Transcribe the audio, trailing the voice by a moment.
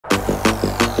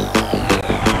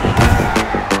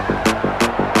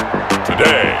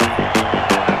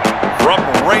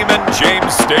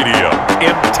Stadium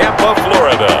in Tampa,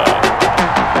 Florida.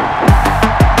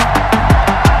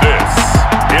 This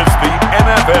is the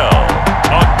NFL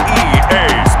on EA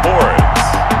Sports.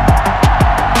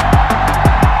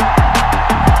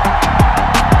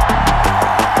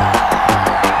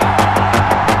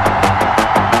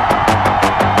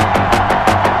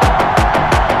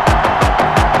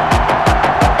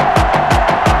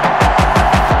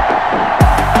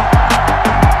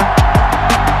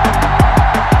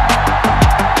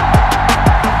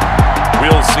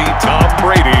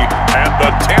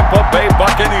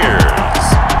 Buccaneers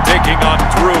taking on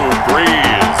Drew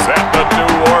Brees and the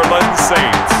New Orleans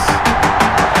Saints.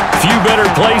 Few better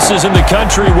places in the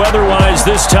country weather-wise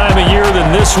this time of year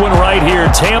than this one right here,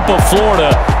 Tampa,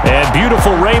 Florida, and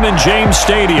beautiful Raymond James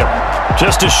Stadium.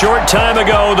 Just a short time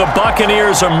ago, the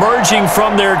Buccaneers emerging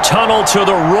from their tunnel to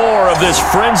the roar of this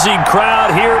frenzied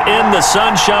crowd here in the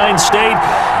Sunshine State.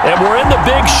 And we're in the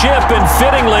big ship, and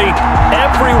fittingly,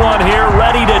 everyone here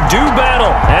ready to do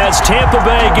battle as Tampa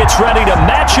Bay gets ready to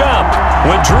match up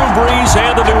with Drew Brees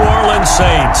and the New Orleans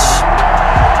Saints.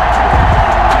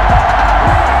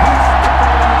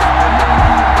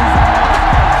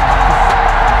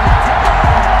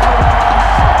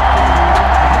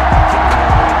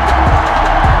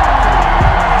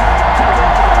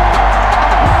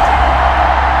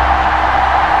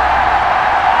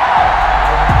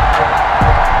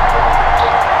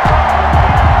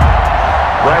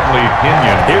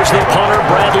 Here's the punter,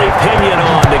 Bradley Pinion,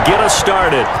 on to get us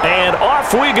started. And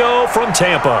off we go from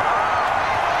Tampa.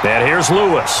 And here's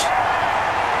Lewis.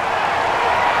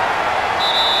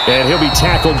 And he'll be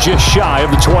tackled just shy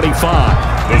of the 25.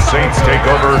 The Saints take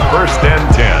over 1st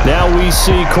and 10. Now we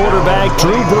see quarterback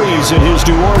Drew Brees and his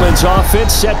New Orleans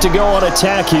offense set to go on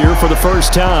attack here for the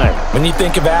first time. When you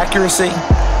think of accuracy,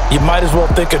 you might as well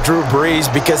think of Drew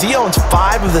Brees because he owns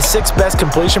 5 of the 6 best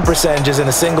completion percentages in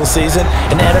a single season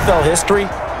in NFL history.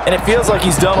 And it feels like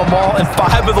he's done them all in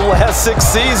 5 of the last 6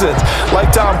 seasons.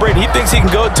 Like Tom Brady, he thinks he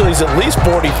can go until he's at least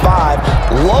 45,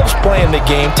 loves playing the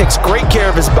game, takes great care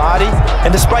of his body,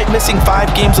 and despite missing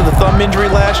 5 games with a thumb injury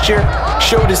last year,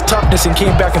 showed his toughness and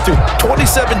came back and threw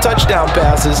 27 touchdown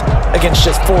passes against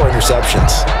just 4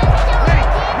 interceptions.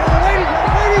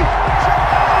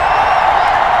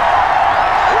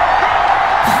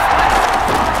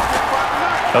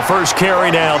 The first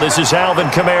carry now. This is Alvin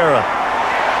Kamara.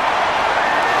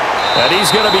 And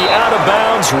he's going to be out of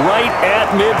bounds right at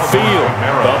midfield.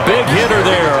 A big hitter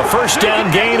there. A first down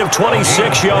gain of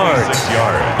 26 yards.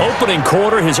 Opening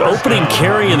quarter, his opening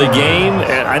carry of the game,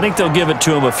 and I think they'll give it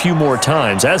to him a few more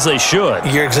times, as they should.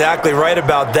 You're exactly right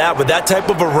about that. With that type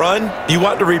of a run, you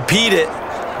want to repeat it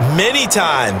many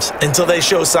times until they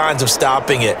show signs of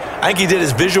stopping it. I think he did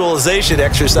his visualization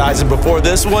exercising before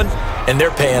this one, and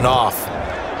they're paying off.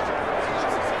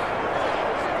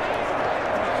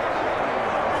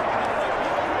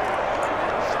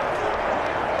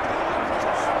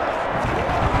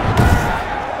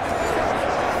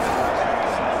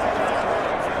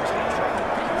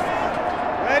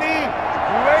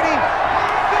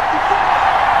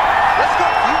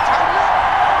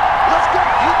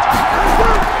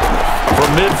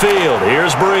 Midfield,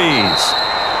 here's Brees.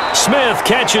 Smith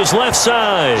catches left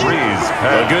side.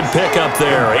 A good pickup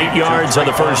there. 8 yards on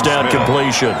the first down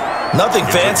completion. Nothing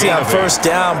fancy on first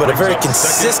down, but a very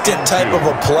consistent type of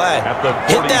a play.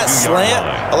 Hit that slant.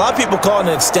 A lot of people call it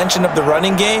an extension of the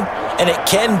running game, and it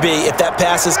can be if that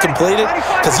pass is completed,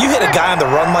 because you hit a guy on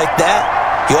the run like that,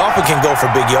 you often can go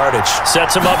for big yardage.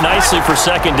 Sets him up nicely for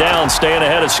second down, staying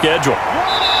ahead of schedule.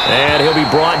 And he'll be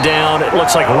brought down, it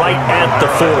looks like right at the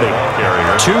 40.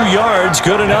 2 yards,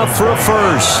 good enough for a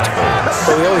first.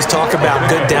 Well, we always talk about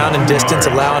good down and distance,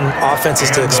 allowing offenses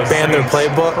to expand their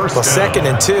playbook. Well, 2nd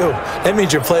and 2, that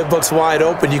means your playbook's wide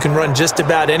open. You can run just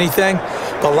about anything.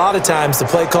 But a lot of times, the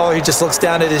play caller, he just looks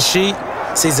down at his sheet,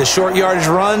 sees the short yardage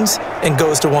runs, and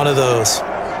goes to one of those.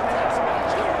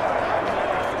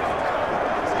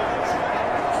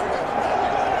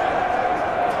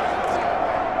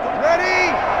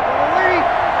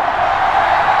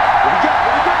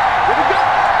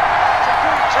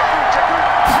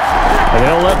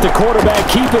 The quarterback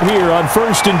keep it here on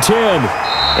 1st and 10.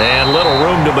 And little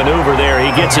room to maneuver there.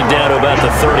 He gets it down to about the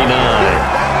 39.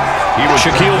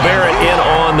 Shaquille Barrett in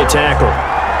on the tackle.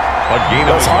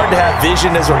 It's hard to have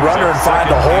vision as a runner and find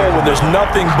a hole when there's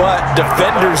nothing but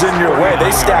defenders in your way. They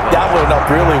stacked that one up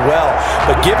really well.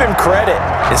 But give him credit.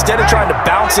 Instead of trying to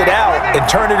bounce it out and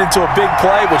turn it into a big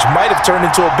play, which might have turned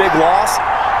into a big loss,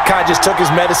 kind of just took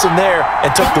his medicine there and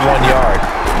took the 1 yard.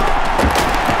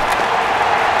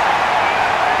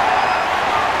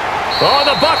 Oh,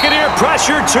 the Buccaneer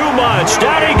pressure too much.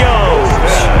 Down he goes.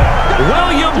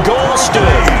 William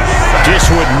Golston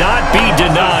just would not be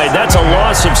denied. That's a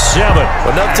loss of 7.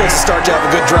 Well, enough to start to have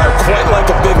a good drive, quite like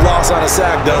a big loss on a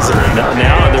sack, doesn't it?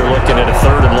 Now they're looking at a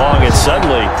 3rd and long, and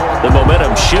suddenly the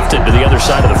momentum shifted to the other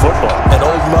side of the football. And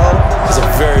old Mo is a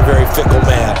very, very fickle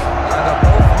man.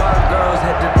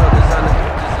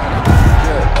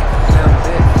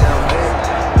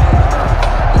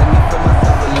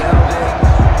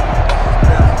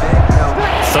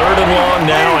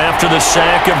 Now after the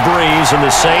sack of Breeze, and the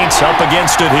Saints up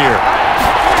against it here.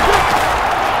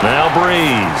 Now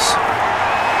Breeze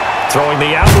throwing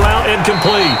the out route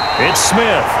incomplete. It's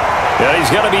Smith. Yeah,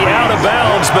 he's got to be out of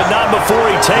bounds, but not before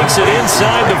he takes it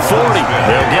inside the 40.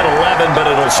 They'll get 11, but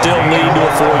it'll still lead to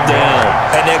a 4th down.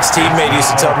 An ex-teammate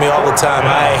used to tell me all the time,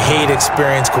 I hate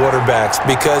experienced quarterbacks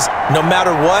because no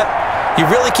matter what, you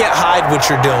really can't hide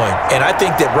what you're doing. And I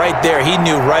think that right there, he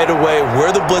knew right away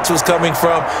where the blitz was coming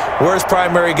from, where his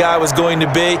primary guy was going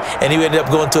to be, and he ended up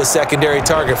going to a secondary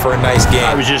target for a nice game.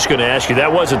 I was just going to ask you,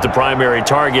 that wasn't the primary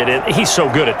target. And he's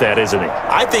so good at that, isn't he?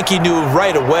 I think he knew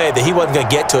right away that he wasn't going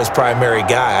to get to his primary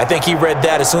guy. I think he read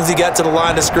that as soon as he got to the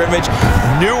line of scrimmage,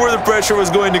 knew where the pressure was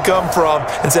going to come from,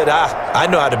 and said, I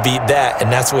know how to beat that, and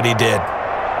that's what he did.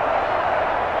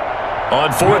 On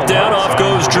 4th down, off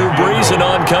goes Drew Brees, and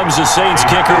on comes the Saints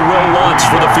kicker, Will Lutz,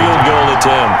 for the field goal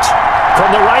attempt.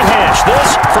 From the right hash,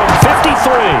 this from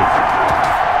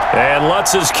 53. And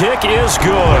Lutz's kick is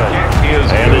good.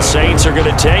 And the Saints are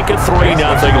going to take a 3-0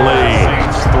 lead.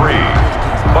 Saints 3,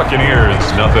 Buccaneers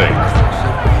 0.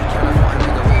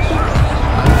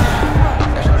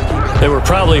 They were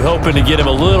probably hoping to get him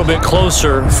a little bit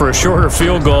closer for a shorter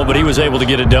field goal, but he was able to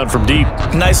get it done from deep.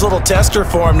 Nice little tester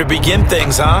for him to begin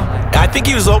things, huh? I think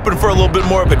he was open for a little bit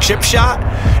more of a chip shot.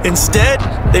 Instead,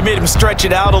 they made him stretch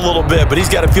it out a little bit, but he's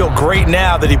got to feel great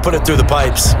now that he put it through the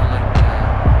pipes.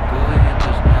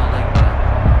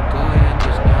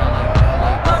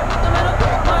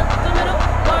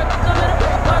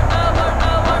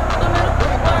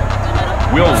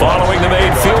 Following the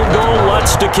made field goal,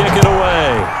 Lutz to kick it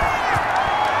away.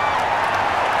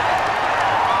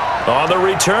 On the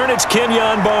return, it's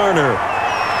Kenyon Barner.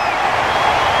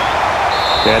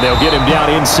 And they'll get him down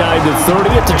inside the 30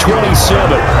 at the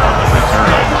 27.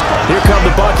 Here come the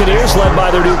Buccaneers, led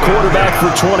by their new quarterback for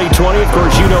 2020. Of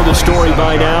course, you know the story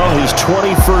by now. His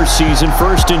 21st season,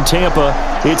 first in Tampa.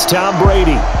 It's Tom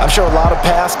Brady. I'm sure a lot of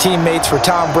past teammates for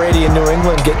Tom Brady in New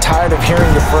England get tired of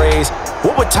hearing the phrase,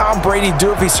 what would Tom Brady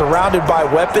do if he's surrounded by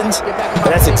weapons? And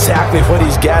that's exactly what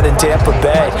he's got in Tampa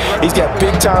Bay. He's got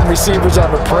big-time receivers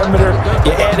on the perimeter.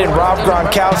 You add in Rob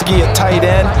Gronkowski at tight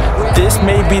end. This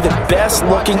may be the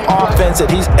best-looking offense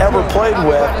that he's ever played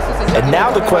with. And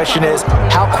now the question is,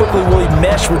 how quickly will he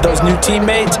mesh with those new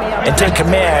teammates and take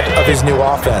command of his new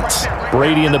offense?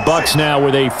 Brady and the Bucs now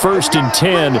with a 1st and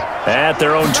 10 at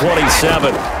their own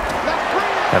 27.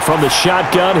 And from the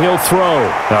shotgun, he'll throw.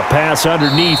 A pass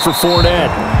underneath for Fournette.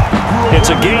 It's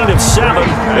a gain of 7,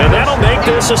 and that'll make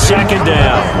this a 2nd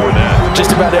down.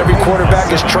 Just about every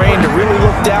quarterback is trained to really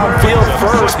look downfield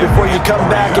first before you come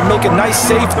back and make a nice,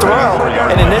 safe throw.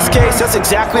 And in this case, that's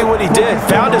exactly what he did.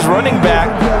 Found his running back,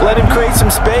 let him create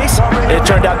some space, and it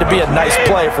turned out to be a nice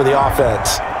play for the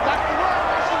offense.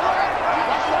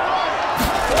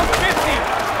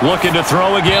 Looking to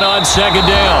throw again on 2nd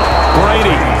down.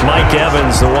 Brady. Mike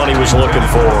Evans, the one he was looking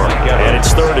for. And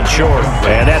it's 3rd and short.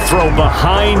 And that throw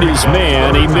behind his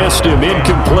man. He missed him.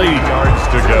 Incomplete. Yards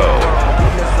to go.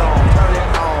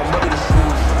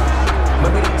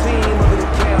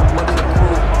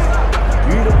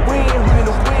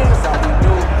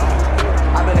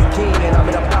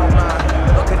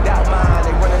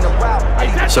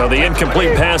 So the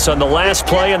incomplete pass on the last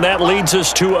play, and that leads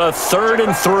us to a 3rd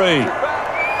and 3.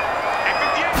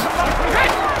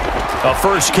 A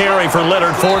first carry for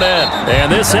Leonard Fournette.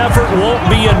 And this effort won't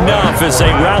be enough as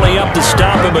they rally up to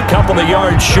stop him a couple of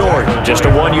yards short. Just a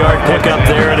 1-yard pickup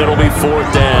there, and it'll be 4th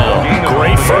down.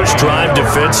 Great first drive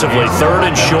defensively.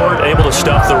 3rd and short, able to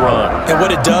stop the run. And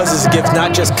what it does is it gives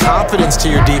not just confidence to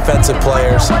your defensive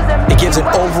players, it gives an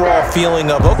overall feeling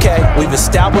of, okay, we've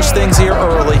established things here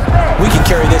early. We can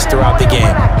carry this throughout the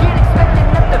game.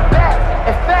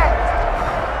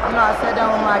 I sat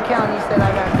down with my accountant. He said,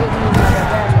 I got good news and I got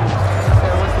bad news. I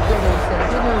said, what's the good news? He said, the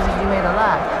good news is you made a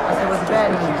lot. I said, what's the bad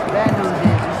news? The bad news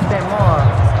is you spent more.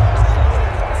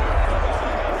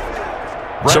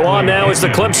 So on now is the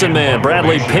Clemson man,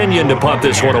 Bradley Pinion, to punt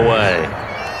this one away.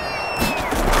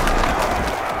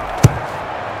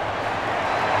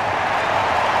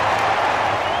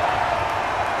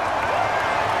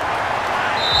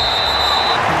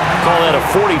 Call that a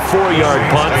 44-yard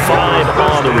punt, 5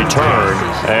 on the return.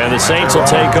 And the Saints will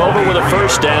take over with a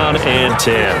first down and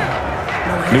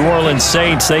 10. New Orleans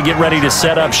Saints, they get ready to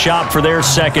set up shop for their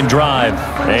second drive.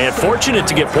 And fortunate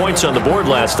to get points on the board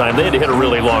last time. They had to hit a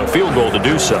really long field goal to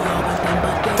do so.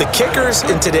 The kickers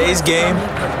in today's game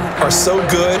are so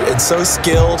good and so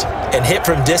skilled and hit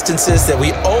from distances that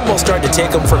we almost start to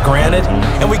take them for granted,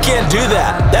 and we can't do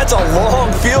that. That's a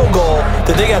long field goal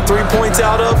that they got 3 points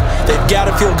out of. They've got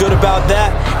to feel good about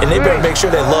that, and they better make sure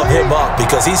they love him up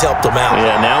because he's helped them out.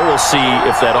 Yeah, now we'll see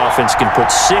if that offense can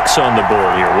put 6 on the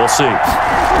board here. We'll see.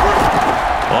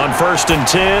 On first and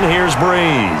 10, here's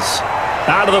Breeze.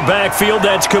 Out of the backfield,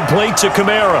 that's complete to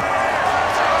Kamara.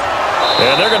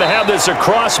 And they're going to have this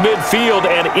across midfield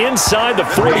and inside the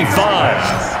 45.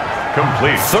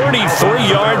 Complete. 33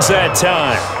 yards that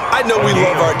time. I know we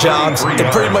love our jobs, and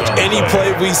pretty much any play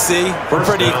we see, we're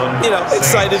pretty,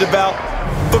 excited about.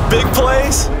 But big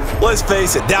plays, let's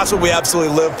face it, that's what we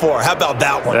absolutely live for. How about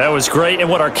that one? That was great, and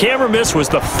what our camera missed was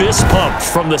the fist pump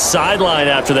from the sideline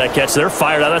after that catch. They're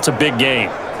fired out. That's a big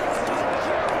game.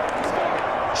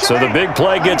 So the big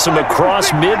play gets them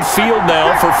across midfield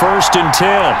now for first and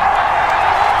 10.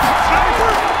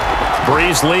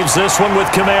 Breeze leaves this one with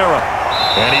Kamara.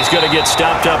 And he's going to get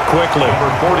stopped up quickly.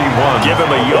 Number 41. Give him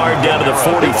a yard down to the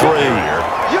 43.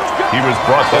 He was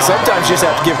brought down. Sometimes you just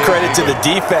have to give credit to the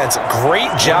defense.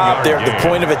 Great job there at the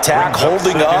point of attack,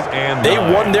 holding up. They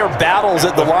won their battles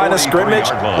at the line of scrimmage,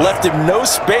 left him no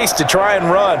space to try and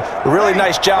run. Really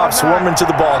nice job swarming to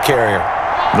the ball carrier.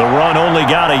 The run only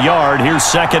got a yard. Here's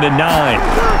second and 9.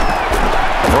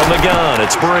 From the gun,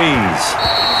 it's Breeze.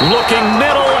 Looking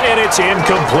middle, and it's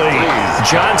incomplete.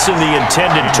 Johnson, the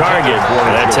intended target.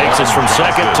 That takes us from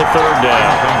second to third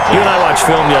down. You and I watched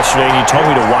film yesterday, and you told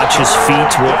me to watch his feet.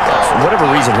 For whatever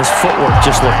reason, his footwork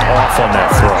just looked off on that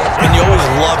throw. And you always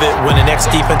love it when the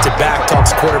next defensive back talks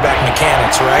quarterback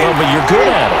mechanics, right? Well, but you're good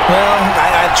at it. Well,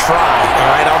 I try, all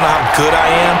right? I don't know how good I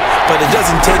am, but it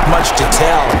doesn't take much to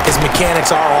tell. His mechanics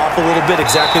are off a little bit,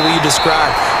 exactly what you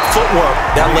described. Footwork,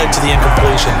 that led to the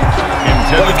incompletion.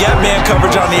 Well, we've got man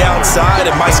coverage on the outside,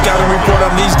 and my scouting report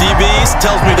on these DBs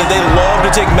tells me that they love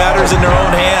to take matters in their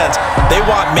own hands. They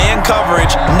want man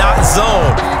coverage, not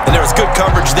zone. And there was good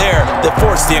coverage there that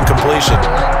forced the incompletion.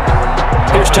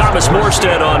 Here's Thomas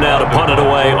Morstead on now to punt it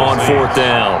away on fourth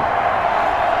down.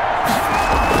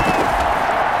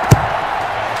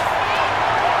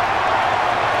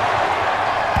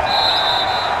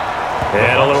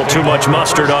 And a little too much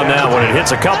mustard on that one. It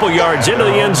hits a couple yards into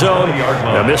the end zone.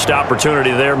 A missed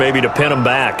opportunity there maybe to pin them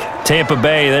back. Tampa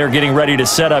Bay, they're getting ready to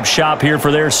set up shop here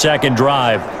for their second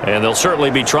drive. And they'll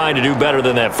certainly be trying to do better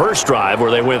than that first drive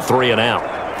where they went 3 and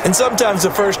out. And sometimes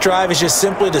the first drive is just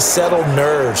simply to settle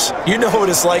nerves. You know what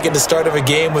it's like at the start of a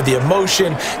game with the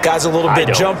emotion. Guys a little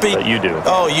bit jumpy. But you do.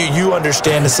 Oh, you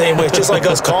understand the same way. It's just like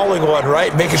us calling one,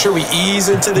 right? Making sure we ease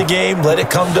into the game, let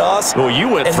it come to us. Well, you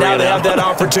went 3 and out. And now out. they have that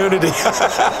opportunity.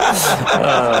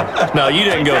 No, you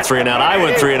didn't go 3 and out. I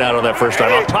went 3 and out on that first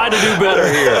drive. I'll try to do better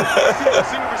here.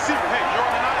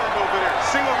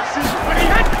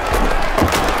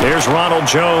 Here's Ronald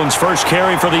Jones, first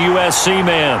carry for the USC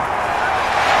man.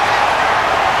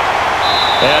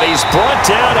 And he's brought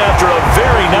down after a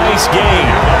very nice game.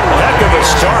 Heck of a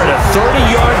start, a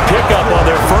 30-yard pickup on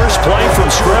their first play from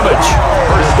scrimmage.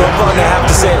 Well, Bud, I have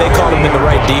to say they called him in the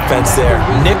right defense there.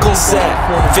 Nickel set,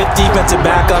 5th defensive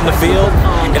back on the field,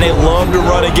 and they love to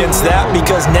run against that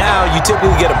because now you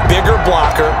typically get a bigger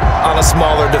blocker on a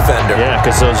smaller defender. Yeah,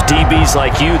 because those DBs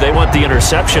like you, they want the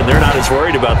interception. They're not as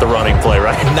worried about the running play,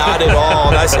 right? Not at all.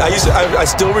 And I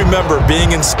still remember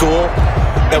being in school,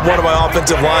 and one of my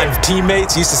offensive line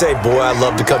teammates used to say, boy, I'd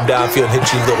love to come downfield and hit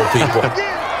you little people.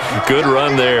 Good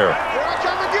run there.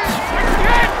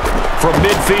 From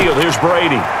midfield, here's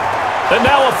Brady. And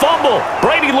now a fumble.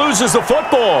 Brady loses the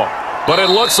football. But it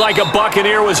looks like a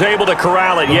Buccaneer was able to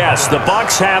corral it. Yes, the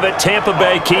Bucs have it. Tampa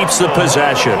Bay keeps the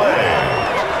possession.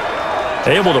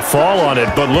 Able to fall on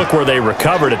it, but look where they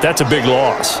recovered it. That's a big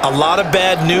loss. A lot of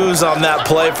bad news on that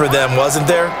play for them, wasn't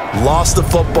there? Lost the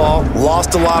football,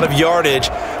 lost a lot of yardage,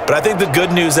 but I think the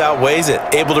good news outweighs it.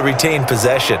 Able to retain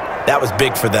possession. That was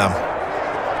big for them.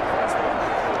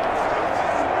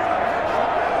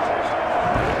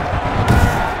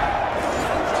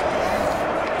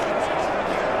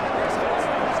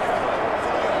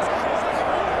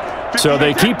 So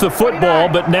they keep the football,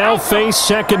 but now face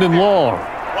second and long.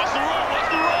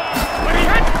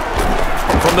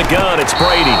 From the gun, it's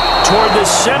Brady. Toward the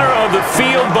center of the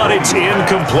field, but it's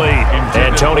incomplete.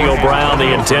 Antonio Brown,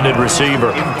 the intended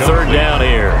receiver. Third down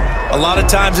here. A lot of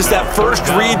times it's that first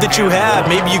read that you have.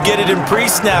 Maybe you get it in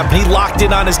pre-snap, and he locked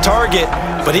in on his target,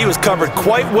 but he was covered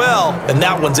quite well, and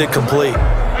that one's incomplete.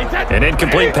 An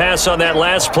incomplete pass on that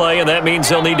last play, and that means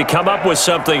they'll need to come up with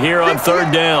something here on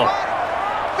third down.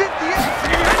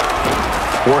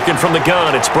 Working from the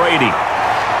gun, it's Brady.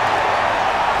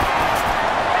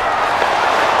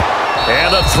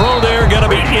 And the throw there going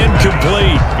to be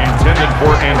incomplete. Intended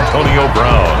for Antonio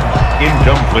Brown.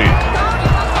 Incomplete.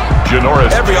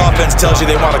 Every offense tells you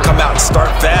they want to come out and start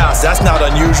fast. That's not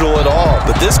unusual at all.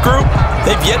 But this group,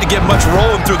 they've yet to get much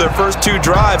rolling through their first two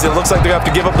drives. It looks like they're going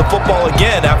to have to give up the football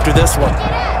again after this one.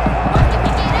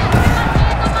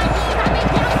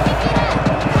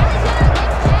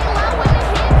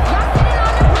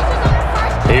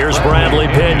 Here's Bradley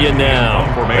Pinion now,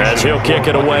 as he'll kick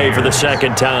it away for the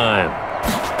second time.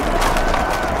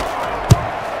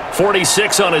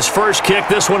 46 on his first kick.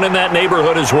 This one in that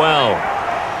neighborhood as well.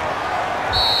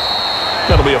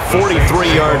 That'll be a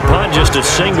 43-yard punt, just a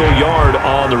single yard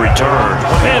on the return.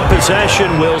 And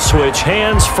possession will switch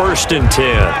hands, 1st and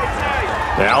 10.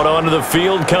 Out onto the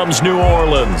field comes New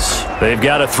Orleans. They've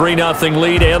got a 3-0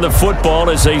 lead and the football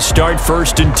as they start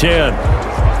 1st and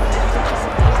 10.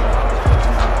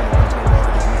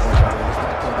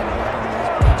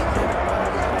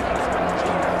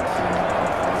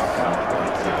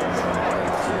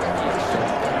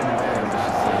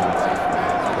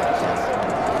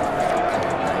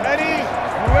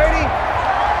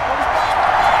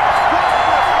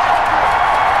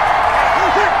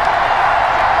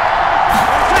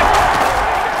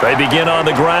 They begin on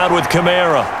the ground with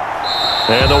Kamara.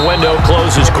 And the window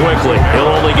closes quickly. He'll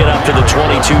only get up to the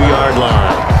 22-yard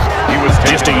line.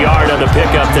 Just a yard on the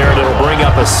pickup there, and it'll bring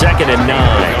up a 2nd and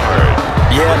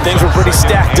 9. Yeah, things were pretty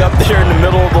stacked up there in the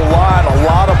middle of the line. A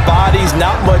lot of bodies,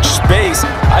 not much space.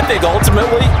 I think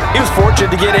ultimately he was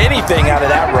fortunate to get anything out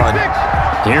of that run.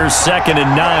 Here's 2nd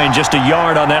and 9, just a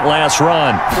yard on that last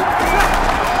run.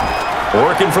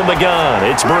 Working from the gun,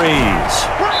 it's Breeze.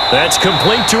 That's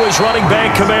complete to his running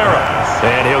back, Kamara.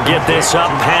 And he'll get this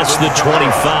up past the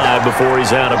 25 before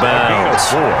he's out of bounds.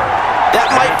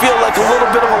 That might feel like a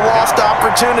little bit of a lost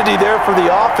opportunity there for the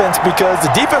offense because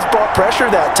the defense brought pressure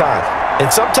that time.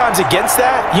 And sometimes against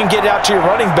that, you can get out to your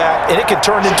running back, and it can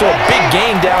turn into a big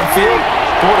gain downfield.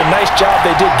 But what a nice job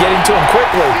they did getting to him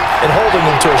quickly and holding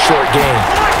him to a short gain.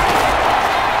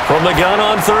 From the gun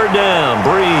on third down,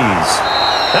 Breeze.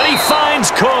 And he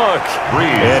finds Cook.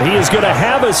 And he is going to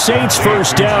have a Saints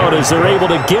first down as they're able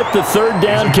to get the third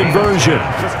down conversion.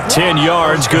 10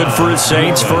 yards, good for a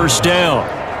Saints first down.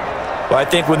 Well, I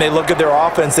think when they look at their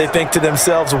offense, they think to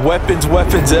themselves, weapons,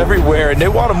 weapons everywhere, and they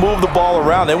want to move the ball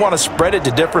around. They want to spread it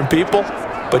to different people.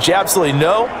 But you absolutely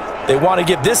know they want to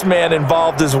get this man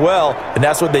involved as well, and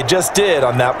that's what they just did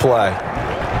on that play.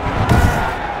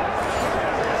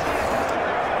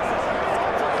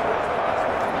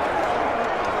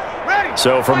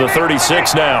 So from the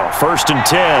 36 now, 1st and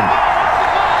 10.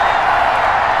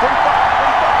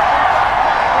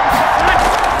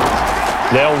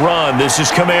 They'll run. This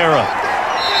is Kamara.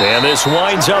 And this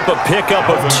winds up a pickup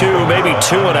of 2, maybe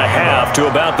 2.5 to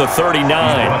about the 39.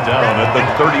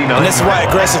 And this is why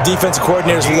aggressive defensive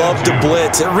coordinators love to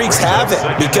blitz. It wreaks havoc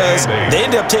because they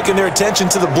end up taking their attention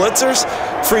to the blitzers,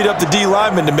 freed up the D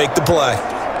lineman to make the play.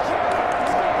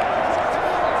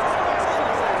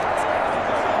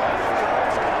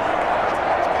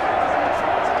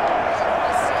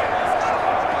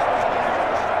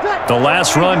 The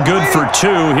last run good for 2.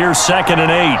 Here's 2nd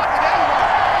and 8.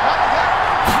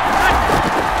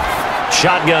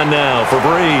 Shotgun now for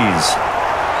Breeze.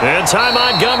 And Ty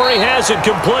Montgomery has it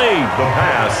complete. The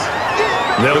pass.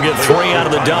 They'll get 3 out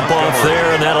of the dump off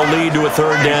there, and that'll lead to a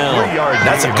third down.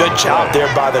 That's a good job there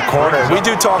by the corner. We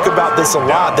do talk about this a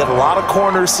lot, that a lot of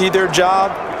corners see their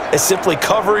job as simply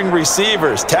covering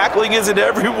receivers. Tackling isn't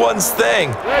everyone's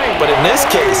thing. But in this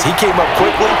case, he came up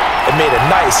quickly and made a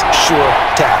nice, sure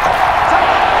tackle.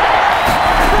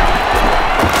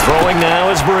 Throwing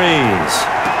now is Breeze.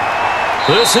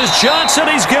 This is Johnson.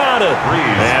 He's got it.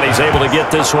 And he's able to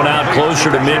get this one out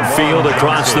closer to midfield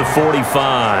across the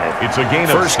 45. It's a gain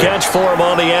of First catch for him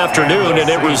on the afternoon, and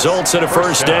it results in a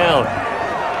first down.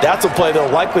 That's a play that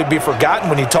will likely be forgotten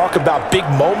when you talk about big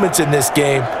moments in this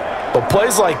game. But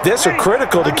plays like this are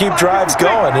critical to keep drives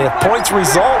going. And if points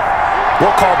result,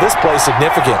 we'll call this play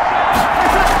significant.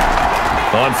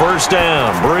 On first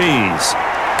down, Breeze.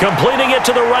 Completing it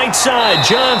to the right side,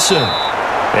 Johnson.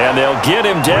 And they'll get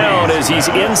him down as he's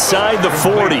inside the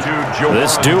 40.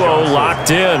 This duo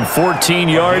locked in, 14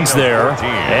 yards there,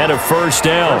 and a first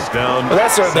down. Well,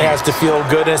 that certainly has to feel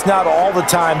good. And it's not all the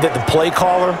time that the play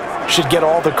caller should get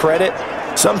all the credit.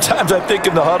 Sometimes I think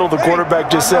in the huddle, the quarterback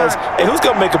just says, hey, who's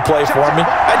going to make a play for me?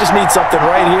 I just need something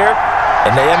right here.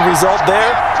 And the end result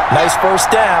there, nice first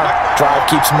down. Drive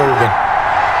keeps moving.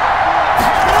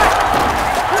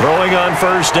 Throwing on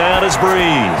first down is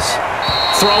Breeze.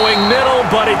 Throwing middle,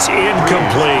 but it's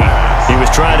incomplete. He was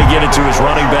trying to get it to his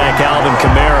running back, Alvin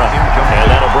Kamara, and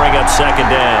that'll bring up second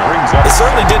down. It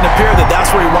certainly didn't appear that that's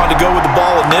where he wanted to go with the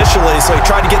ball initially, so he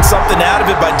tried to get something out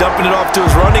of it by dumping it off to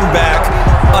his running back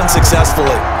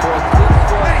unsuccessfully.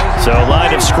 So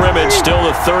line of scrimmage still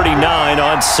at 39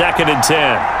 on 2nd and 10.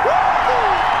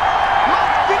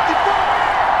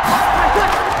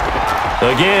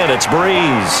 Again, it's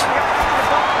Breeze.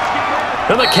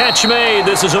 And the catch made.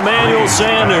 This is Emmanuel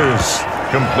Sanders.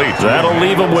 Complete. That'll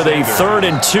leave them with a 3rd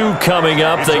and 2 coming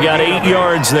up. They got 8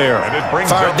 yards there.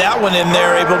 Fired that one in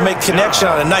there, able to make connection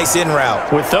on a nice in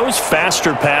route. With those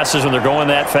faster passes when they're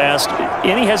going that fast,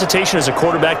 any hesitation as a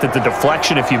quarterback that the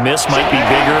deflection, if you miss, might be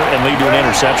bigger and lead to an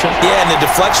interception? Yeah, and the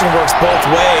deflection works both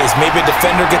ways. Maybe a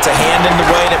defender gets a hand in the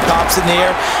way and it pops in the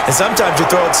air, and sometimes you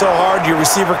throw it so hard your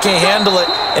receiver can't handle it,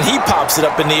 and he pops it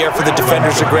up in the air for the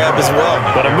defenders to grab as well.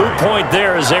 But a moot point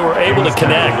there as they were able to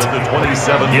connect.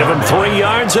 Give him 3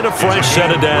 yards and a fresh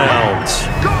set of downs.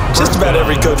 Just about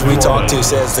every coach we talk to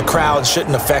says the crowd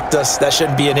shouldn't affect us. That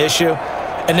shouldn't be an issue.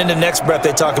 And in the next breath,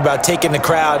 they talk about taking the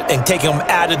crowd and taking them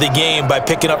out of the game by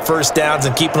picking up first downs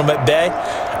and keeping them at bay.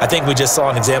 I think we just saw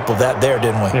an example of that there,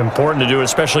 didn't we? Important to do,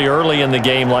 especially early in the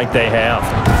game like they have.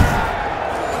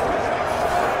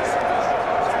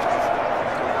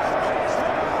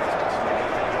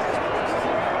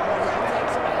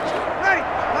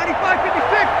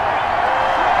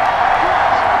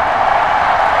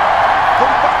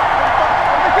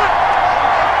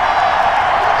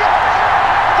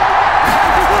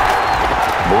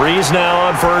 Breeze now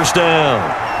on first down.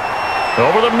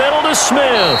 Over the middle to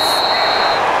Smith.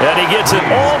 And he gets it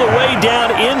all the way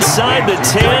down inside the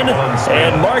 10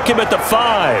 and mark him at the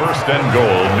 5. First and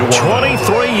goal, New Orleans.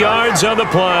 23 yards on the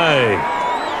play.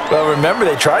 Well, remember,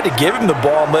 they tried to give him the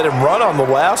ball and let him run on the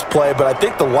last play, but I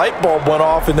think the light bulb went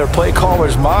off in their play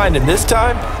caller's mind, and this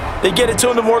time they get it to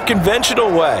him the more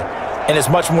conventional way, and it's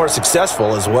much more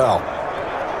successful as well.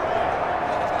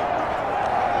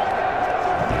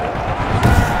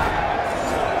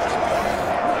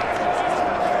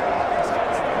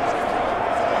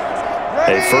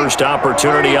 A first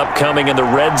opportunity upcoming in the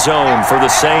red zone for the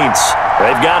Saints.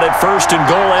 They've got it 1st and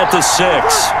goal at the 6.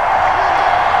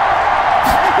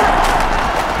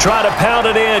 Try to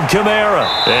pound it in, Kamara.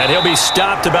 And he'll be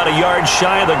stopped about a yard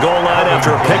shy of the goal line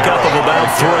after a pickup of about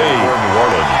 3.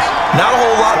 Not a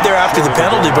whole lot there after the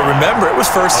penalty, but remember, it was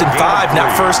 1st and 5,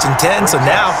 not 1st and 10, so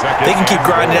now they can keep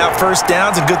grinding out first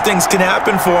downs and good things can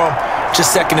happen for them.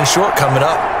 Just 2nd and short coming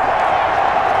up.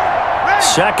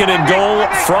 2nd and goal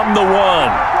from the 1.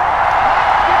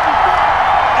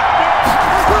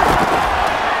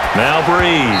 Now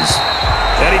Breeze.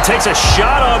 And he takes a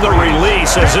shot on the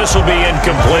release as this will be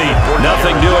incomplete.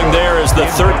 Nothing doing there as the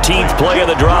 13th play of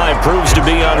the drive proves to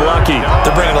be unlucky.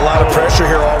 They're bringing a lot of pressure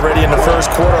here already in the first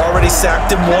quarter. Already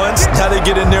sacked him once. Now they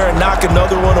get in there and knock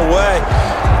another one away.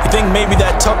 You think maybe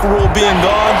that tuck rule being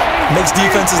gone makes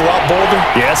defenses a lot bolder?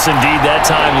 Yes, indeed. That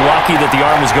time, lucky that the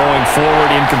arm was going forward.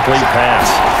 Incomplete pass.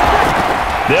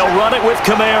 They'll run it with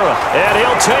Kamara, and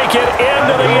he'll take it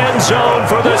into the end zone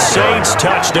for the Saints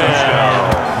touchdown.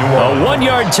 A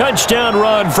 1-yard touchdown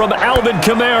run from Alvin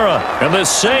Kamara, and the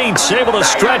Saints able to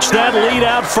stretch that lead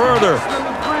out further.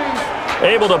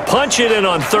 Able to punch it in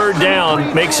on 3rd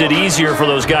down makes it easier for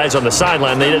those guys on the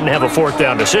sideline. They didn't have a 4th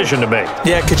down decision to make.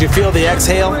 Yeah, could you feel the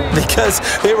exhale? Because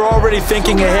they were already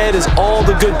thinking ahead, as all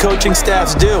the good coaching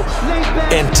staffs do.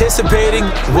 Anticipating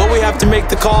what we have to make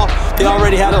the call. They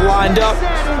already had it lined up.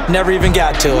 Never even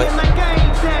got to it.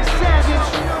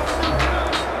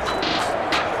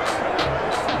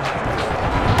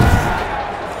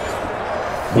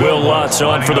 Will Lutz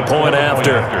on for the point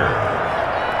after.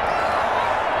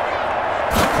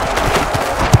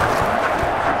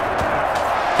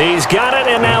 He's got it,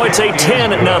 and now it's a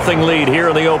 10-0 lead here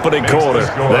in the opening quarter.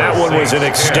 That one was an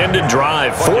extended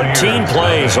drive, 14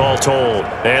 plays all told.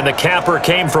 And the capper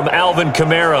came from Alvin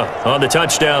Kamara on the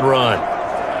touchdown run.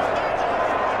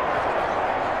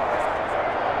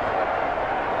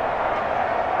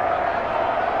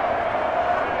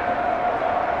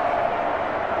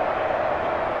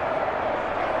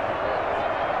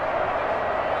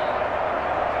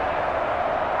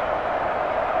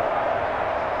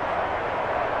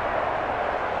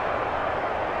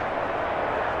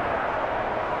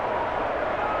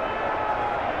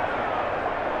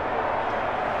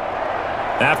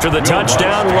 After the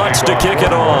touchdown, Lutz to kick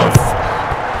it off.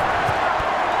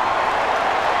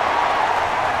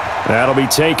 That'll be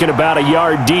taken about a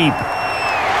yard deep.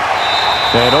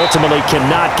 And ultimately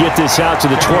cannot get this out to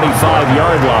the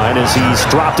 25-yard line as he's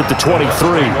dropped at the 23.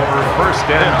 First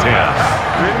and 10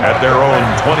 at their own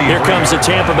 20. Here comes the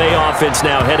Tampa Bay offense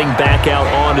now heading back out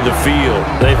onto the field.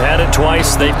 They've had it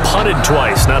twice. They've punted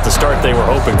twice. Not the start they were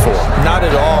hoping for. Not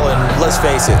at all, and let's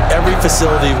face it, every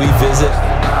facility we visit,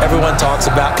 everyone talks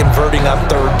about converting on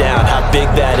third down, how big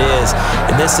that is.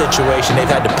 In this situation, they've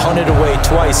had to punt it away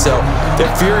twice, so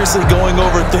they're furiously going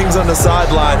over things on the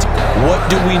sidelines. What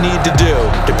do we need to do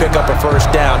to pick up a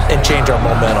first down and change our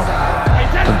momentum?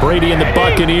 And Brady and the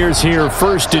Buccaneers here,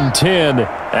 1st and 10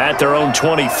 at their own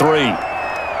 23.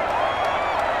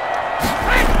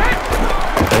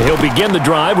 And he'll begin the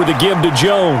drive with a give to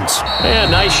Jones.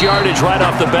 And nice yardage right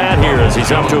off the bat here as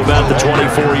he's up to about the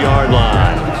 24-yard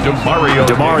line.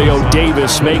 Demario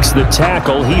Davis makes the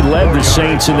tackle. He led the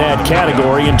Saints in that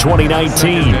category in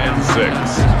 2019. And 6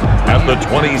 at the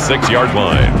 26-yard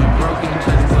line.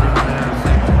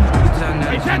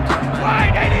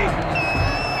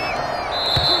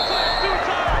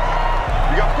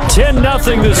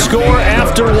 10-0 the score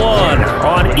after 1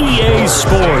 on EA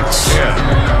Sports.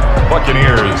 Yeah.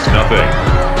 Buccaneers, nothing.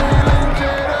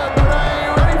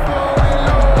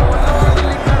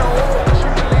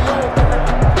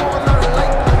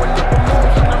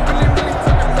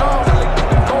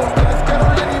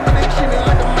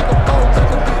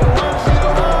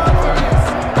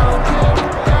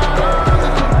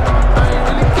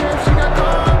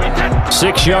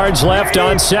 Six yards left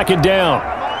on 2nd down.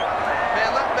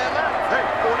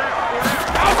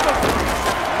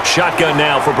 Shotgun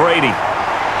now for Brady.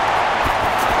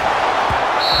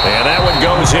 And that one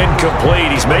goes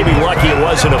incomplete. He's maybe lucky it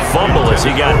wasn't a fumble as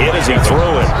he got hit as he threw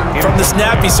it. From the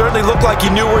snap, he certainly looked like he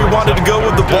knew where he wanted to go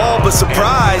with the ball, but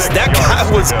surprise, that guy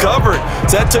was covered.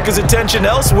 So that took his attention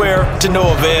elsewhere to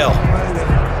no avail.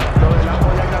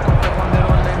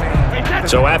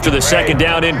 So after the 2nd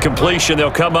down incompletion, they'll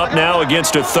come up now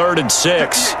against a 3rd and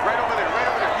 6.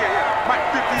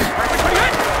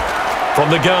 From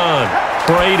the gun,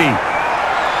 Brady.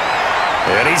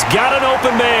 And he's got an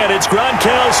open man. It's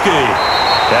Gronkowski.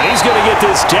 And he's going to get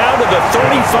this down to the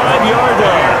 35-yard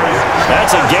line.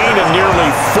 That's a gain of nearly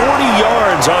 40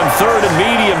 yards on 3rd and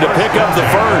medium to pick up the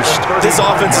first. This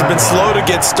offense has been slow to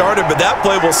get started, but that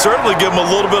play will certainly give them a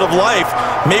little bit of life.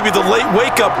 Maybe the late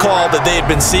wake-up call that they had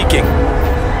been seeking.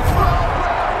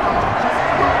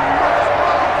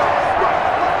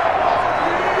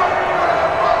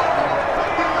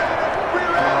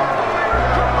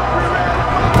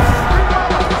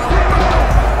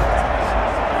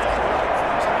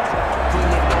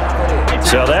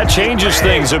 So that changes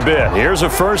things a bit. Here's a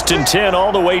 1st and 10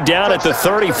 all the way down at the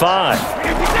 35.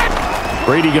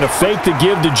 Brady going to fake the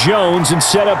give to Jones and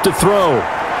set up to throw.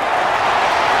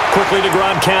 Quickly to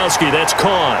Gronkowski. That's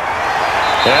caught.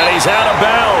 And he's out of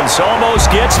bounds.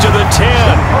 Almost gets to the 10.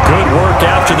 Good work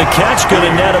after the catch. Going to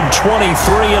net him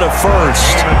 23 and a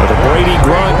first. But the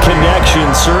Brady-Gronk connection,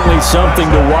 certainly something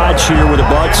to watch here with the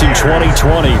Bucs in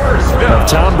 2020. Of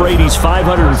Tom Brady's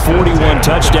 541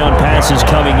 touchdown passes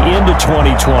coming into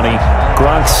 2020,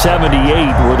 Gronk's 78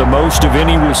 were the most of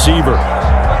any receiver.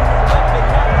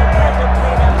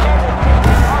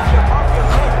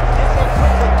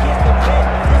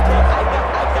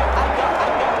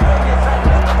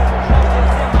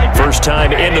 First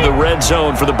time into the red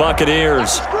zone for the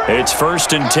Buccaneers. It's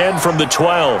 1st and 10 from the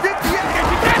 12.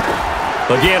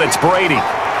 Again, it's Brady.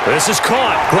 This is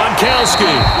caught. Gronkowski.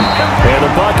 And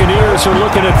the Buccaneers are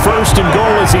looking at 1st and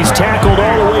goal as he's tackled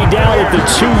all the way down at the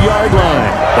 2-yard line.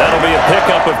 That'll be a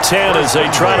pickup of 10 as they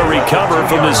try to recover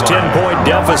from this 10-point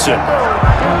deficit.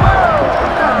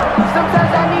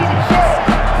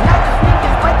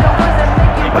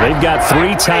 They've got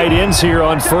 3 tight ends here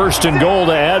on 1st and goal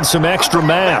to add some extra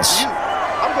mass.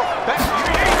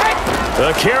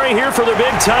 The carry here for the big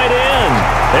tight end.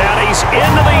 And he's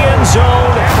into the end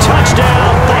zone.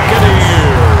 Touchdown,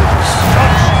 Buccaneers.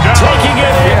 Taking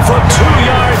it in from 2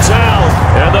 yards out.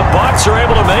 And the Bucs are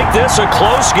able to make this a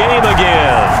close game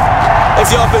again. As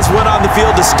the offense went on the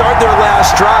field to start their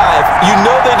last drive, you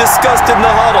know they discussed in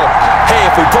the huddle, hey,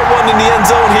 if we put one in the end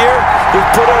zone here,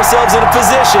 we've put ourselves in a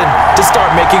position to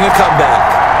start making a comeback.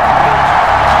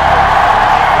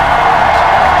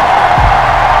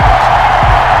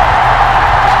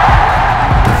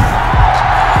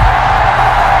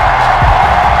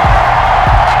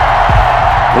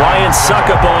 Ryan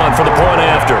Succop for the point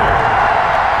after.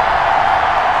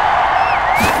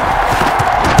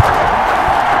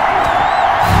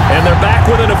 And they're back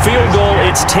within a field goal.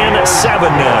 It's 10-7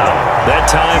 now. That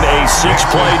time a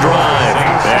 6-play drive.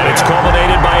 And it's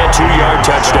culminated by a 2-yard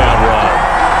touchdown run.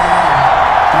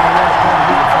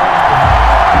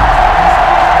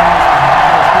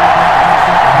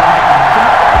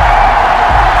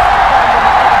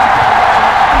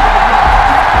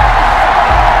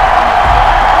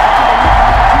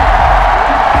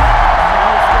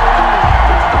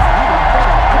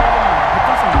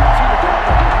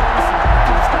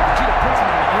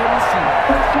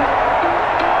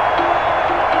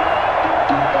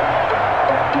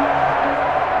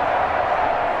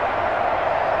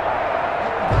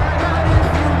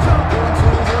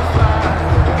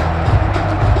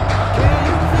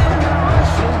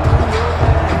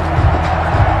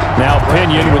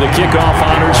 With the kickoff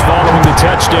honors following the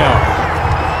touchdown.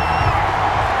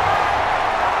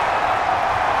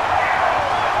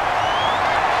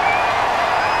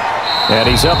 And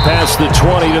he's up past the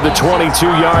 20 to the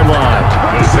 22-yard line.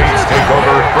 The Saints take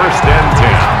over 1st and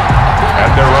 10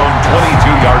 at their own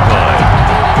 22-yard line.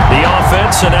 The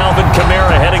offense and Alvin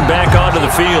Kamara heading back onto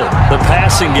the field. The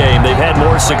passing game, they've had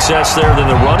more success there than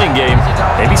the running game.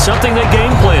 Maybe something they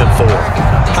game plan for.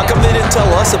 How come they didn't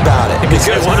tell us about it? Because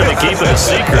they wanted to keep it a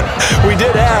secret. We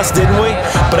did ask, didn't we?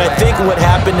 But I think what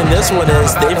happened in this one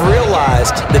is they've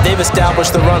realized that they've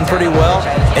established the run pretty well,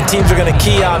 and teams are going to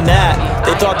key on that.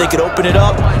 They thought they could open it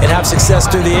up and have success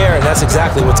through the air, and that's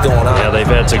exactly what's going on. Yeah, they've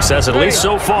had success, at least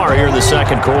so far, here in the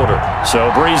second quarter.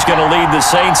 So Brees going to lead the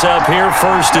Saints up here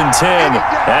 1st and 10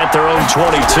 at their own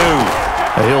 22.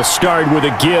 He'll start with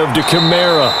a give to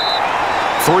Kamara.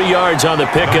 3 yards on the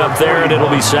pickup there, and it'll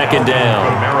be 2nd down.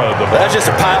 That's just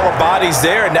a pile of bodies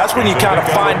there, and that's when you kind of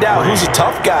find out who's a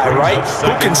tough guy, right?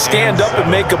 Who can stand up and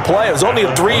make a play. It was only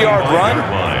a 3-yard run,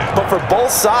 but for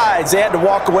both sides, they had to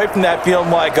walk away from that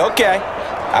feeling like, okay,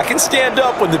 I can stand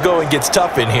up when the going gets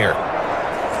tough in here.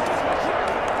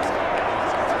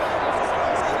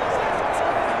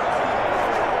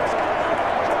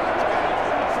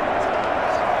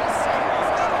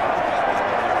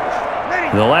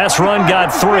 The last run got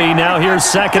 3. Now here's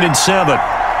 2nd and 7.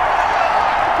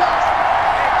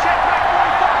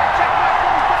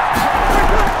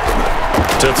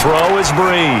 To throw is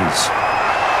Brees.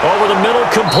 Over the middle,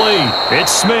 complete. It's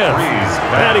Smith.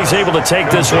 And he's able to take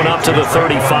this one up to the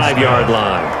 35-yard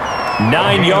line.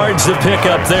 9 yards to pick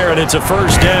up there, and it's a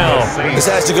 1st down. This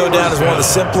has to go down as one of the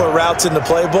simpler routes in the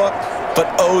playbook,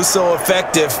 but oh so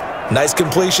effective. Nice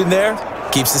completion there.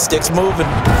 Keeps the sticks moving.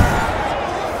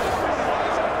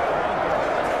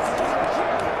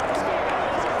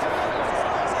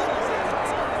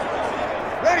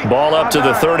 Ball up to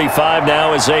the 35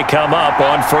 now as they come up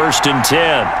on 1st and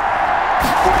 10.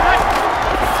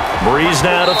 Brees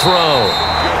now to throw.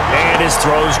 And his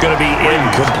throw's going to be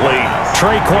incomplete.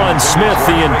 Traquan Smith,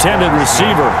 the intended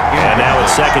receiver. And now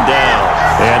it's 2nd down.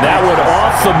 And that one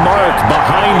off the mark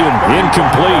behind him.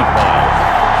 Incomplete.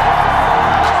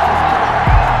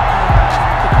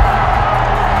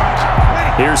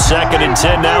 Here's 2nd and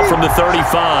 10 now from the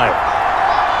 35.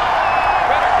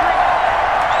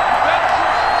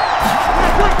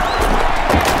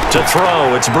 To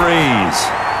throw, it's Brees.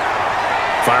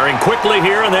 Firing quickly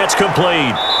here, and that's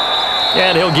complete.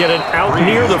 And he'll get it out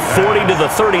near the 40 to the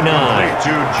 39.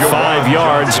 5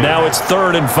 yards, now it's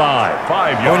 3rd and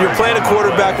 5. When you're playing a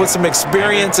quarterback with some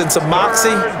experience and some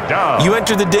moxie, you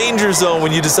enter the danger zone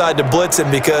when you decide to blitz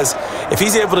him, because if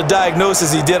he's able to diagnose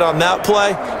as he did on that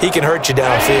play, he can hurt you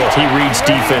downfield. He reads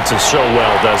defenses so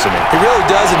well, doesn't he? He really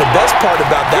does, and the best part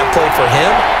about that play for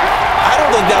him, I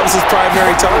don't think that was his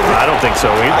primary target. I don't think so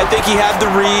either. I think he had the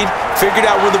read, figured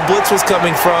out where the blitz was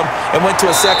coming from, and went to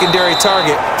a secondary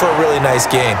target for a really nice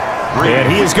gain.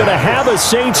 And he is going to have a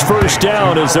Saints 1st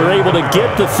down as they're able to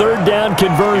get the 3rd down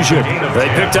conversion. They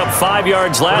picked up 5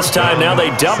 yards last time. Now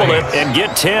they double it and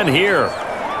get 10 here.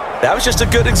 That was just a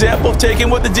good example of taking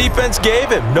what the defense gave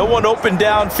him. No one opened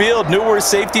downfield, knew where his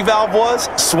safety valve was,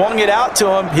 swung it out to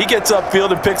him. He gets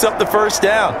upfield and picks up the 1st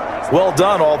down. Well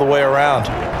done all the way around.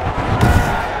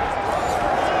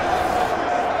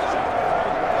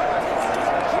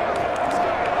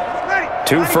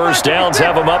 Two 1st downs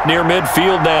have him up near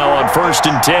midfield now on 1st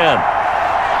and 10.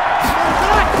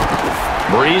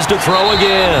 Brees to throw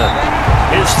again.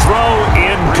 His throw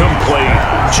incomplete.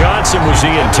 Johnson was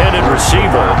the intended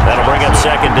receiver. That'll bring up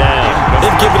 2nd down.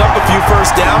 They've given up a few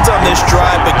 1st downs on this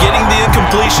drive, but getting the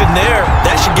incompletion there,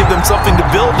 that should give them something to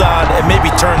build on and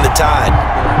maybe turn the tide.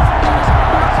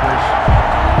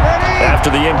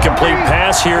 After the incomplete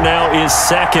pass, here now is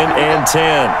 2nd and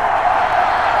 10.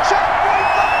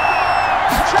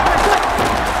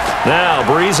 Now,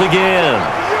 Brees again.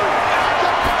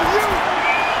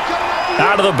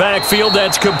 Out of the backfield,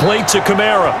 that's complete to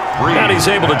Kamara. And he's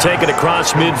able to take it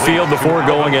across midfield before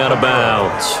going out of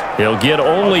bounds. He'll get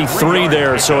only 3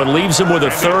 there, so it leaves him with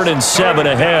a 3rd and 7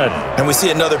 ahead. And we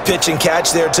see another pitch and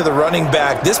catch there to the running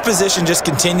back. This position just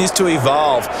continues to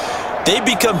evolve. They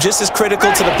become just as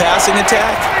critical to the passing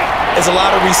attack as a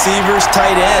lot of receivers,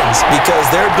 tight ends, because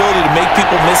their ability to make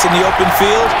people miss in the open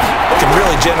field can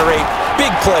really generate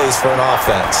big plays for an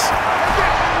offense.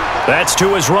 That's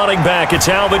to his running back. It's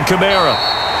Alvin Kamara.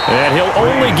 And he'll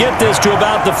only get this to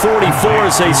about the 44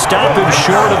 as they stop him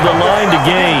short of the line to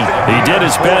gain. He did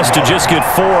his best to just get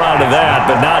 4 out of that,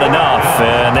 but not enough.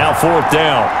 And now 4th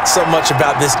down. So much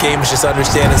about this game is just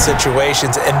understanding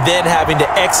situations and then having to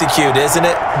execute, isn't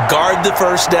it? Guard the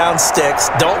first down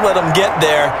sticks. Don't let them get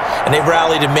there. And they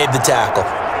rallied and made the tackle.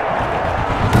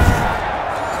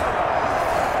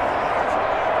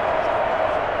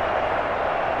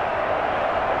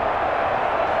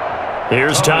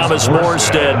 Here's Thomas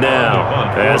Morstead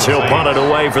now as he'll punt it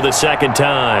away for the 2nd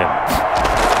time.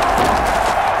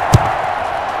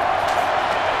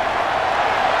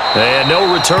 And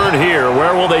no return here.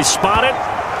 Where will they spot it?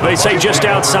 They say just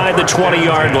outside the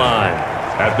 20-yard line.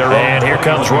 And here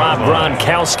comes Rob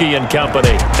Gronkowski and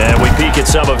company. And we peek at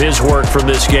some of his work from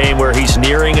this game where he's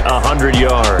nearing 100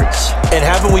 yards. And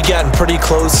haven't we gotten pretty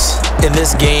close in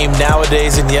this game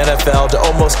nowadays in the NFL to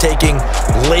almost taking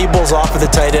labels off of the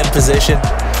tight end position?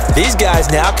 These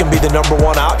guys now can be the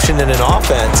 #1 option in an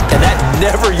offense, and that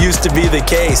never used to be the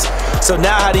case. So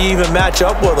now how do you even match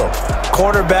up with them?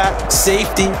 Cornerback,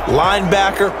 safety,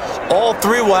 linebacker, all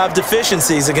 3 will have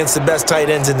deficiencies against the best tight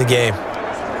ends in the game.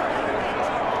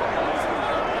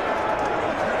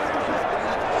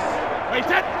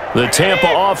 The Tampa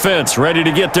offense ready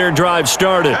to get their drive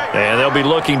started. And they'll be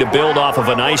looking to build off of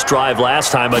a nice drive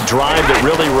last time, a drive that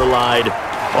really relied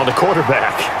on the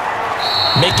quarterback.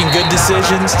 Making good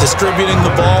decisions, distributing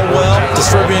the ball well,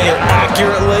 distributing it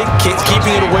accurately,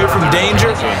 keeping it away from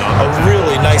danger. A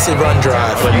really nicely run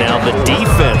drive. But now the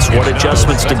defense, what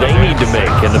adjustments do they need to make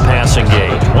in the passing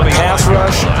game? Pass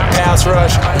rush, pass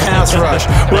rush, pass rush.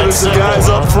 Whether it's the guys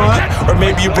up front or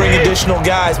maybe you bring additional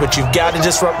guys, but you've got to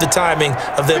disrupt the timing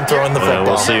of them throwing the football.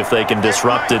 We'll see if they can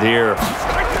disrupt it here.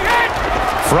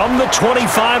 From the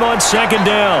 25 on 2nd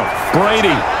down,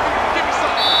 Brady.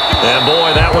 And boy,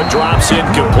 that one drops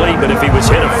incomplete, but if he was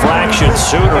hit a fraction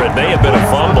sooner, it may have been a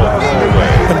fumble.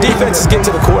 When defenses get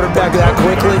to the quarterback that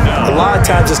quickly, a lot of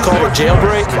times it's called a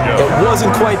jailbreak. It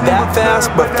wasn't quite that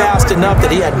fast, but fast enough that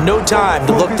he had no time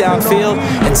to look downfield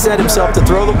and set himself to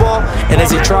throw the ball. And as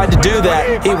he tried to do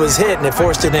that, he was hit, and it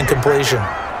forced an incompletion.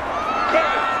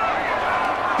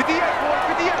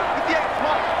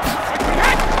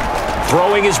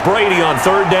 Throwing is Brady on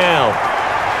 3rd down.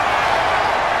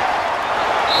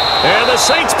 And the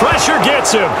Saints pressure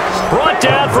gets him. Brought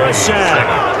down for a sack.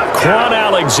 Quan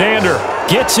Alexander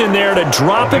gets in there to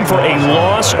drop him for a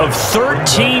loss of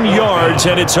 13 yards,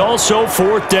 and it's also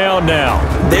 4th down now.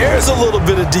 There's a little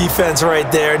bit of defense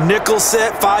right there. Nickel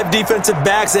set, 5 defensive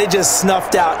backs. They just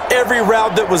snuffed out every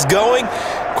route that was going.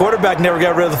 Quarterback never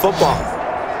got rid of the football.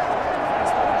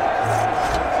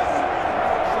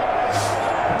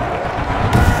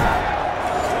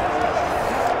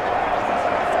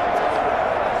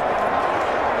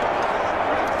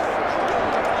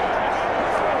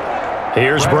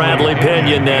 Here's Bradley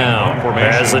Pinion now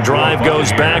as the drive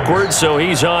goes backwards, so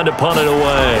he's on to punt it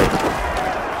away.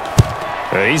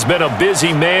 He's been a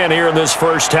busy man here in this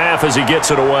first half as he gets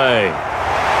it away.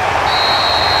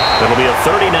 It'll be a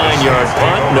 39-yard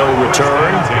punt, no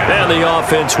return, and the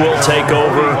offense will take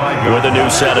over with a new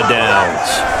set of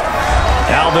downs.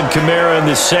 Alvin Kamara and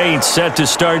the Saints set to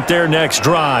start their next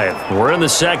drive. We're in the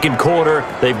 2nd quarter.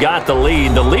 They've got the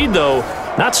lead. The lead, though,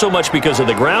 not so much because of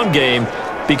the ground game,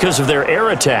 because of their air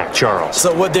attack, Charles.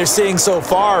 So what they're seeing so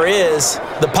far is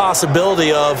the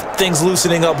possibility of things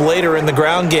loosening up later in the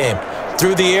ground game.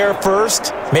 Through the air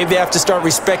first, maybe they have to start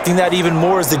respecting that even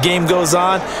more as the game goes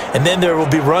on, and then there will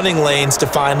be running lanes to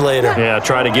find later. Yeah,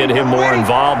 try to get him more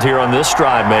involved here on this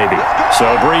drive maybe.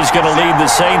 So Bree's going to lead the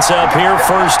Saints up here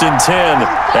 1st and 10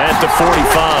 at the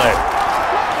 45.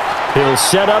 He'll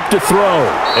set up to throw,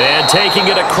 and taking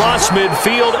it across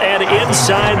midfield and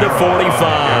inside the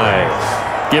 45.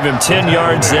 Give him 10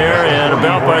 yards there, and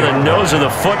about by the nose of the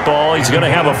football, he's going to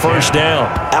have a 1st down.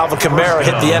 Alvin Kamara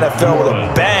hit the NFL with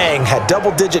a bang, had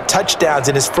double-digit touchdowns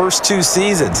in his first 2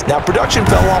 seasons. Now, production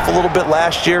fell off a little bit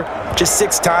last year. Just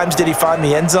 6 times did he find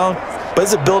the end zone, but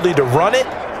his ability to run it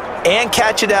and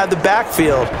catch it out of the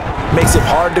backfield makes it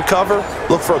hard to cover.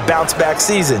 Look for a bounce-back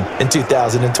season in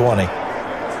 2020.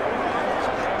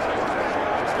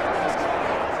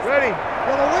 Ready.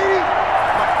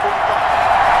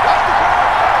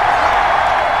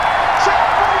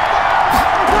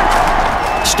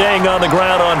 staying on the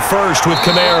ground on first with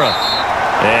Kamara.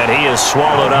 And he is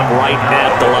swallowed up right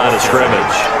at the line of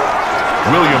scrimmage.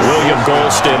 William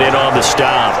Golston in on the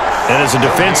stop. And as a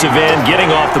defensive end,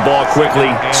 getting off the ball quickly,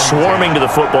 swarming to the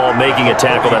football, making a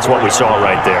tackle. That's what we saw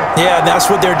right there. Yeah, that's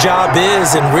what their job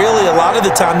is. And really, a lot of the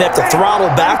time, they have to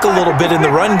throttle back a little bit in the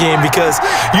run game because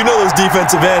you know those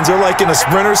defensive ends, they're like in a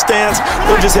sprinter stance.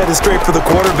 They're just headed straight for the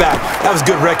quarterback. That was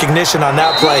good recognition on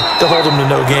that play to hold them to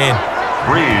no gain.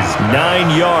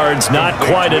 9 yards, not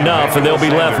quite enough, and they'll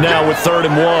be left now with 3rd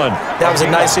and 1. That was a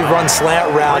nicely run slant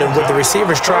route, and what the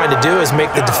receiver's trying to do is make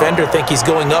the defender think he's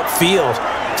going upfield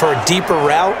for a deeper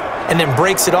route, and then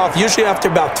breaks it off, usually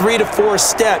after about 3 to 4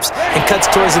 steps, and cuts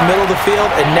towards the middle of the field.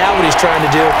 And now what he's trying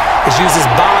to do is use his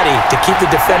body to keep the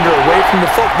defender away from the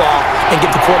football and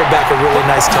get the quarterback a really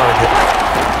nice target.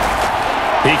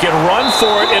 He can run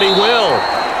for it, and he will.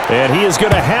 And he is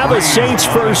going to have a Saints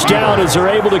first down as they're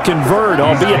able to convert,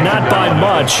 albeit not by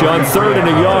much, on 3rd and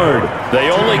a yard. They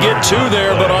only get 2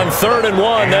 there, but on 3rd and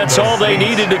 1, that's all they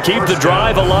needed to keep the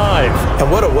drive alive.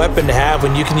 And what a weapon to have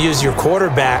when you can use your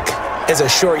quarterback as a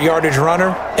short yardage runner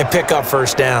and pick up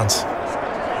first downs.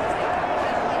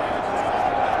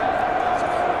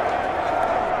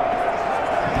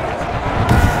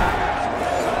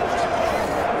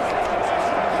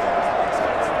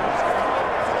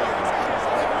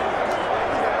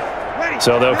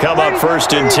 So they'll come up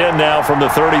 1st and 10 now from the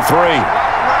 33.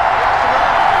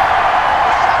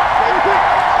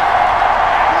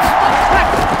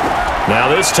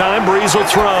 Now this time, Breeze will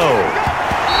throw.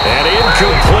 And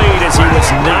incomplete as he was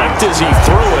knocked as he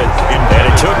threw it. And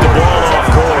it took the ball off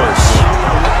course.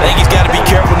 I think he's got to be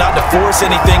careful not to force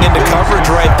anything into coverage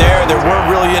right there. There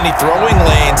weren't really any throwing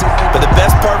lanes. But the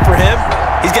best part for him,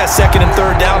 he's got 2nd and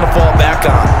 3rd down to fall back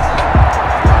on.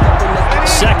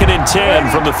 2nd and 10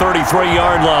 from the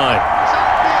 33-yard line.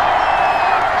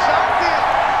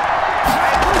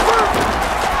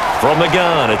 From the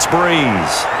gun, it's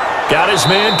Breeze. Got his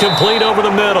man complete over the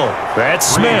middle. That's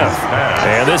Smith.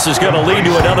 And this is going to lead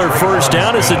to another first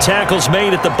down as the tackle's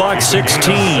made at the Bucs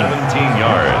 16.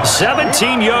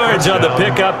 17 yards on the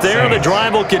pickup there. The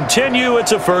drive will continue.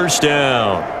 It's a first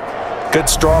down. Good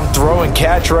strong throw and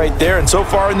catch right there. And so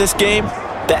far in this game,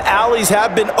 the alleys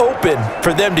have been open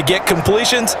for them to get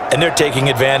completions, and they're taking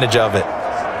advantage of it.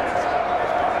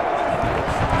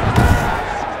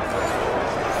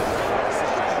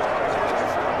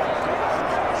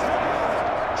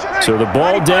 So the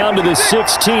ball down to the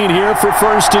 16 here for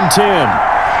 1st and 10.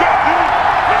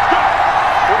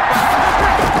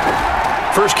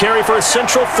 First carry for a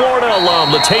Central Florida alum,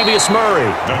 Latavius Murray.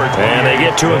 And they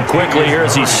get to him quickly here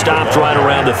as he stopped right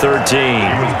around the 13.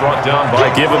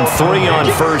 Give him 3 on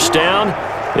first down.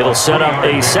 It'll set up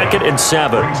a 2nd and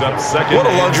 7. What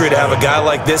a luxury to have a guy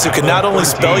like this who can not only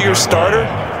spell your starter,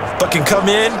 but can come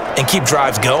in and keep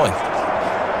drives going.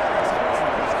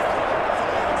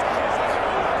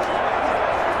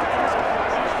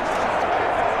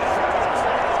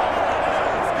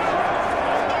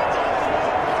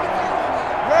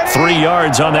 Three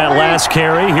yards on that last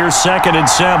carry. Here's 2nd and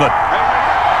 7.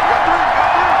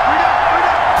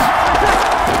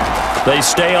 They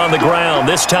stay on the ground.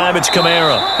 This time it's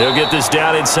Kamara. They'll get this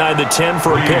down inside the 10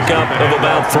 for a pickup of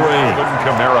about 3.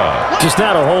 Just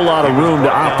not a whole lot of room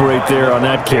to operate there on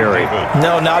that carry.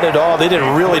 No, not at all. They did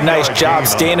a really nice job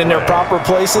staying in their proper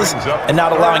places and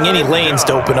not allowing any lanes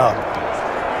to open up.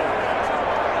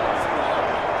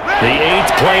 The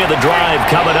 8th play of the drive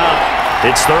coming up.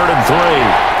 It's 3rd and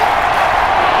 3.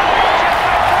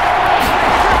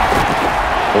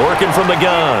 Working from the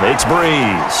gun, it's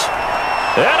Breeze.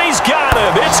 And he's got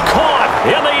him. It's caught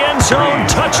in the end zone.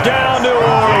 Touchdown, New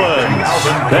Orleans.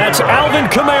 That's Alvin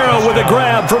Kamara with a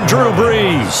grab from Drew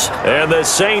Brees. And the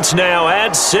Saints now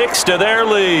add 6 to their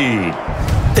lead.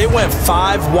 They went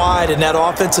 5 wide in that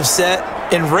offensive set.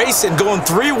 And racing, going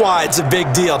 3 wide's a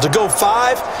big deal. To go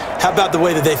 5, how about the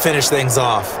way that they finish things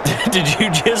off? Did you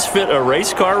just fit a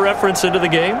race car reference into the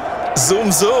game?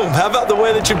 Zoom, zoom. How about the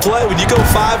way that you play? When you go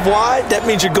 5 wide, that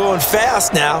means you're going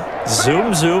fast now.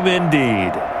 Zoom, zoom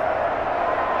indeed.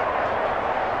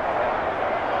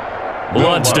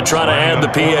 Blunt's to try to add the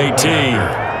PAT.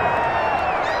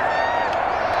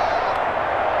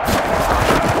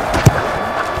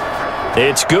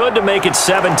 It's good to make it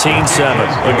 17-7.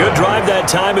 A good drive that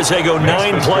time as they go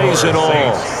 9 plays in all.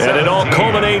 And it all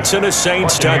culminates in a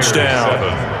Saints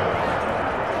touchdown.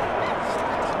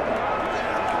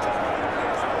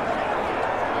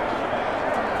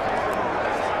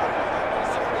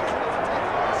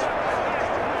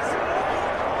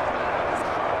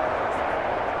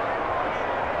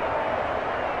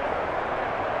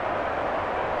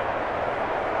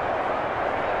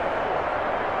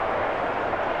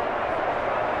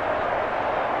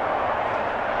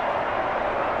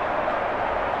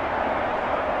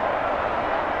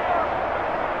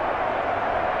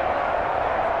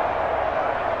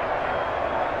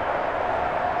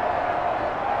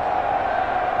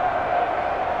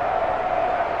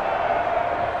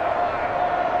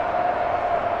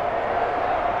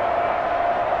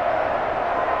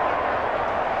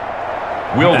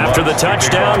 After the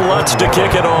touchdown, Lutz to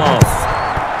kick it off.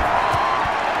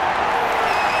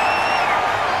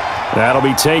 That'll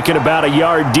be taken about a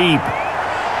yard deep.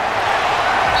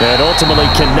 And ultimately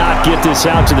cannot get this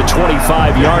out to the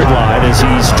 25-yard line as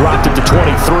he's dropped it to 23.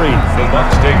 The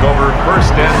Bucs take over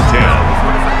 1st and 10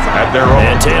 at their own.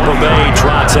 And Tampa Bay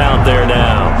trots out there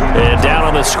now. And down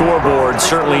on the scoreboard,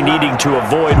 certainly needing to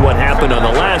avoid what happened on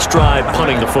the last drive,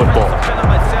 punting the football.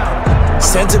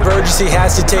 Sense of urgency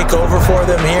has to take over for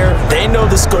them here. They know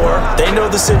the score. They know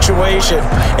the situation.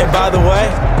 And by the way,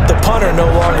 the punter no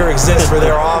longer exists for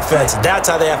their offense. That's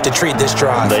how they have to treat this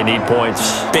drive. They need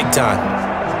points. Big time.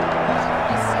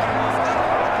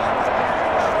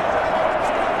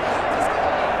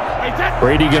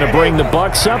 Brady going to bring the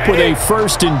Bucs up with a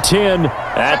 1st and 10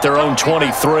 at their own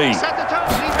 23.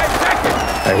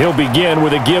 He'll begin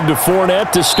with a give to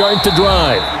Fournette to start the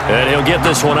drive. And he'll get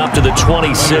this one up to the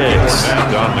 26.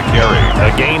 On the carry.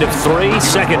 A gain of 3,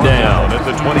 2nd down.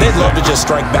 They'd love to just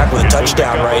strike back with a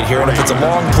touchdown right here. And if it's a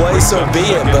long play, so be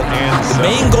it. But the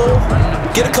main goal,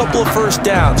 get a couple of 1st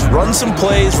downs. Run some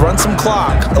plays, run some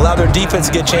clock. Allow their defense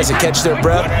to get a chance to catch their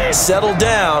breath, settle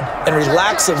down, and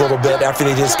relax a little bit after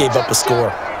they just gave up a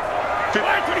score.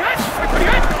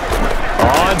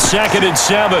 On 2nd and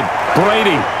 7,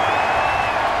 Brady.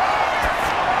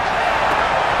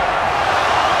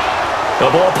 The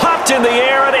ball popped in the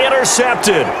air and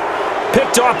intercepted.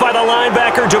 Picked off by the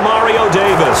linebacker, Demario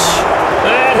Davis.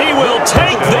 And he will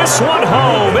take this one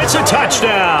home. It's a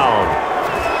touchdown.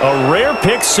 A rare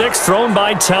pick 6 thrown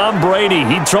by Tom Brady.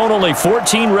 He'd thrown only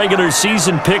 14 regular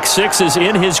season pick 6s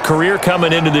in his career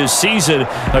coming into this season.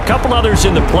 A couple others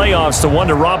in the playoffs, the one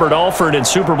to Robert Alford in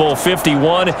Super Bowl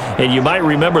 51. And you might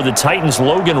remember the Titans'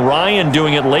 Logan Ryan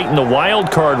doing it late in the wild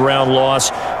card round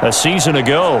loss a season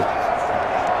ago.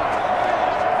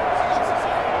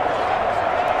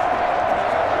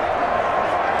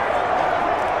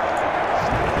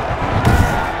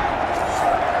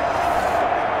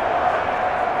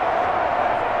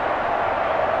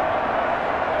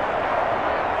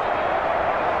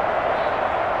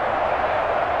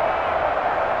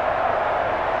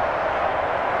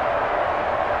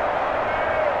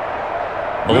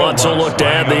 Lutz will look to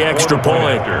add the extra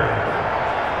point.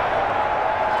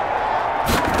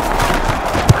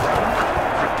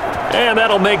 And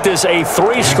that'll make this a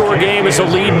 3-score game as the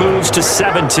lead moves to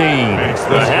 17.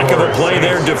 A heck of a play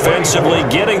there defensively,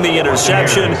 getting the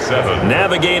interception,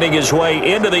 navigating his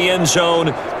way into the end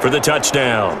zone for the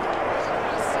touchdown.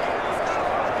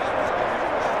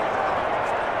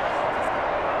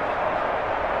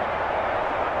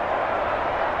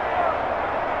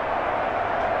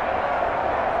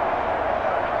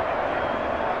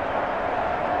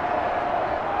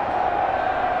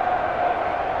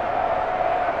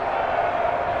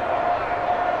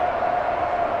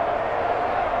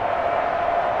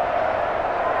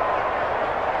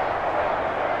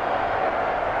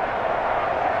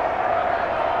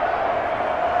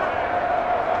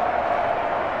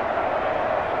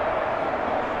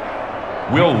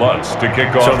 Will Lutz to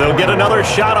kick off. So they'll get another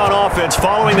shot on offense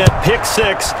following that pick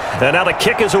 6. And now the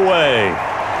kick is away.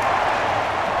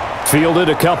 Fielded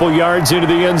a couple yards into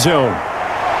the end zone.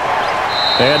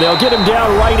 And they'll get him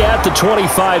down right at the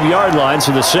 25-yard line.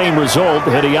 So the same result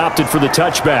had he opted for the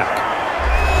touchback.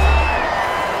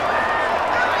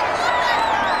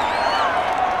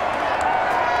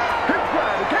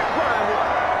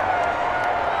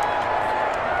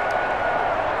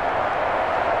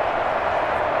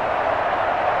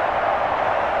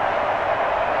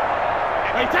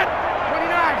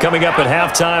 Coming up at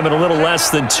halftime in a little less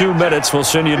than 2 minutes, we'll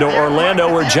send you to Orlando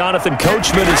where Jonathan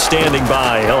Coachman is standing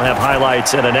by. He'll have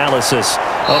highlights and analysis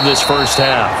of this first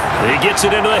half. He gets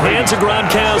it into the hands of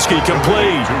Gronkowski,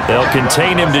 complete. They'll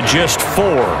contain him to just 4,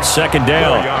 2nd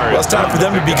down. Well, it's time for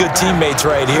them to be good teammates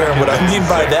right here. And what I mean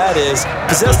by that is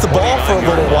possess the ball for a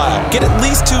little while. Get at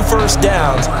least 2 first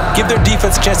downs. Give their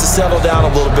defense a chance to settle down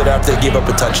a little bit after they give up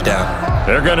a touchdown.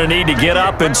 They're going to need to get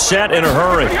up and set in a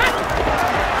hurry.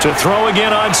 To throw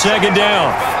again on 2nd down.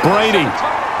 Brady.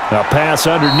 A pass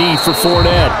underneath for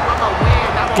Fournette.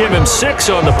 Give him 6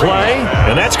 on the play,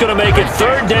 and that's going to make it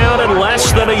 3rd down and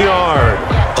less than a yard.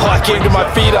 Oh, I came to my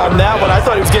feet on that one. I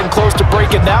thought he was getting close to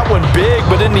breaking that one big,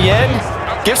 but in the end,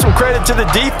 give some credit to the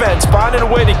defense, finding a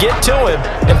way to get to him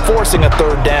and forcing a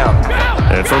 3rd down.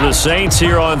 And for the Saints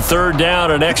here on 3rd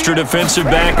down, an extra defensive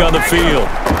back on the field.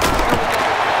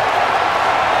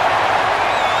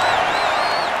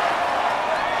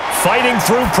 Fighting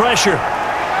through pressure.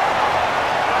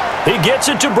 He gets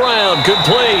it to Brown. Good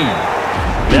play.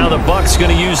 Now the Bucs going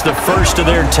to use the first of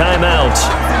their timeouts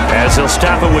as they'll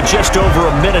stop it with just over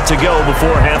a minute to go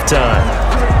before halftime.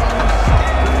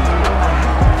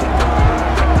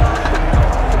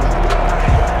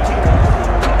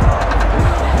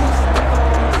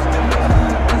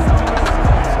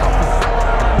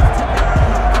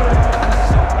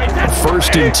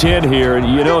 First and 10 here, and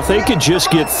you know, if they could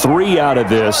just get 3 out of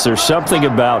this, there's something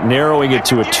about narrowing it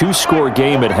to a 2-score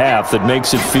game at half that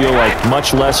makes it feel like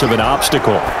much less of an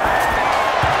obstacle.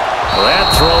 That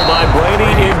throw by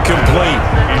Brady incomplete.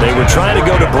 They were trying to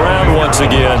go to Brown once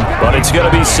again, but it's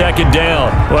going to be second down.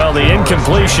 Well, the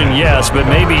incompletion, yes, but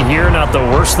maybe here not the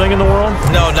worst thing in the world?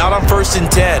 No, not on first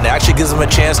and 10. It actually gives them a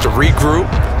chance to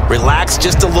regroup, relax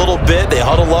just a little bit. They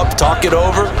huddle up, talk it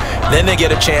over, then they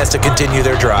get a chance to continue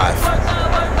their drive.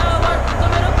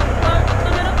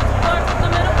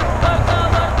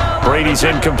 Brady's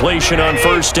incompletion on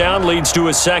first down leads to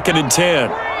a second and 10.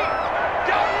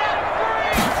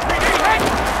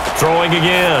 Throwing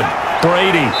again.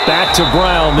 Brady back to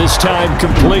Brown, this time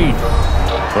complete.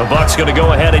 The Bucs going to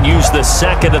go ahead and use the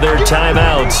second of their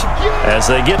timeouts as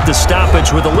they get the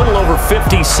stoppage with a little over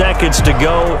 50 seconds to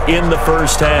go in the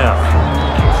first half.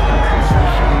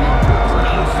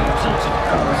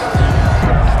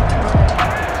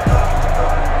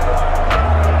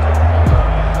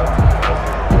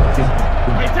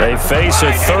 They face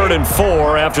a 3rd and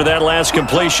 4 after that last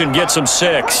completion gets them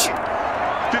 6.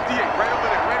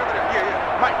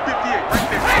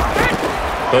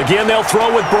 Again, they'll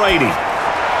throw with Brady.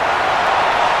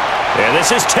 And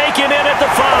this is taken in at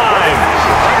the 5.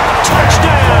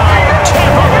 Touchdown,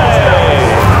 Tampa Bay.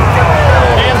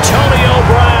 Antonio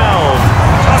Brown,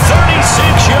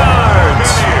 36 yards.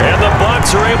 And the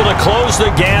Bucs are able to close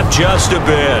the gap just a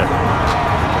bit.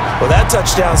 Well, that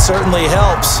touchdown certainly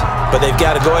helps, but they've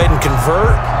got to go ahead and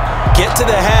convert, get to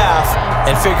the half,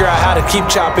 and figure out how to keep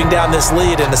chopping down this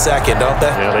lead in the second, don't they?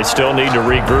 Yeah, they still need to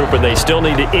regroup, and they still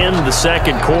need to end the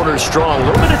second quarter strong. A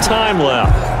little bit of time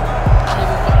left.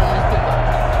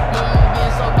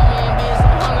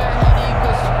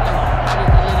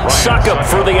 Suck up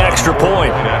for the extra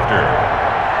point.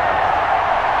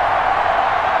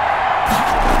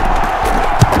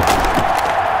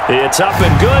 It's up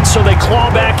and good, so they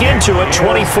claw back into it,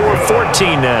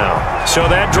 24-14 now. So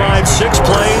that drives 6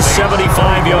 plays,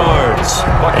 75 yards.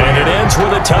 And it ends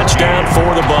with a touchdown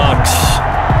for the Bucs.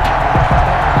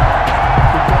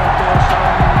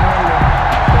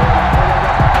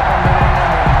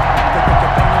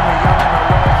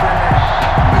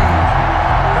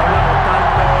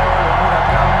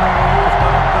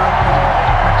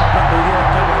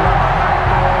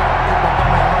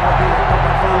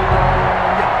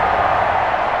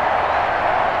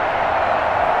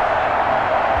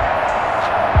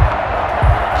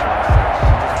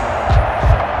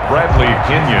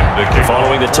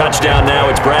 Following the touchdown now,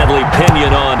 it's Bradley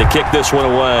Pinion on to kick this one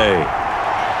away.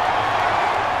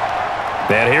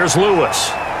 And here's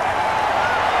Lewis.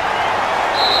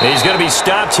 He's going to be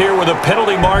stopped here with a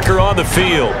penalty marker on the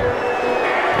field.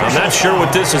 I'm not sure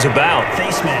what this is about.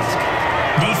 Face mask.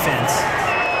 Defense.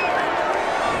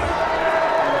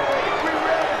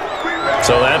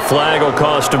 So that flag will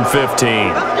cost him 15.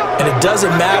 And it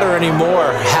doesn't matter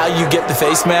anymore how you get the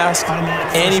face mask.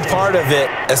 Any part of it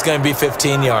is going to be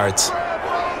 15 yards.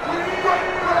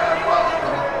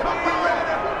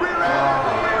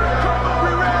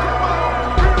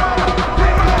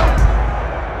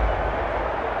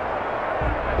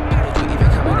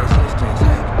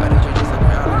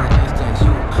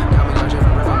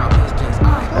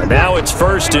 Now it's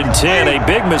 1st and 10. A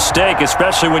big mistake,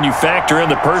 especially when you factor in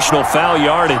the personal foul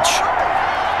yardage.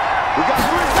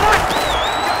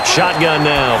 Shotgun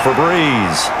now for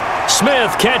Breeze.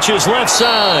 Smith catches left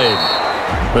side.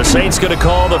 The Saints going to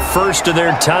call the first of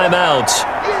their timeouts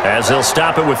as they'll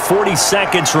stop it with 40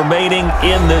 seconds remaining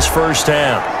in this first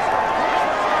half.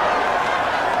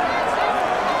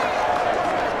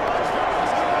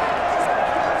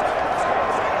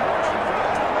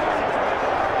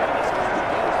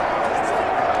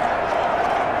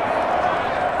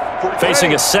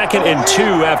 Facing a 2nd and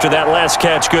 2 after that last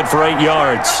catch, good for 8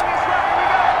 yards.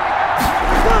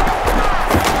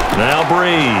 Now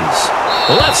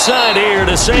Breeze. Left side here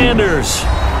to Sanders.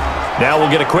 Now we'll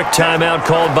get a quick timeout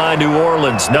called by New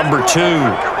Orleans, number 2,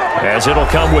 as it'll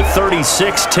come with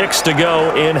 36 ticks to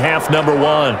go in half number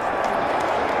 1.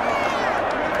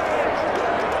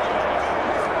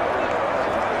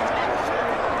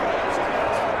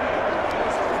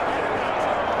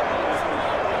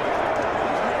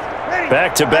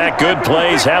 Back-to-back good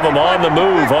plays have them on the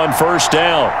move on first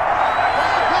down.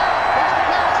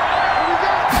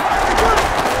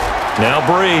 Now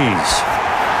Breeze.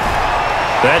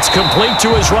 That's complete to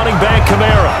his running back,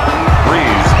 Kamara.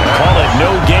 Breeze. Call it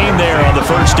no gain there on the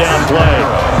first down play.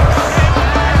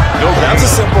 That was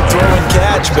a simple throw and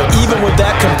catch, but even with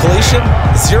that completion, completion,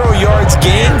 0 yards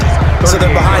gained, so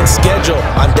they're behind schedule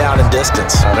on down and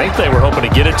distance. I think they were hoping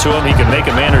to get it to him. He could make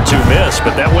a man or two miss,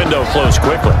 but that window closed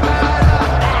quickly.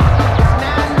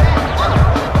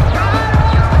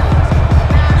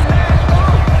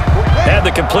 Had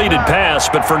the completed pass,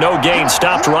 but for no gain,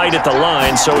 stopped right at the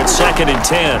line, so it's 2nd and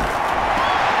 10.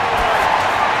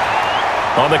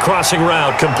 On the crossing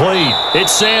route, complete.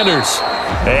 It's Sanders.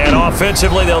 And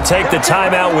offensively, they'll take the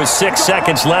timeout with 6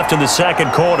 seconds left in the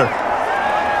second quarter.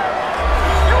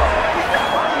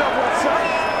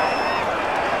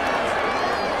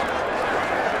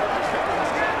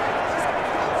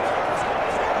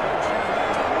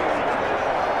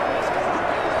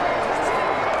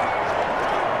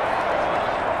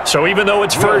 So even though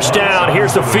it's first down,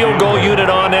 here's the field goal unit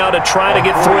on now to try to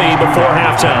get 3 before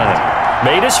halftime.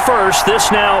 Made his first, this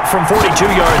now from 42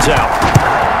 yards out.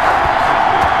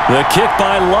 The kick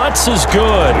by Lutz is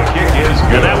good.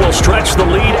 And that will stretch the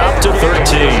lead up to 13.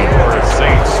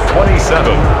 Saints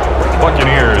 27,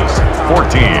 Buccaneers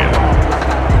 14.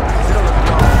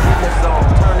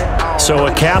 So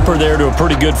a capper there to a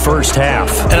pretty good first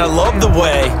half. And I love the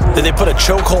way that they put a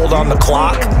chokehold on the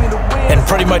clock and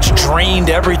pretty much drained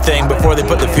everything before they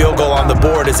put the field goal on the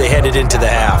board as they headed into the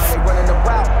half.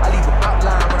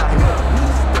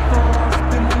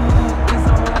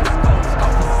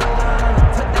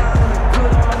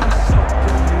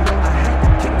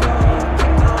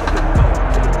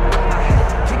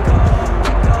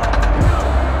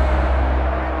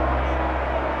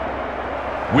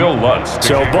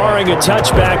 So barring a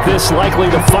touchback, this likely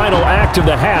the final act of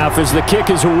the half as the kick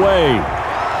is away.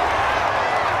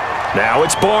 Now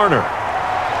it's Barner.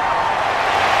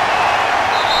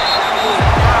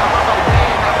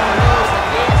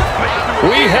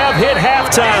 We have hit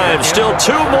halftime. Still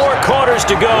 2 more quarters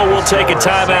to go. We'll take a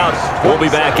timeout. We'll be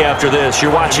back after this.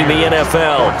 You're watching the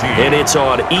NFL, and it's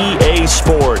on EA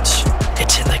Sports.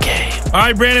 It's in the game. All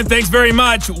right, Brandon, thanks very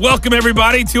much. Welcome,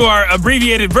 everybody, to our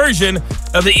abbreviated version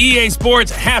of the EA Sports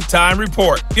Halftime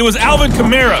Report. It was Alvin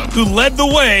Kamara who led the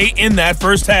way in that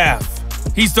first half.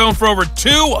 He's thrown for over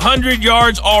 200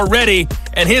 yards already,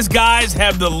 and his guys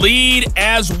have the lead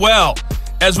as well.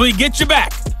 As we get you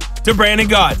back to Brandon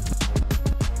Gaudin.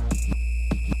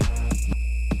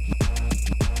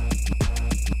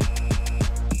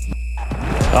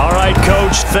 All right,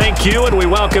 Coach, thank you, and we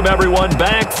welcome everyone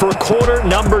back for quarter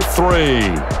number 3.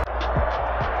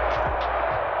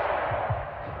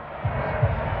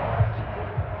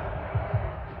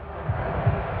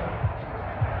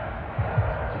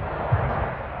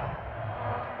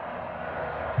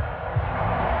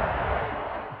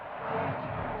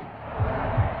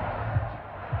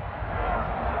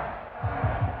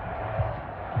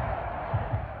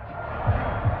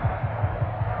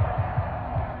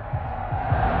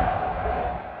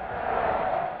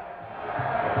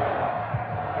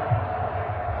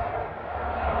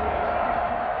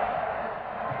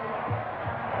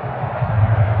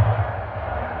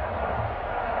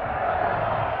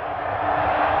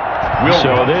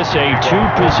 So this a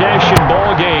 2-possession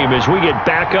ball game as we get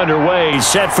back underway,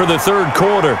 set for the third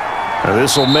quarter.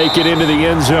 This will make it into the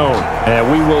end zone.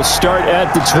 And we will start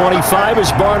at the 25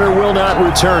 as Barner will not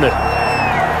return it.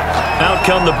 Out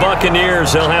come the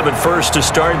Buccaneers. They'll have it first to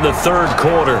start in the third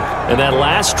quarter. And that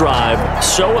last drive,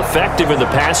 so effective in the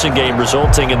passing game,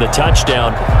 resulting in the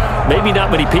touchdown. Maybe not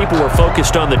many people were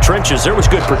focused on the trenches. There was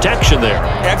good protection there.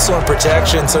 Excellent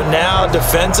protection. So now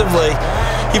defensively,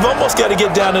 you've almost got to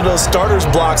get down to those starters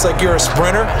blocks like you're a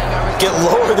sprinter. Get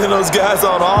lower than those guys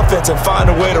on offense and find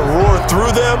a way to roar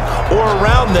through them or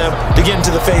around them to get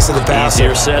into the face of the passer.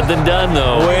 Easier said than done,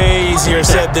 though. Way easier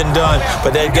said than done.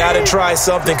 But they've got to try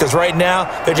something because right now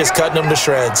they're just cutting them to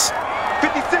shreds.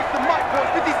 56, the mic, boys.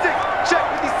 56. Check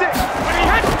 56.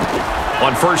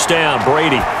 On first down,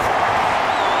 Brady.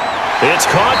 It's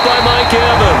caught by Mike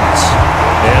Evans.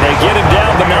 And they get him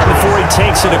down, but not before he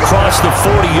takes it across the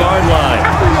 40-yard line.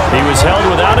 He was held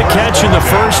without a catch in the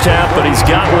first half, but he's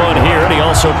got one here, and he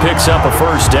also picks up a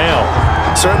first down.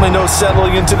 Certainly no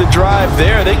settling into the drive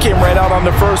there. They came right out on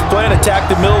the first play and attacked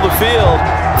the middle of the field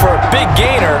for a big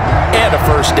gainer and a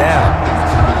first down.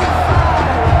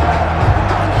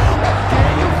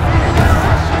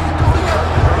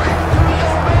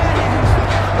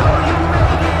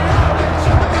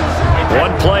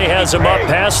 One play has him up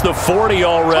past the 40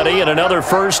 already, and another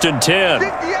 1st and 10.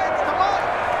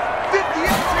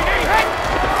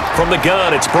 From the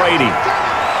gun, it's Brady.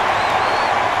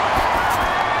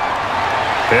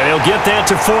 And he'll get that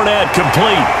to Fournette,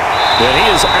 complete. And he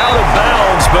is out of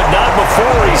bounds, but not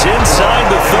before he's inside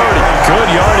the 30. Good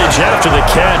yardage after the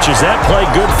catch. Is that play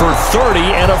good for 30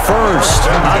 and a first?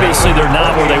 Obviously, they're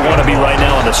not where they want to be right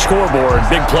now on the scoreboard.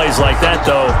 Big plays like that,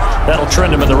 though, that'll trend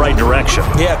them in the right direction.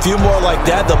 Yeah, a few more like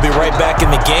that, they'll be right back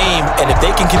in the game. And if they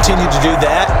can continue to do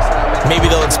that, maybe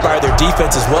they'll inspire their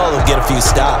defense as well. They'll get a few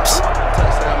stops.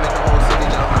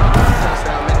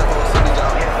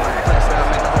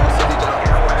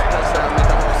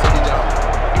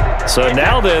 So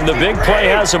now then, the big play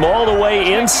has him all the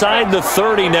way inside the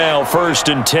 30 now,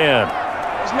 1st and 10.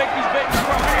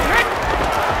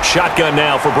 Shotgun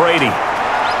now for Brady.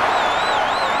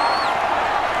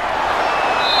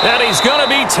 And he's going to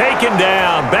be taken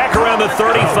down back around the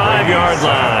 35-yard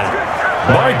line.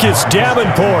 Marcus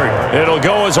Davenport. It'll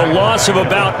go as a loss of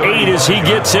about 8 as he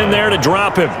gets in there to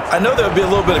drop him. I know there'll be a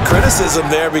little bit of criticism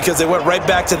there because they went right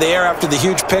back to the air after the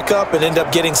huge pickup and end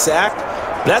up getting sacked.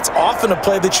 That's often a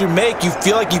play that you make. You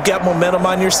feel like you've got momentum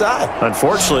on your side.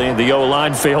 Unfortunately, the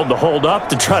O-line failed to hold up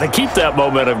to try to keep that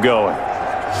momentum going.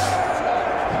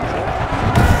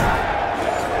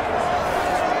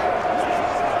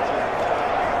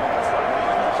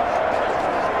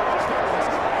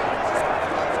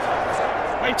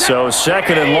 So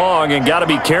 2nd and long, and got to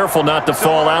be careful not to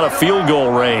fall out of field goal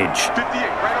range.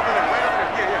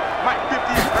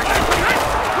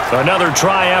 Another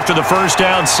try after the first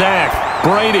down sack.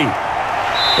 Brady.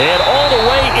 And all the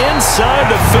way inside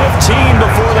the 15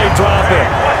 before they drop it.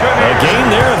 A gain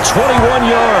there of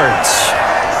 21 yards.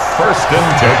 1st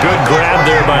and 10. A good grab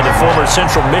there by the former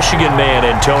Central Michigan man,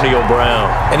 Antonio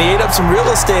Brown. And he ate up some real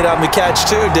estate on the catch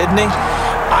too, didn't he?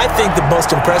 I think the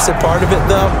most impressive part of it,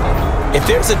 though, if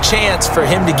there's a chance for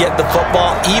him to get the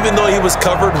football, even though he was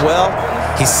covered well,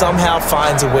 he somehow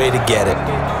finds a way to get it.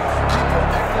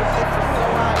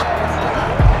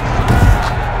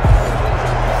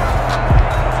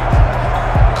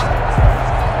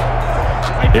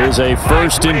 Here's a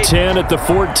 1st and 10 at the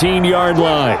 14-yard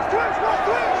line.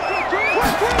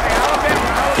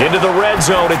 Into the red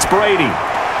zone, it's Brady.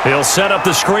 He'll set up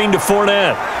the screen to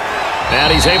Fournette.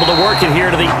 And he's able to work it here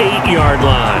to the 8-yard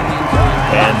line.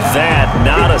 And that,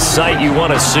 not a sight you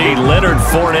want to see. Leonard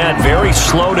Fournette very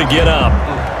slow to get up.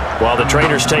 While the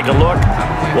trainers take a look,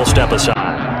 we'll step aside.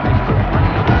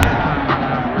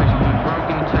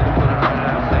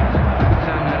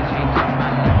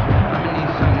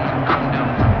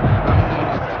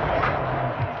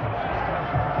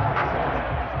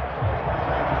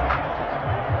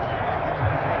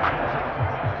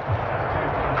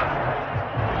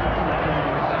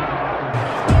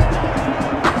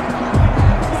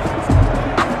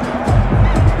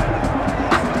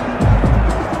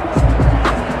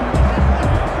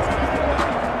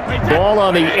 Ball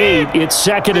on the 8. It's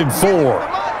 2nd and 4. Here we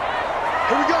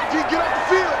go, D. Get off the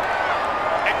field.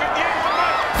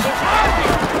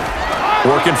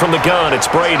 Working from the gun, it's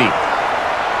Brady.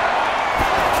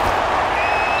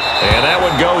 And that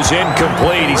one goes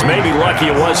incomplete. He's maybe lucky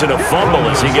it wasn't a fumble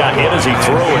as he got hit as he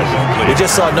threw it. We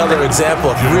just saw another example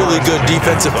of really good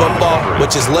defensive football,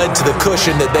 which has led to the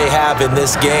cushion that they have in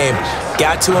this game.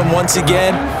 Got to him once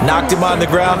again, knocked him on the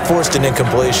ground, forced an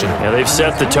incompletion. Yeah, they've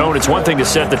set the tone. It's one thing to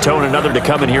set the tone, another to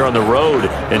come in here on the road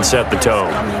and set the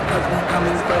tone.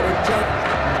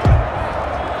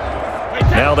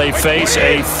 Now they face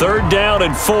a 3rd down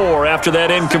and 4 after that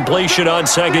incompletion on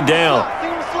 2nd down.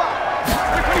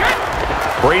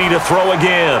 Brady to throw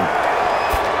again.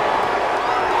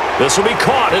 This will be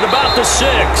caught at about the 6.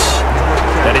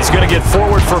 And he's going to get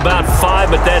forward for about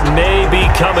 5, but that may be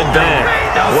coming back.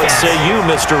 What say you,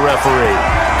 Mr. Referee?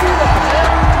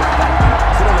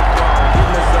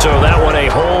 So that one a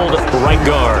hold right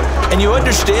guard. And you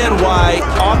understand why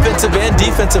offensive and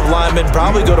defensive linemen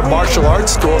probably go to martial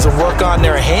arts schools and work on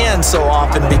their hands so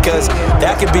often, because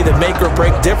that could be the make or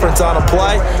break difference on a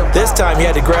play. This time he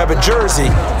had to grab a jersey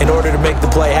in order to make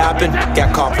the play happen. Got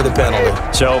caught for the penalty.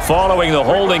 So following the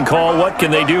holding call, what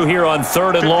can they do here on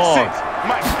 3rd and long?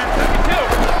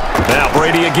 Now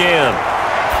Brady again.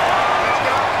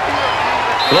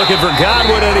 Looking for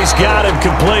Godwin, and he's got him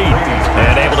complete.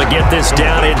 And able to get this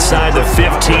down inside the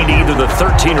 15, either the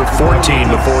 13 or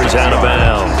 14 before he's out of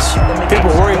bounds.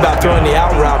 People worry about throwing the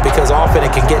out route because often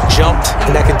it can get jumped,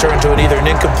 and that can turn into either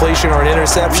an incompletion or an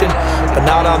interception. But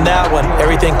not on that one.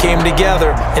 Everything came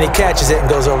together, and he catches it and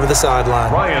goes over the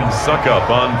sideline. Ryan Suckup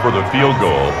on for the field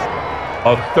goal.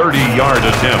 A 30-yard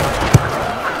attempt.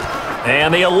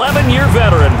 And the 11-year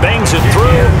veteran bangs it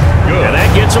through. Good. And that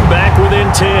gets him back within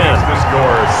 10. The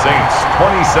score, Saints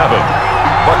 27,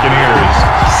 Buccaneers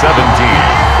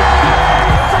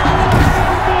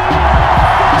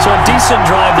 17. So a decent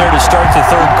drive there to start the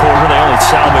third quarter. They only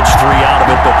salvaged 3 out of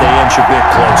it, but they inch a bit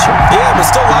closer. Yeah, but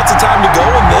still lots of time to go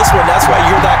in this one. That's why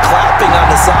you hear that clapping on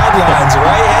the sidelines,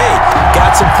 right? Hey,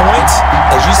 got some points.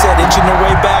 As you said, inching their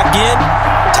way back in.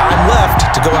 Time left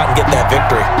to go out and get that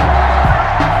victory.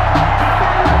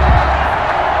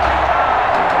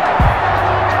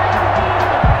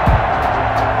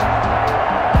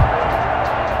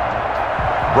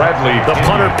 Bradley. The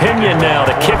punter Pinion now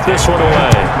to kick this one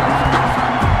away.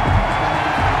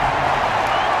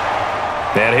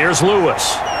 And here's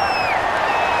Lewis.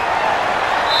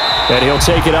 And he'll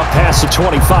take it up past the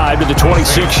 25 to the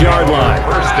 26-yard line.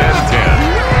 First and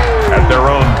 10 at their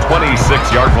own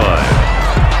 26-yard line.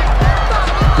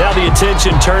 Now the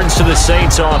attention turns to the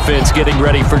Saints offense getting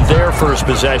ready for their first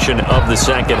possession of the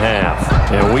second half.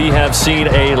 And we have seen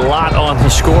a lot on the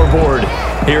scoreboard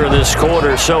here in this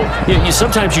quarter. So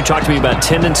sometimes you talk to me about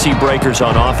tendency breakers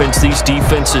on offense. These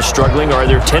defenses struggling. Are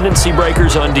there tendency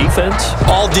breakers on defense?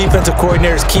 All defensive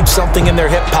coordinators keep something in their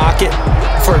hip pocket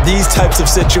for these types of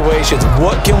situations.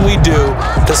 What can we do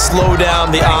to slow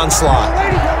down the onslaught?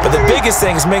 But the biggest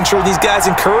thing is making sure these guys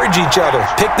encourage each other,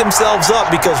 pick themselves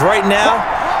up, because right now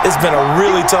it's been a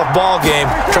really tough ball game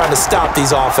trying to stop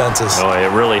these offenses. Oh, it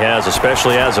really has,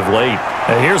 especially as of late.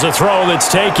 And here's a throw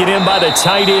that's taken in by the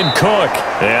tight end Cook.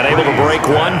 And able to break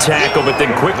one tackle, but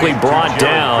then quickly brought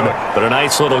down. But a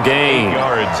nice little gain.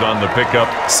 Yards on the pickup.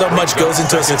 So much goes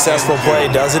into a successful play,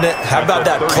 doesn't it? How about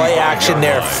that play action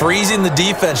there? Freezing the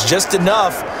defense just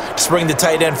enough to bring the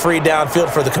tight end free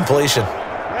downfield for the completion.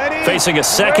 Facing a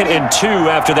 2nd and 2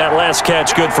 after that last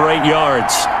catch, good for 8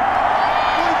 yards.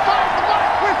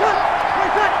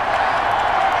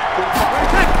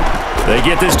 They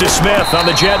get this to Smith on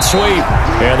the jet sweep.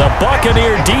 And the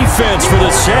Buccaneer defense for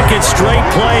the second straight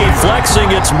play,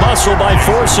 flexing its muscle by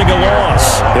forcing a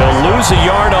loss. They'll lose a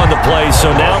yard on the play,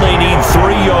 so now they need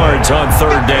 3 yards on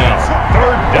 3rd down.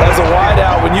 As a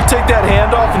wideout, when you take that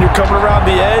handoff and you're coming around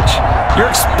the edge,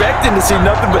 you're expecting to see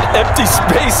nothing but empty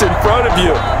space in front of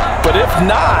you. But if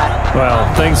not... well,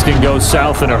 things can go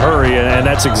south in a hurry, and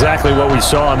that's exactly what we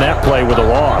saw on that play with a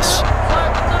loss.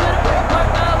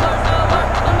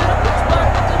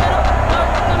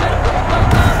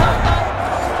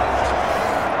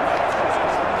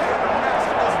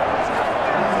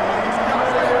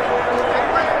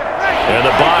 And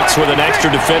the box with an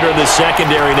extra defender in the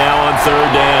secondary now on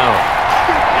 3rd down.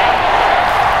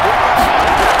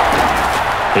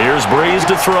 Here's Breeze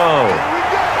to throw.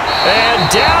 And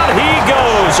down he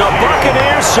goes, a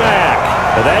Buccaneer sack.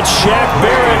 That's Shaq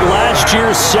Barrett, last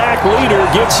year's sack leader,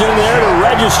 gets in there to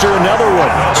register another one.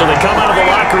 So they come out of the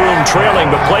locker room trailing,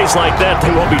 but plays like that,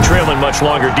 they won't be trailing much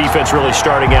longer. Defense really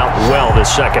starting out well this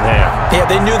second half. Yeah,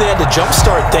 they knew they had to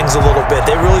jumpstart things a little bit.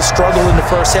 They really struggled in the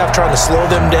first half trying to slow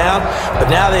them down, but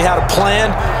now they had a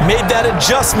plan, made that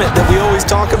adjustment that we always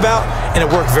talk about, and it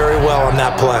worked very well on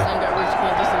that play.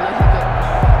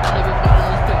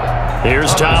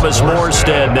 Here's Thomas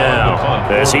Morstead now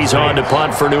as he's on to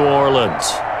punt for New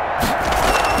Orleans.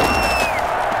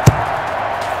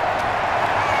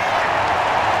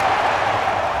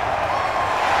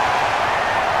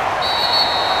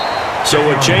 So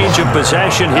a change of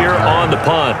possession here on the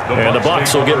punt. And the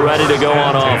Bucs will get ready to go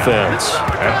on offense.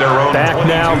 Back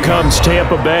now comes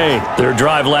Tampa Bay. Their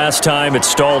drive last time, it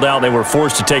stalled out. They were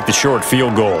forced to take the short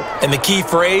field goal. And the key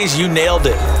phrase, you nailed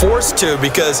it. Forced to,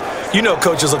 because you know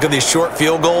coaches look at these short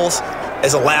field goals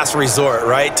as a last resort,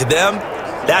 right? To them,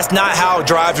 that's not how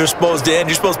drives are supposed to end.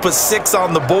 You're supposed to put 6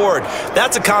 on the board.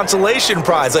 That's a consolation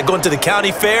prize, like going to the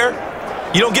county fair.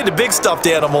 You don't get the big stuffed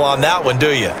animal on that one,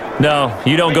 do you? No,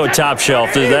 you don't go top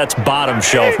shelf. That's bottom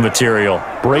shelf material.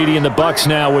 Brady and the Bucs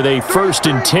now with a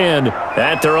 1st and 10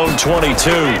 at their own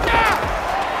 22.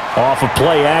 Off of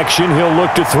play action, he'll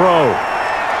look to throw.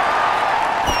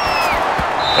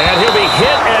 And he'll be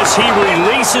hit as he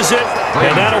releases it,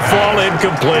 and that'll fall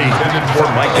incomplete.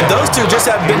 And those two just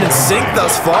haven't been in sync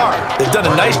thus far. They've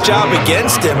done a nice job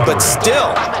against him, but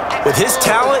still, with his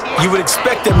talent, you would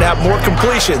expect them to have more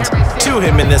completions to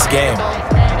him in this game.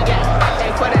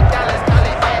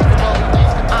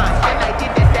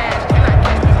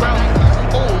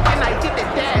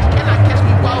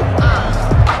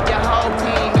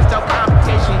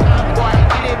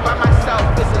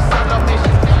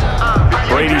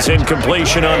 Brady's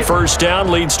incompletion on 1st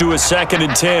down leads to a 2nd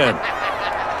and 10.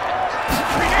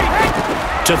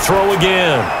 To throw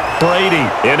again. Brady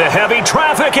into heavy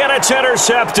traffic, and it's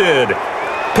intercepted.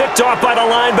 Picked off by the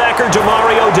linebacker,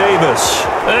 Demario Davis.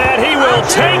 And he will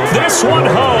take this one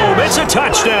home. It's a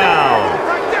touchdown.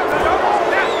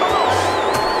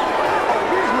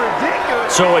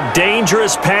 So a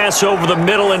dangerous pass over the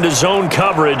middle into zone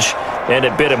coverage, and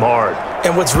it bit him hard.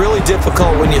 And what's really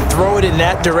difficult when you throw it in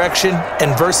that direction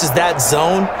and versus that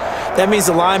zone, that means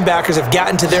the linebackers have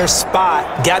gotten to their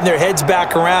spot, gotten their heads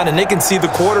back around, and they can see the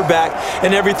quarterback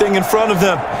and everything in front of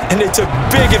them. And they took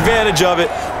big advantage of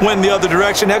it, went the other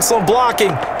direction, excellent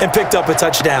blocking, and picked up a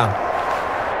touchdown.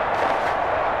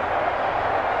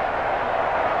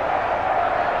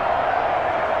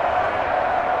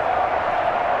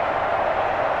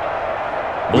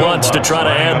 Wants to try to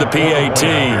add the PAT.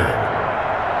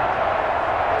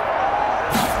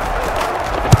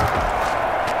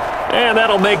 And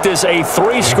that'll make this a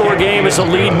 3-score game as the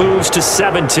lead moves to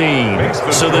 17.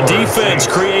 So the defense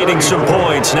creating some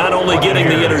points, not only getting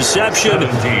the interception,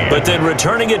 but then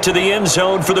returning it to the end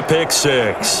zone for the pick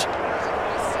six.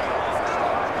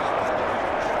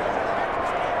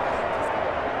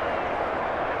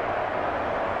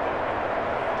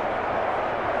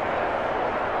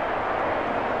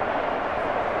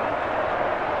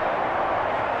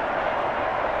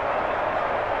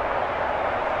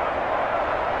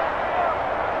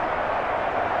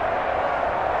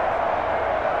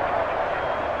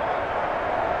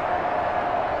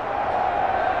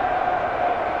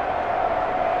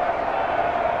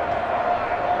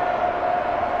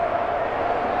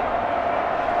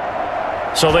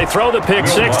 So they throw the pick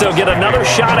six. They'll get another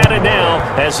shot at it now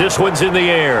as this one's in the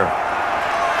air.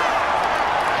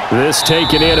 This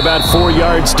taken in about 4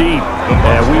 yards deep.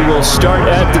 And we will start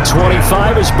at the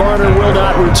 25 as Barner will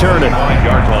not return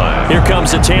it. Here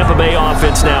comes the Tampa Bay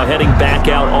offense now heading back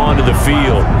out onto the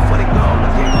field.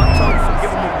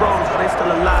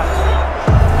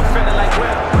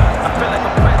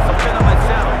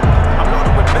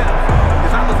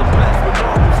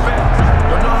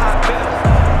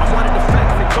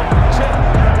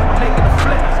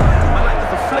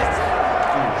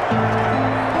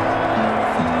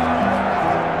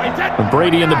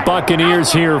 Brady and the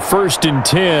Buccaneers here, 1st and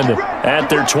 10 at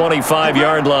their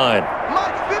 25-yard line.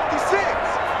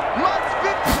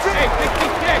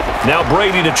 Now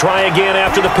Brady to try again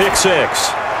after the pick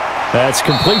six. That's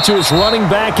complete to his running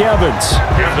back, Evans.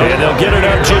 And they'll get it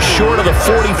up just short of the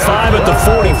 45 at the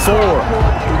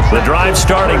 44. The drive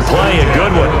starting play, a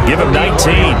good one. Give him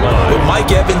 19. When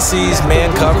Mike Evans sees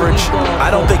man coverage,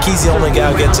 I don't think he's the only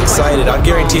guy who gets excited. I'll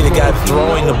guarantee the guy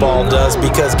throwing the ball does,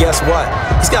 because guess what?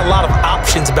 He's got a lot of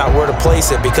options about where to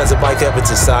place it because of Mike Evans'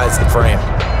 size and frame.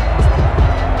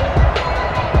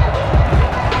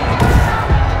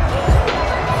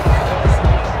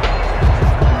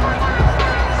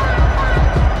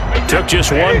 Took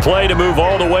just one play to move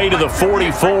all the way to the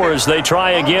 44 as they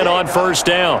try again on 1st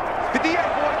down.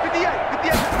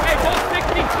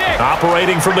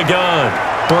 Operating from the gun,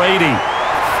 Brady.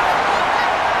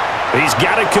 He's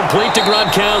got it complete to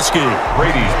Gronkowski.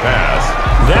 Brady's pass.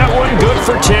 That one good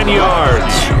for 10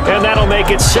 yards. And that'll make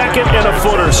it 2nd and a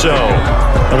foot or so.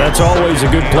 Well, that's always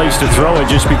a good place to throw it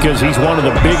just because he's one of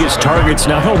the biggest targets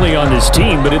not only on this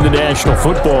team but in the National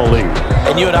Football League.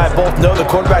 And you and I both know the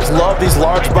quarterbacks love these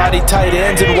large-bodied tight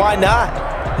ends, and why not?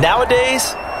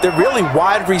 Nowadays, they're really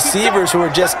wide receivers who are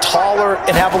just taller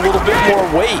and have a little bit more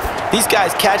weight. These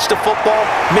guys catch the football,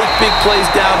 make big plays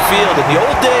downfield. In the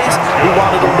old days, we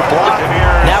wanted them to block.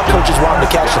 Now coaches want them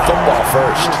to catch the football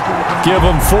first. Give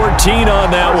them 14 on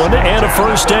that one and a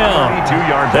 1st down.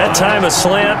 That time a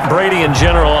slant. Brady in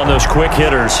general on those quick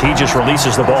hitters, he just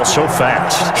releases the ball so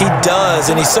fast. He does,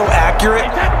 and he's so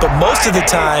accurate, but most of the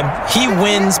time, he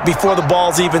wins before the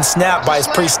ball's even snapped by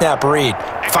his pre-snap read.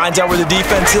 Finds out where the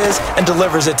defense is and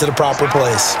delivers it to the proper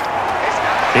place.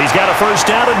 He's got a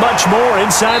 1st down and much more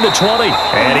inside the 20.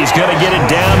 And he's going to get it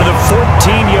down to the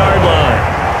 14-yard line.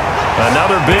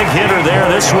 Another big hitter there.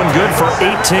 This one good for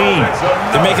 18.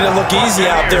 They're making it look easy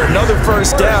out there. Another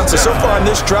 1st down. So far on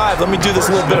this drive, let me do this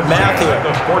little bit of math here.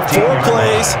 4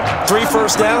 plays, 3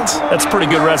 1st downs. That's a pretty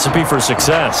good recipe for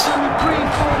success.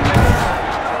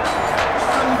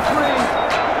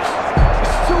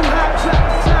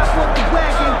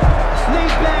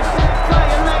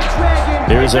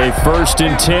 Here's a 1st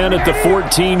and 10 at the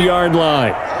 14-yard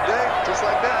line. Just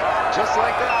like that. Just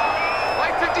like that.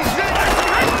 Like 56.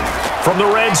 From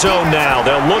the red zone now,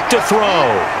 they'll look to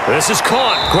throw. This is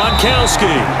caught.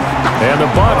 Gronkowski. And the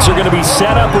Bucs are going to be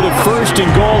set up with a 1st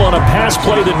and goal on a pass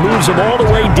play that moves them all the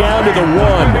way down to the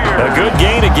 1. A good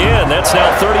gain again. That's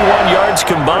now 31 yards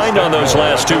combined on those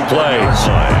last 2 plays.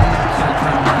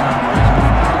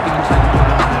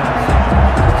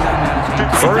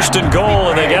 1st and goal,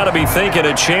 and they got to be thinking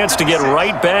a chance to get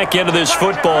right back into this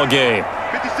football game.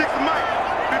 56 to Mike.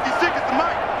 56 is to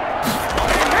Mike.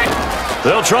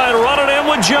 They'll try and run it in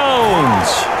with Jones.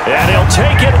 And he'll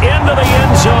take it into the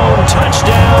end zone.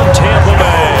 Touchdown, Tampa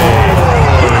Bay.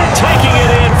 Taking it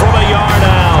in from a yard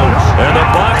out. And the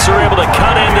Bucs are able to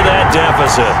cut into that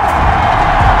deficit.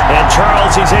 And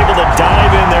Charles, he's able to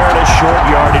dive in there in a short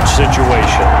yardage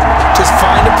situation. Just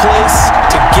find a place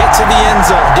to get to the end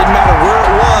zone. Didn't matter where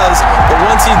it was, but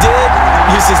once he did,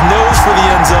 used his nose for the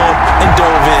end zone and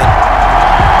dove in.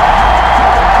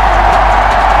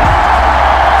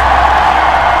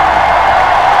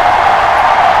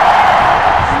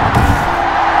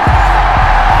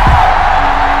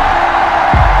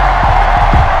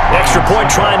 Extra point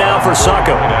try now for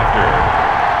Saka.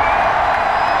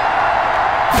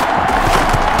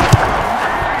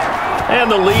 And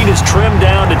the lead is trimmed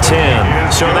down to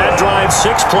 10. So that drives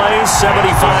 6 plays,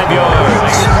 75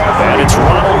 yards. And it's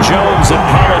Ronald Jones that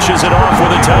polishes it off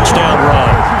with a touchdown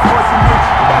run.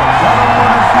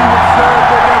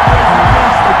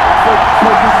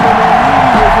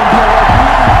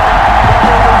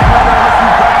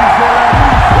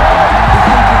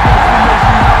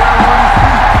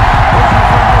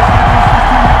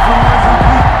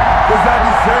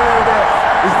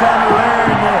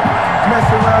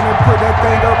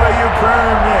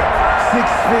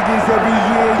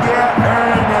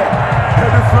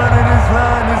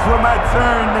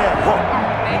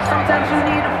 Sometimes you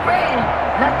need a friend,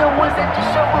 not the ones that just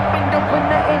show up and don't put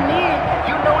nothing in.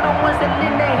 You know the ones that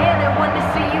lend their hand and want to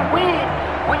see you win.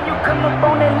 When you come up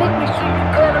on that lick, make sure you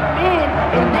cut them in.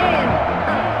 And then,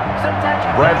 sometimes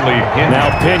you... Bradley Hinton.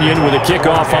 Now Pinion with a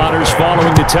kickoff honors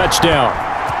following the touchdown.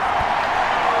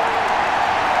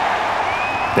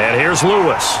 And here's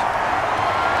Lewis.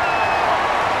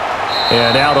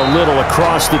 And out a little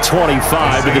across the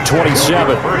 25 to the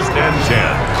 27. First and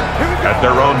 10 at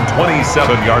their own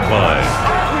 27-yard line.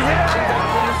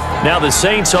 Now the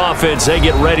Saints offense, they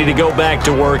get ready to go back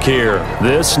to work here.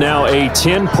 This now a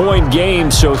 10-point game,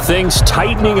 so things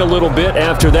tightening a little bit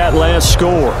after that last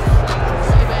score.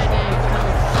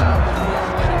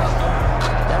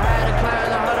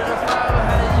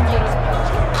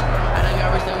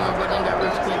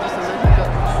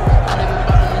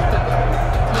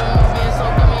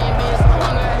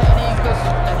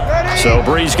 So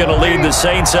Brees going to lead the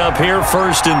Saints up here,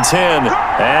 1st and 10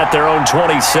 at their own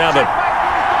 27.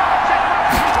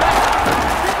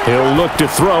 He'll look to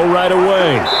throw right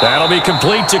away. That'll be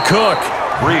complete to Cook.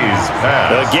 Brees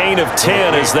pass. A gain of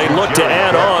 10 as they look to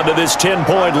add on to this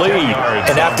 10-point lead.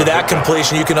 And after that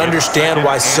completion, you can understand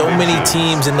why so many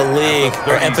teams in the league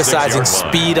are emphasizing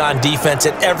speed on defense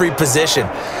at every position.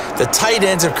 The tight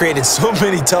ends have created so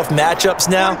many tough matchups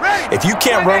now. If you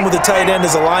can't run with a tight end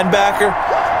as a linebacker,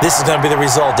 this is going to be the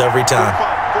result every time.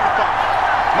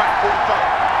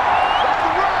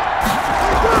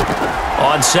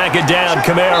 On 2nd down,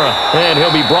 Kamara. And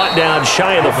he'll be brought down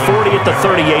shy of the 40 at the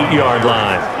 38-yard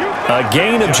line. A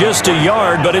gain of just a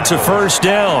yard, but it's a 1st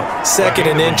down. 2nd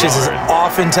and inches is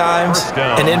oftentimes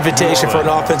an invitation for an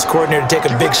offense coordinator to take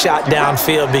a big shot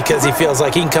downfield because he feels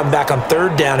like he can come back on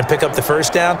 3rd down and pick up the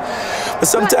 1st down. But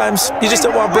sometimes you just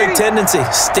don't want to break tendency.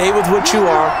 Stay with what you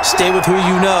are, stay with who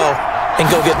you know, and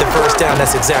go get the 1st down.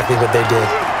 That's exactly what they did.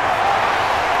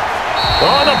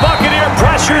 Oh, the Buccaneer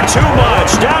pressure too much.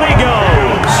 Down he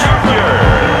goes.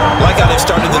 Like how they've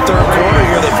started the 3rd quarter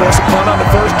here. They force a punt on the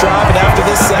 1st drive, and after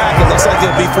this sack, it looks like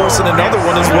they'll be forcing another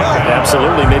one as well.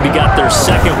 Absolutely. Maybe got their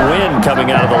 2nd win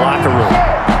coming out of the locker room.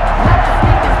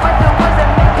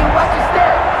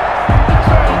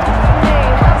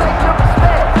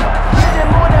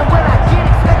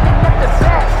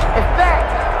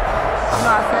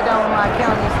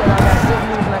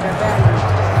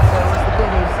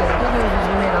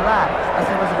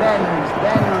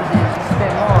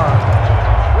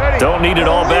 Don't need it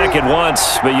all back at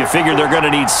once, but you figure they're going to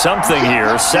need something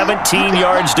here. 17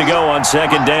 yards to go on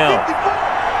 2nd down.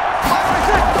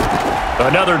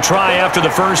 Another try after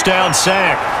the 1st down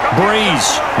sack.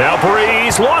 Brees. Now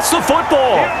Brees lost the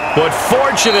football. But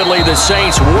fortunately, the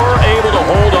Saints were able to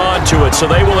hold on to it, so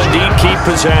they will indeed keep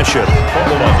possession.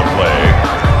 Fumbled on the play.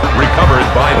 Recovered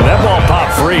by When that ball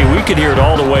popped free, we could hear it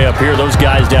all the way up here. Those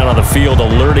guys down on the field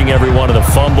alerting everyone of the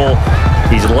fumble.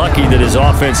 He's lucky that his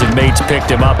offensive mates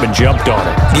picked him up and jumped on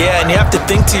it. Yeah, and you have to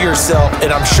think to yourself, and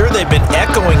I'm sure they've been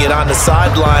echoing it on the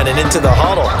sideline and into the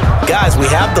huddle. Guys, we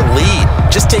have the lead.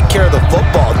 Just take care of the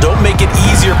football. Don't make it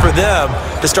easier for them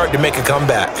to start to make a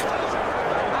comeback.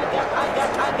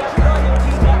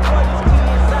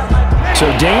 So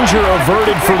danger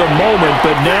averted for the moment,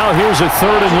 but now here's a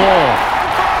 3rd and long.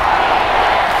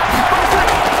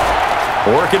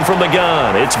 Working from the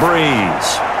gun, it's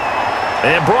Brees.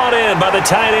 And brought in by the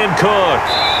tight end Cook.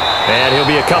 And he'll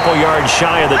be a couple yards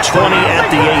shy of the 20 at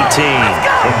the 18.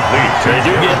 They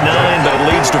do get 9, but it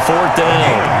leads to 4th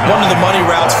down. One of the money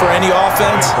routes for any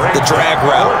offense, the drag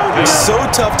route. It's so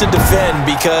tough to defend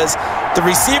because the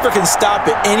receiver can stop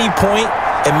at any point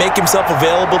and make himself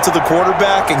available to the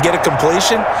quarterback and get a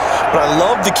completion. But I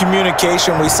love the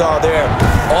communication we saw there.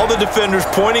 All the defenders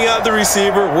pointing out the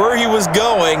receiver, where he was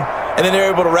going, and then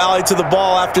they're able to rally to the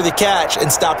ball after the catch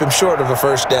and stop him short of a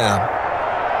 1st down.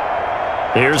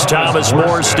 Here's Thomas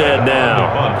Morstead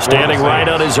now, standing right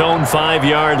on his own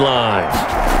 5-yard line.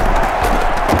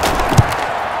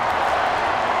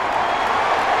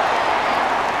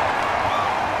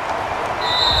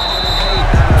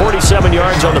 47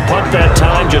 yards on the punt that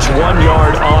time, just 1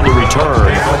 yard on the return.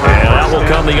 And that will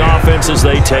come the offense as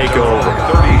they take over.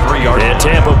 And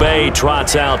Tampa Bay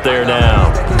trots out there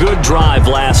now. Good drive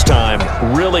last time.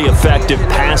 Really effective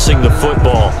passing the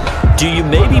football. Do you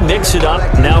maybe mix it up,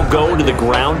 now go to the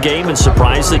ground game and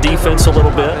surprise the defense a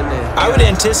little bit? I would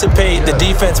anticipate the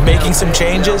defense making some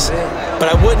changes, but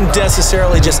I wouldn't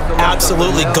necessarily just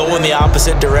absolutely go in the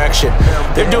opposite direction.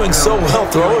 They're doing so well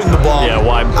throwing the ball. Yeah,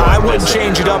 why I wouldn't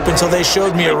change it up until they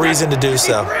showed me a reason to do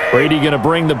so. Brady going to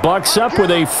bring the Bucs up with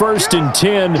a 1st and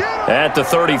 10 at the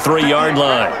 33-yard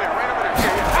line.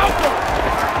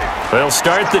 They'll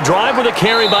start the drive with a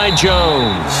carry by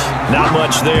Jones. Not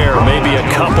much there, maybe a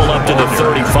couple up to the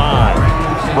 35.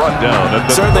 Brought down.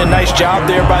 Certainly a nice job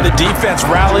there by the defense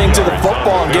rallying to the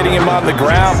football and getting him on the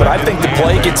ground, but I think the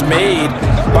play gets made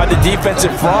by the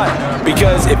defensive front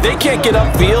because if they can't get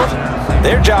upfield,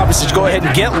 their job is to go ahead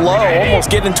and get low, almost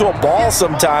get into a ball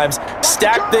sometimes,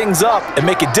 stack things up, and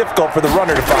make it difficult for the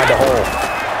runner to find a hole.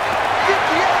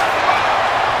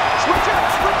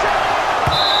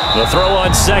 The throw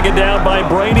on 2nd down by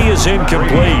Brady is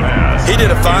incomplete. He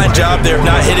did a fine job there of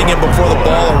not hitting him before the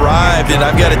ball arrived, and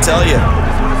I've got to tell you,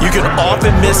 you can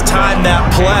often mistime that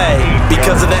play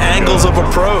because of the angles of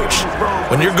approach.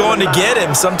 When you're going to get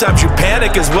him, sometimes you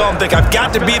panic as well and think, I've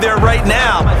got to be there right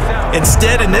now.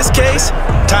 Instead, in this case,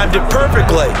 timed it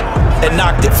perfectly and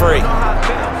knocked it free.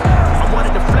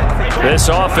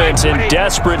 This offense in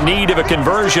desperate need of a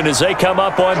conversion as they come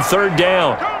up on 3rd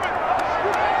down.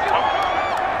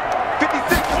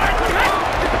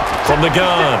 From the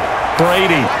gun,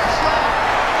 Brady.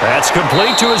 That's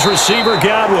complete to his receiver,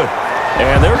 Godwin.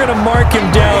 And they're going to mark him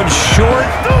down short,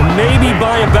 maybe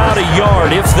by about a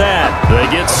yard, if that. They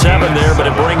get 7 there, but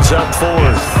it brings up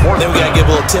 4th. Then we got to give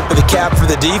a little tip of the cap for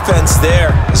the defense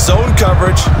there. Zone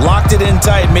coverage, locked it in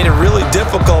tight, made it really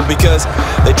difficult because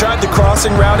they tried the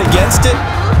crossing route against it,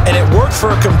 and it worked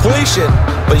for a completion,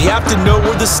 but you have to know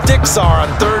where the sticks are on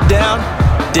 3rd down.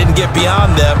 Didn't get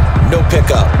beyond them, no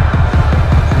pickup.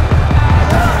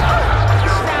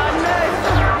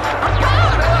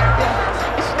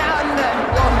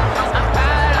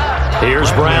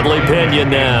 Here's Bradley Pinion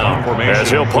now,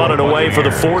 as he'll punt it away for the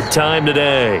 4th time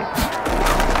today.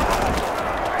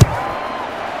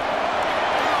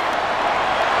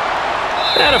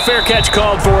 And a fair catch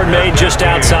called for and made just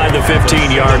outside the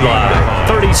 15-yard line.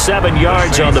 37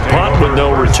 yards on the punt with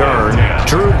no return.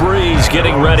 Drew Brees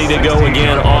getting ready to go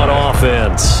again on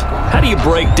offense. How do you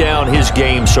break down his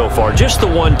game so far? Just the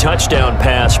 1 touchdown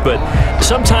pass, but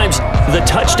sometimes the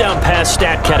touchdown pass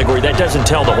stat category, that doesn't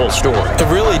tell the whole story.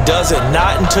 It really doesn't,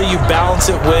 not until you balance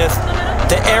it with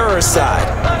the error side,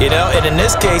 you know, and in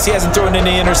this case, he hasn't thrown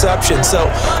any interceptions. So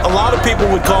a lot of people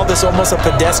would call this almost a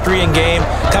pedestrian game,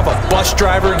 kind of a bus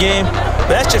driver game.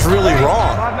 But that's just really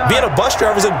wrong. Being a bus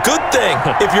driver is a good thing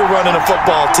if you're running a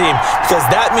football team because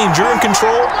that means you're in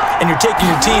control and you're taking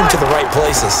your team to the right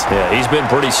places. Yeah, he's been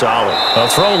pretty solid. A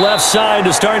throw left side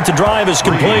to start the drive is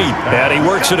complete. And he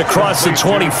works it across the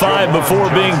 25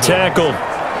 before being tackled.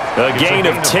 A gain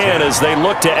of 10 as they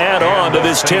look to add on to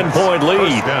this 10-point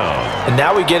lead. And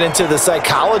now we get into the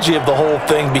psychology of the whole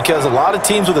thing because a lot of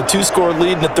teams with a 2-score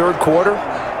lead in the 3rd quarter,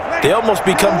 they almost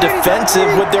become defensive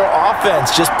with their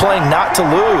offense, just playing not to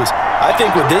lose. I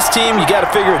think with this team, you got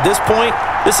to figure at this point,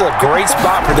 this is a great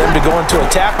spot for them to go into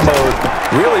attack mode,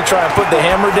 really try and put the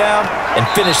hammer down and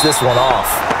finish this one off.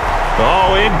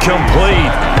 Oh,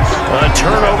 incomplete. A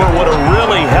turnover would have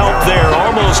really helped there.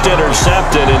 Almost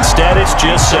intercepted. Instead, it's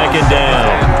just 2nd down.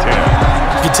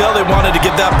 You can tell they wanted to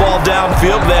get that ball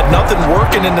downfield, but they had nothing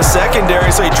working in the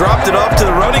secondary, so he dropped it off to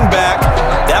the running back.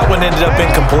 That one ended up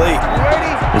incomplete.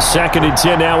 The 2nd and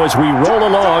 10 now as we roll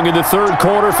along in the 3rd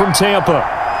quarter from Tampa.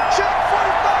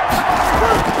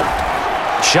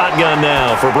 Shotgun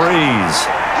now for Brees.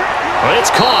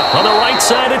 It's caught on the right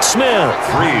side at Smith.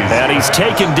 And he's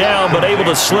taken down but able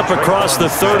to slip across the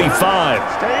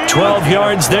 35. 12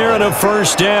 yards there and a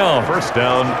 1st down. 1st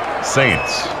down,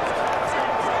 Saints.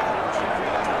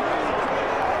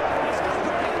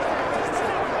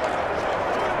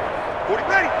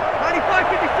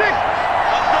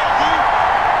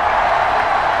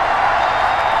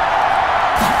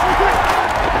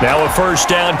 Now a first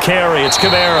down carry. It's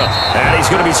Kamara. And he's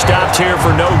going to be stopped here for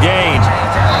no gain.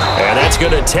 And that's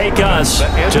going to take us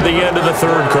to the end of the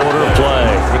third quarter of play.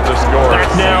 Back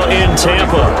now in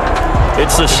Tampa.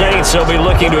 It's the Saints. They'll be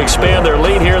looking to expand their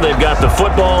lead here. They've got the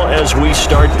football as we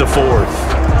start the fourth.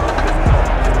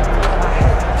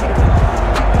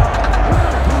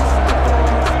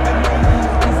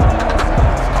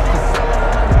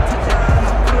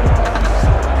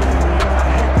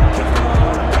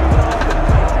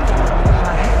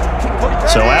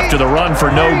 So after the run for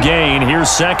no gain, here's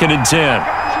 2nd and 10.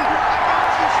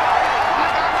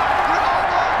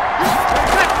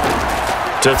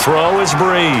 To throw is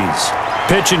Breeze.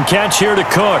 Pitch and catch here to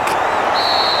Cook.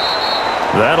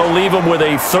 That'll leave them with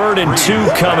a 3rd and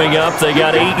 2 coming up. They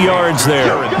got 8 yards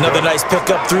there. Another nice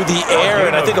pickup through the air,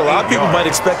 and I think a lot of people might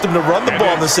expect them to run the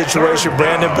ball in this situation,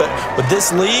 Brandon, but with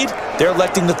this lead, they're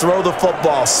electing to throw the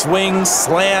football. Swings,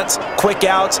 slants, quick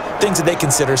outs, things that they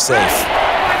consider safe.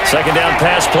 Second down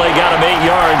pass play got them 8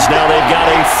 yards. Now they've got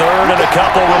a 3rd and a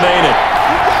couple remaining.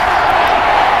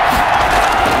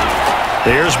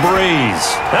 Here's Breeze.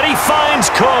 And he finds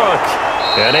Cook.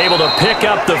 And able to pick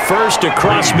up the first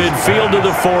across midfield to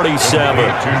the 47.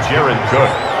 To Jared Cook.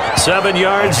 7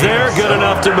 yards there, good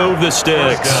enough to move the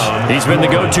sticks. He's been the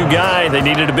go-to guy. They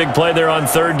needed a big play there on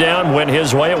 3rd down. Went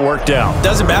his way, it worked out.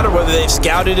 Doesn't matter whether they've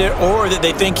scouted it or that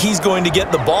they think he's going to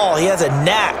get the ball. He has a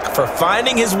knack for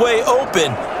finding his way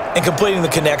open and completing the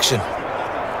connection.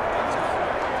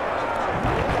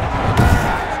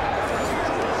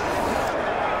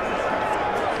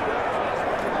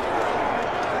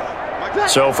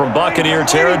 So from Buccaneer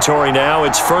territory now,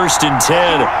 it's 1st and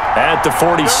 10 at the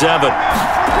 47.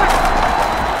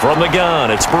 From the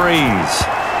gun, it's Breeze.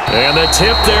 And the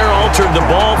tip there altered the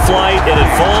ball flight, and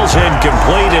it falls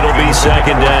incomplete. It'll be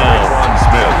 2nd down.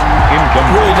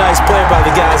 Really nice play by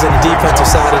the guys on the defensive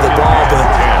side of the ball, but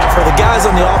for the guys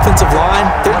on the offensive line,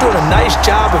 they're doing a nice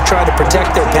job of trying to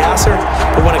protect their passer.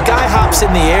 But when a guy hops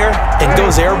in the air and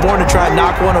goes airborne to try and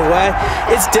knock one away,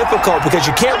 it's difficult because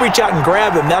you can't reach out and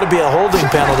grab him. That'll be a holding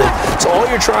penalty. So all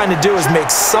you're trying to do is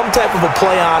make some type of a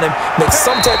play on him, make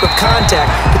some type of contact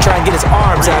to try and get his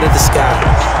arms out of the sky.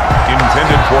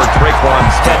 Intended for Traquan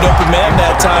Smith. Had an open man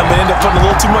that time, but ended up putting a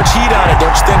little too much heat on it,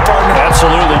 don't you think, partner?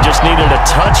 Absolutely. Just needed a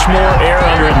touch more air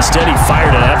under it. Instead, he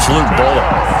fired an absolute bullet.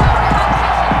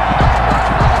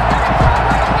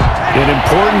 An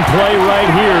important play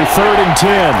right here, 3rd and 10.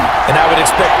 And I would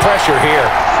expect pressure here.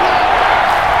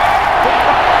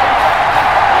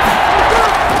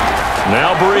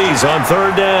 Now Breeze on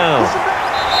 3rd down.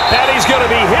 And he's going to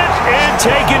be hit and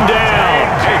taken down.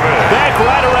 Back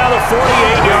right around the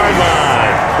 48-yard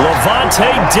line.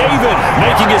 Levante David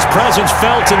making his presence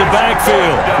felt in the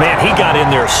backfield. Man, he got in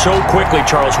there so quickly,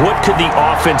 Charles. What could the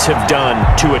offense have done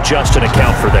to adjust and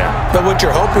account for that? But what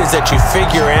you're hoping is that you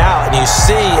figure out and you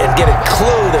see and get a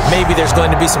clue that maybe there's going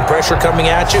to be some pressure coming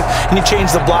at you, and you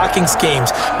change the blocking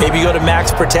schemes. Maybe you go to max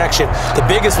protection. The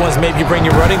biggest ones, maybe you bring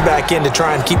your running back in to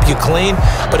try and keep you clean.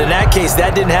 But in that case,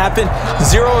 that didn't happen.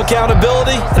 Zero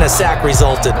accountability, and a sack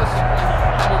resulted.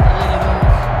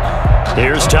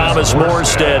 Here's Thomas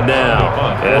Morstead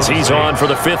now as he's on for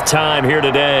the 5th time here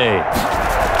today.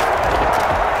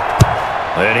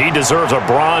 And he deserves a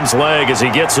bronze leg as he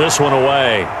gets this one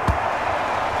away.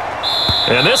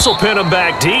 And this will pin him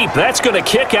back deep. That's going to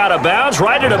kick out of bounds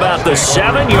right at about the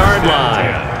 7-yard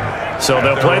line. So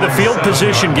they'll play the field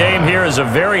position game here as a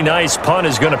very nice punt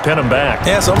is going to pin him back.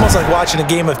 Yeah, it's almost like watching a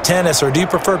game of tennis, or do you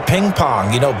prefer ping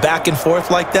pong? You know, back and forth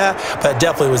like that? But it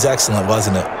definitely was excellent,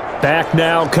 wasn't it? Back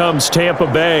now comes Tampa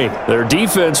Bay. Their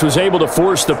defense was able to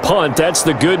force the punt. That's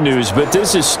the good news. But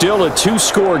this is still a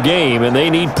 2-score game, and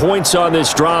they need points on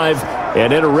this drive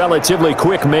and in a relatively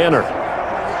quick manner.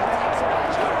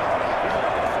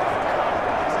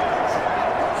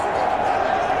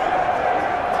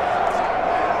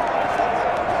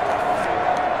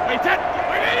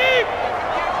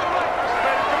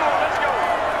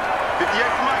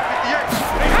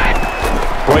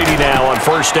 Brady now on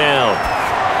 1st down.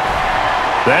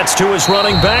 That's to his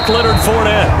running back, Leonard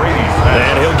Fournette.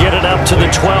 And he'll get it up to the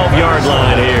 12-yard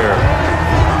line here.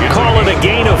 Call it a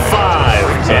gain of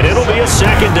 5, and it'll be a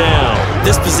 2nd down.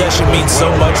 This possession means so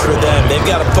much for them. They've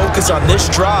got to focus on this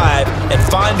drive and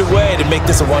find a way to make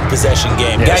this a one-possession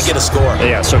game. Yes. Got to get a score.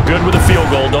 Yeah, so good with a field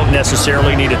goal. Don't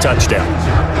necessarily need a touchdown.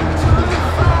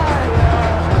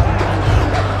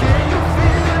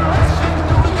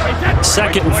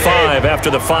 2nd and 5 after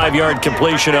the 5-yard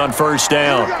completion on 1st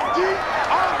down.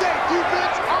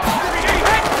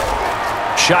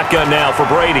 Shotgun now for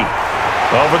Brady.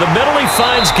 Over the middle, he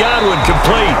finds Godwin,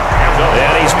 complete.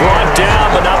 And he's brought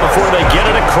down, but not before they get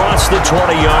it across the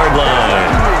 20-yard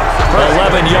line.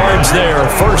 11 yards there,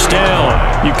 first down.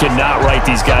 You cannot write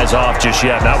these guys off just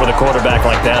yet, not with a quarterback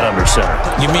like that under center.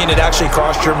 You mean it actually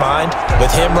crossed your mind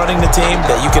with him running the team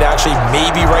that you could actually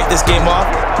maybe write this game off?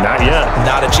 Not yet.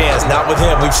 Not a chance. Not with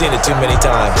him. We've seen it too many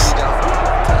times.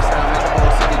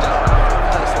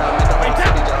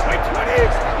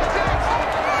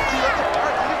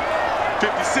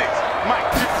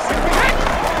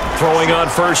 Throwing on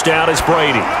first down is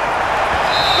Brady.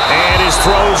 And his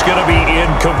throw's going to be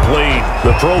incomplete.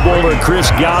 The Pro Bowler Chris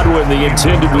Godwin, the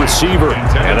intended receiver.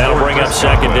 And that'll bring up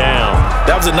second down.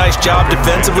 That was a nice job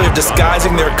defensively of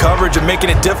disguising their coverage and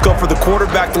making it difficult for the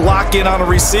quarterback to lock in on a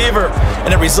receiver.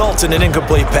 And it results in an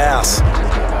incomplete pass.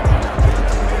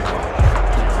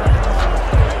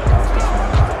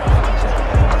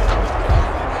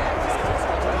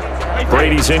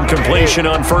 Brady's incompletion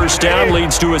on first down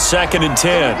leads to a 2nd and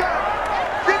 10.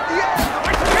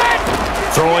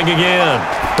 Throwing again.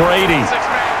 Brady.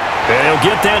 And he'll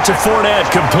get that to Fournette,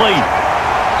 complete.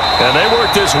 And they work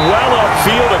this well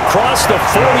upfield across the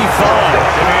 45.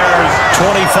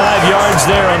 25 yards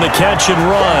there on the catch and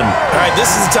run. All right,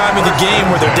 this is the time of the game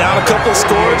where they're down a couple of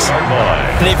scores,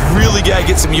 and they've really got to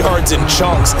get some yards in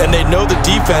chunks, and they know the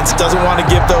defense doesn't want to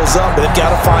give those up, but they've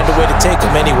got to find a way to take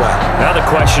them anyway. Now the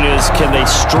question is, can they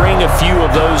string a few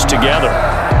of those together?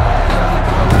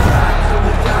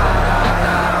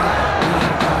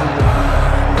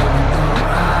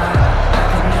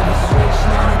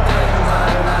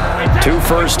 Two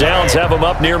first downs have them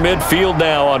up near midfield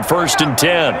now on 1st and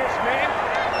 10.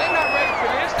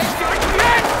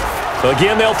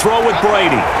 Again, they'll throw with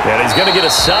Brady. And he's going to get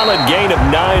a solid gain of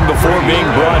 9 before being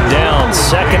brought down.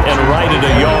 2nd and right at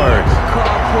a yard.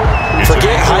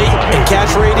 Forget height and catch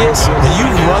radius. When you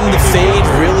run the fade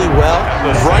really well,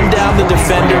 run down the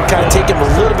defender, kind of take him a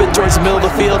little bit towards the middle of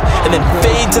the field, and then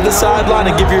fade to the sideline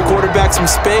and give your quarterback some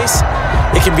space,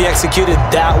 it can be executed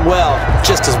that well,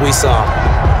 just as we saw.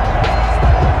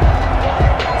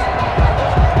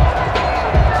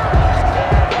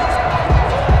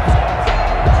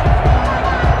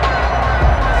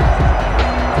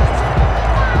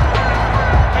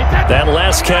 That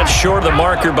last catch short of the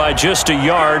marker by just a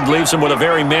yard leaves him with a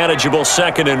very manageable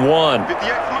 2nd and 1.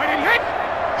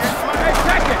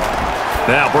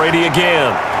 Now Brady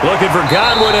again, looking for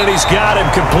Godwin, and he's got him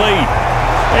complete.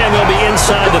 And they'll be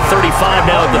inside the 35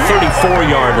 now at the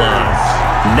 34-yard line.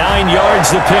 9 yards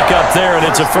to pick up there, and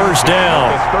it's a first down.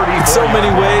 In so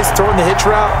many ways, throwing the hitch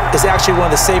route is actually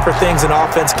one of the safer things an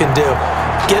offense can do.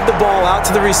 Get the ball out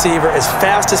to the receiver as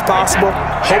fast as possible,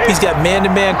 hope he's got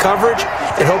man-to-man coverage,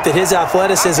 and hope that his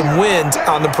athleticism wins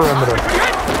on the perimeter.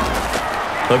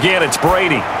 Again, it's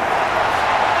Brady.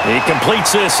 He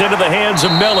completes this into the hands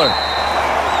of Miller.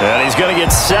 And he's going to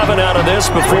get 7 out of this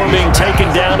before being taken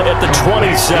down at the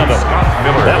 27.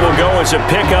 That will go as a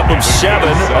pickup of 7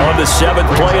 on the 7th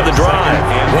play of the drive.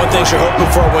 One thing you're hoping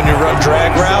for when you run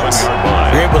drag routes,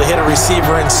 you're able to hit a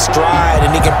receiver in stride, and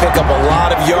he can pick up a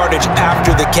lot of yardage after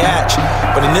the catch.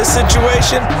 But in this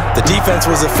situation, the defense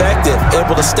was effective,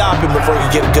 able to stop him before he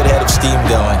could get a good head of steam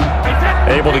going.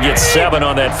 Able to get 7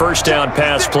 on that first down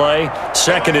pass play,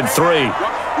 2nd and 3.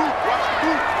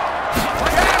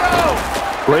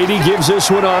 Brady gives this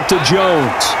one off to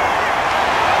Jones.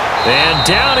 And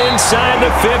down inside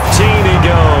the 15 he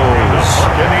goes.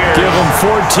 Give him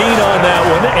 14 on that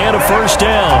one and a first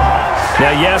down.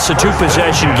 Now, yes, a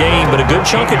 2-possession game, but a good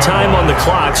chunk of time on the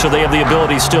clock, so they have the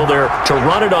ability still there to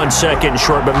run it on 2nd and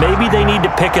short, but maybe they need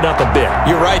to pick it up a bit.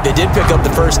 You're right, they did pick up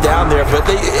the first down there, but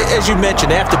they, as you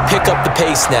mentioned, they have to pick up the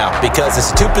pace now because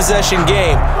it's a 2-possession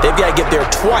game. They've got to get there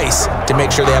twice to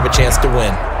make sure they have a chance to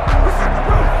win.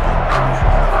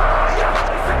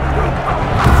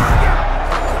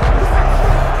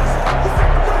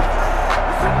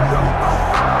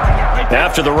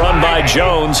 After the run by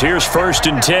Jones, here's 1st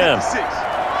and 10.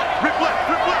 Rip left,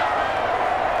 rip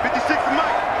left. 56 to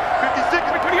Mike. 56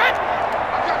 to Mike.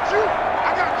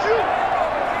 I got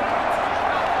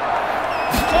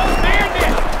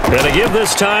you. Gonna give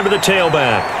this time to the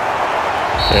tailback.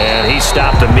 And he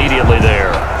stopped immediately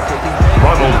there.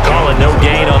 Call it no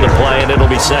gain on the play, and it'll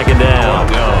be 2nd down.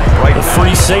 A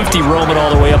free safety roaming all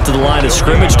the way up to the line of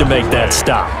scrimmage to make that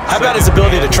stop. How about his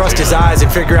ability to trust his eyes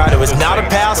and figure out it was not a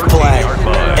pass play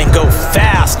and go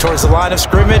fast towards the line of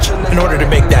scrimmage in order to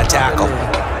make that tackle.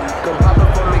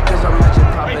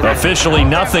 Officially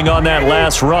nothing on that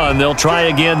last run. They'll try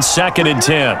again, 2nd and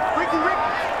 10.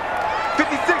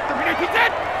 56 to Mike.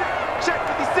 Check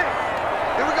 56.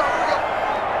 Here we go.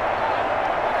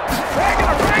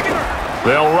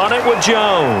 They'll run it with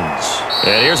Jones.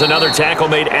 And here's another tackle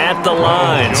made at the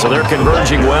line. So they're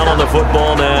converging well on the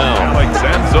football now.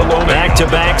 Back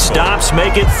back-to-back stops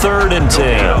make it 3rd and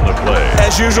 10.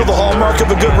 As usual, the hallmark of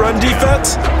a good run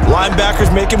defense,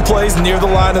 linebackers making plays near the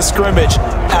line of scrimmage.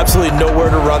 Absolutely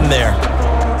nowhere to run there.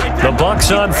 The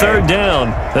Bucs on 3rd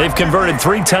down. They've converted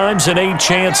 3 times in 8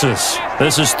 chances.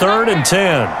 This is 3rd and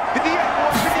 10.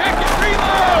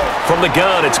 From the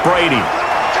gun, it's Brady.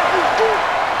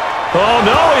 Oh,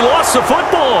 no, he lost the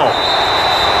football.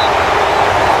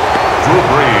 Drew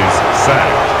Brees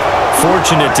sacked.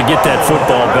 Fortunate to get that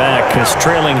football back, because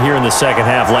trailing here in the second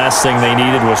half, last thing they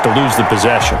needed was to lose the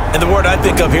possession. And the word I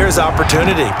think of here is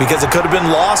opportunity, because it could have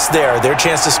been lost there, their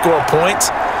chance to score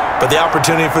points. But the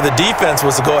opportunity for the defense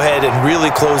was to go ahead and really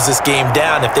close this game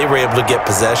down if they were able to get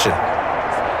possession.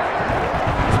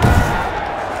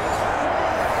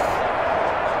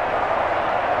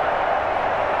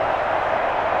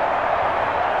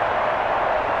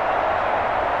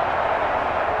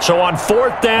 So on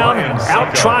 4th down,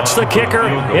 out trots the kicker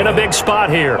in a big spot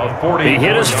here. He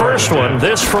hit his first one,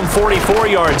 this from 44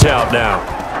 yards out now.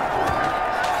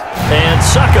 And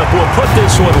Suckup will put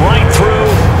this one right through,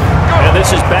 and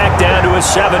this is back down to a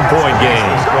 7-point game.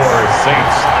 Score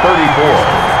Saints 34,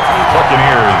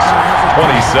 Buccaneers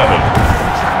 27.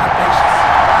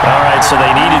 All right, so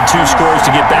they needed 2 scores to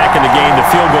get back in the game. The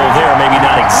field goal there, maybe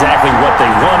not exactly what they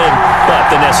wanted, but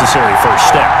the necessary first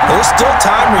step. There's still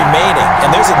time remaining,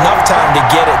 and there's enough time to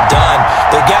get it done.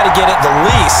 They've got to get at the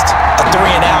least a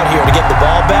 3-and-out here to get the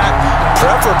ball back,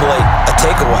 preferably a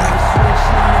takeaway.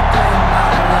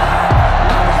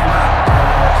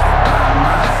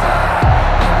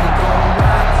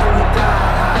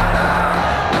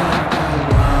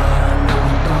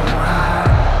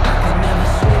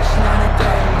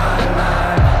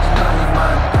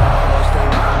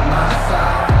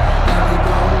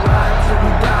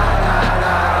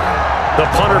 The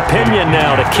punter Pinion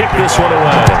now to kick this one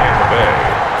away.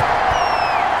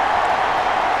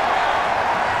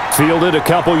 Fielded a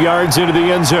couple yards into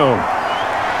the end zone.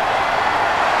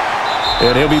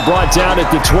 And he'll be brought down at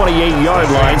the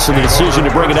 28-yard line, so the decision to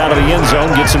bring it out of the end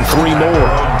zone gets him 3 more.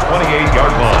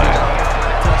 28-yard line.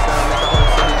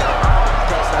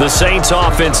 The Saints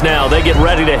offense now, they get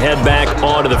ready to head back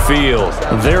onto the field.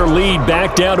 Their lead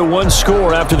back down to 1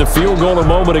 score after the field goal a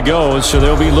moment ago, so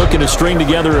they'll be looking to string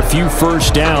together a few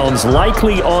first downs,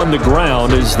 likely on the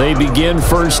ground as they begin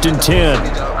 1st and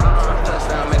 10.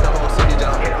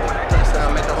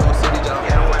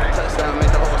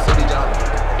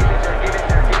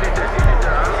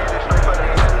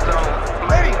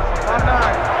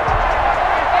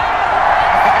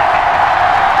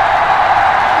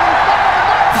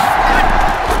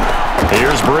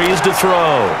 Here's Brees to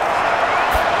throw.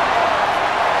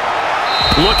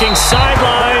 Looking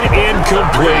sideline,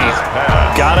 incomplete.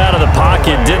 Got out of the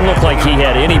pocket, didn't look like he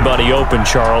had anybody open,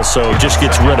 Charles, so just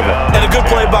gets rid of it. And a good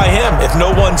play by him. If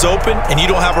no one's open and you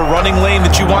don't have a running lane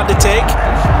that you want to take,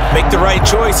 make the right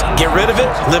choice, get rid of it,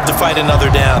 live to fight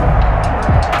another down.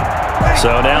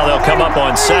 So now they'll come up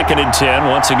on 2nd and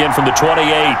 10, once again from the 28.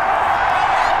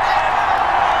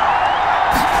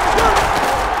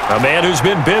 A man who's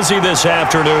been busy this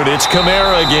afternoon, it's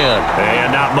Kamara again.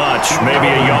 And not much, maybe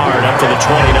a yard up to the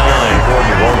 29.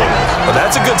 Well,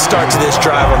 that's a good start to this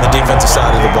drive on the defensive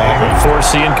side of the ball.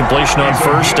 Force the incompletion on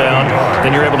 1st down,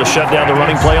 then you're able to shut down the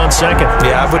running play on 2nd.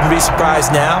 Yeah, I wouldn't be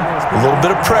surprised now. A little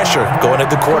bit of pressure going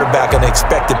at the quarterback in an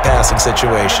expected passing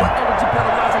situation.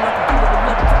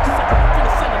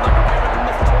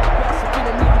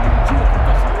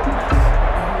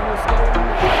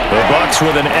 The Bucs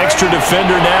with an extra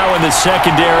defender now in the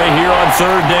secondary here on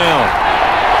 3rd down.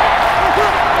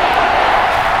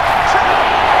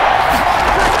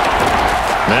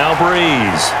 Now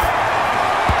Brees.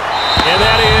 And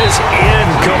that is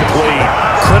incomplete.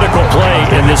 Critical play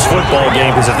in this football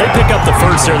game, because if they pick up the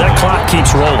first there, that clock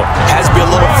keeps rolling. Has to be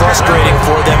a little frustrating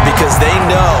for them, because they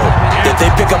know that they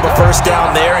pick up a first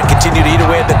down there and continue to eat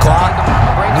away at the clock,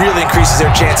 really increases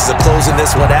their chances of closing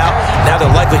this one out. Now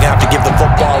they're likely going to have to give the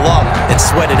football up and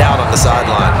sweat it out on the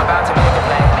sideline.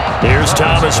 Here's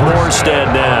Thomas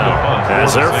Morstead now,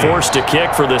 as they're forced to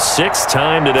kick for the 6th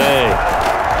time today.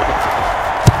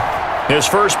 His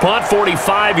first punt,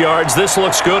 45 yards. This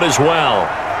looks good as well.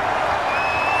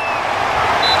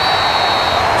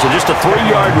 So just a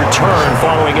 3-yard return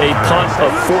following a punt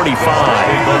of 45.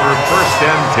 Over 1st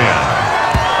and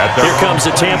 10. Here comes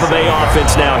the Tampa Bay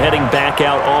offense now heading back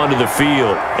out onto the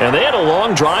field. And they had a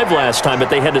long drive last time, but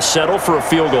they had to settle for a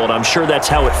field goal, and I'm sure that's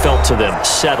how it felt to them,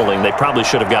 settling. They probably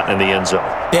should have gotten in the end zone.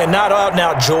 Yeah, not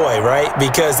out-and-out joy, right?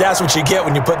 Because that's what you get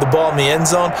when you put the ball in the end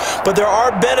zone. But there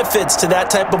are benefits to that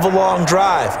type of a long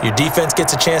drive. Your defense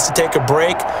gets a chance to take a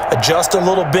break, adjust a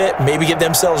little bit, maybe get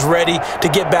themselves ready to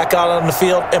get back out on the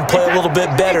field and play a little bit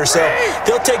better. So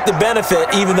they'll take the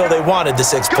benefit even though they wanted the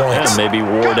 6 points. And maybe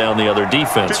wore down the other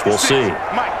defense. We'll see.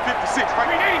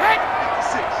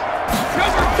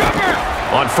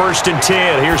 On 1st and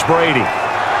 10, here's Brady.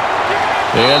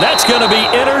 And that's going to be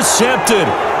intercepted.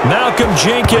 Malcolm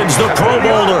Jenkins, the Pro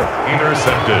Bowler.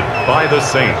 Intercepted by the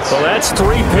Saints. Well, that's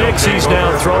 3 picks he's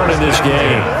now thrown in this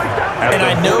game. And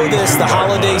I know this, the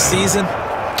holiday season,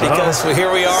 because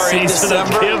here we are in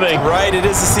December. Right, it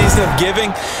is the season of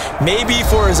giving. Maybe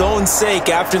for his own sake,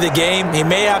 after the game, he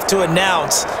may have to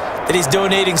announce that he's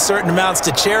donating certain amounts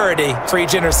to charity for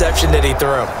each interception that he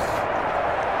threw.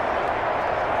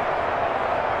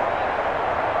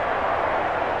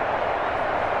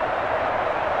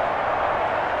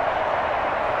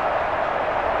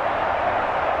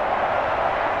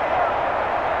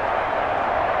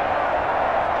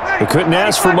 We couldn't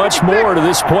ask for much more to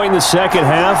this point in the second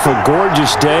half. A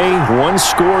gorgeous day,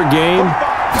 1-score game.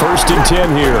 1st and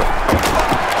 10 here.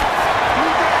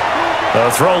 A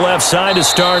throw left side to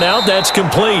start out. That's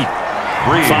complete.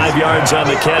 5 yards on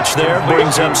the catch there.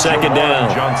 Brings up 2nd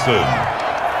down. Johnson.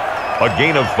 A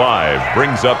gain of 5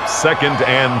 brings up 2nd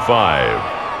and 5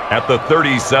 at the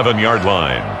 37-yard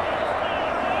line.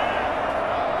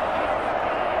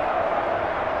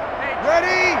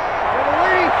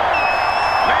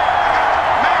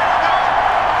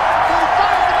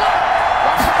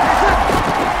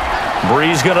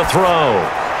 Breeze going to throw.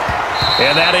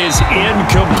 And that is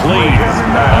incomplete.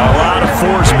 A lot of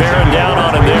force bearing down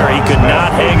on him there. He could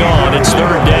not hang on. It's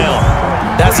 3rd down.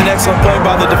 That's an excellent play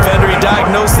by the defender. He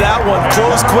diagnosed that one,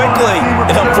 closed quickly,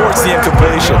 and unforced the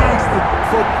incompletion.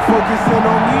 Focusing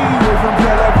on me, way from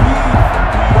Tel Aviv.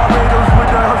 Barbados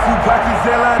with the hustle, pockets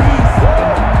Zelanis.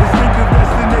 Distinctive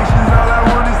destinations, all I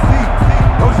want to see.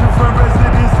 Oceanfront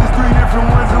residences, 3 different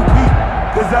ones a week.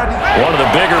 One of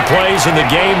the bigger plays in the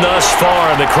game thus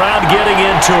far. The crowd getting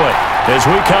into it as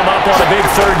we come up on a big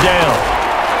 3rd down.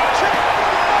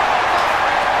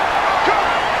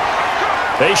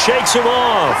 They shakes him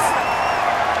off.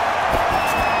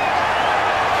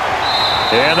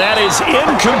 And that is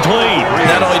incomplete.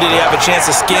 Not only did he have a chance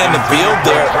to scan the field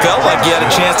there, it felt like he had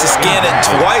a chance to scan it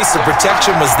twice. The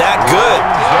protection was that good.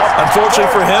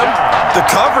 Unfortunately for him, the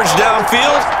coverage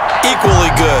downfield,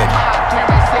 equally good.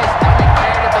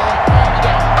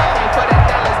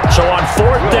 So on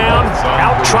 4th down,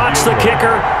 out trots the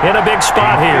kicker in a big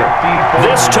spot here.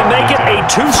 This to make it a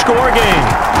 2-score game.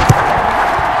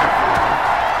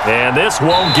 And this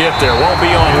won't get there, won't be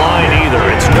online either.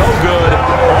 It's no good,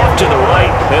 off to the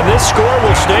right, and this score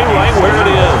will stay right where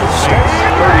it is. 34,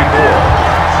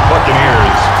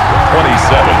 Buccaneers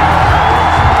 27.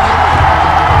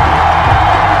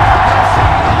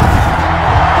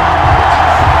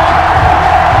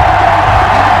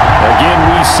 Again,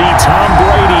 we see Tom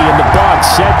Brady and the Bucs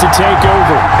set to take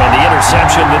over. And the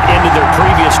interception that ended their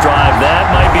previous drive, that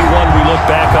might be one we look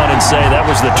back on and say that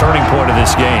was the turning point of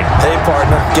this game. Hey,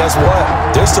 partner, guess what?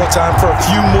 There's still time for a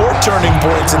few more turning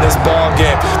points in this ball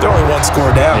game. They're only 1 score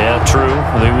down. Yeah, true.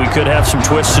 We could have some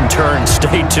twists and turns.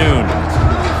 Stay tuned.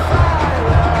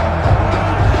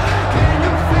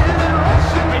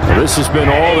 This has been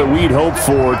all that we'd hoped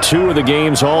for. 2 of the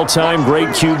game's all-time great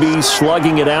QBs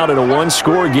slugging it out in a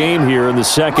 1-score game here in the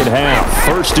second half.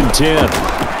 1st and 10.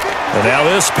 And now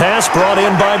this pass brought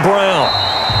in by Brown.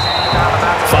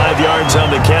 5 yards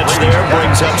on the catch there,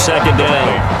 brings up 2nd down.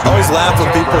 I always laugh when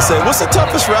people say, what's the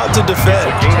toughest route to defend?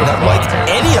 And I'm like,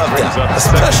 any of them,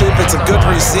 especially if it's a good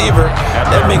receiver.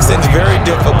 That makes things very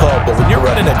difficult. But when you're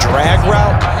running a drag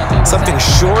route, something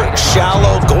short,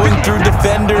 shallow, going through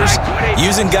defenders,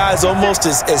 using guys almost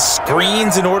as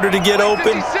screens in order to get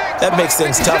open, that makes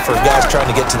things tough for guys trying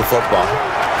to get to the football.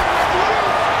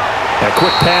 A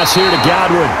quick pass here to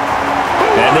Godwin.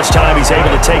 And this time he's able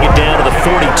to take it down to the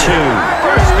 42.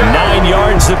 9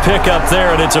 yards to pick up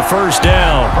there, and it's a 1st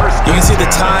down. You can see the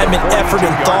time and effort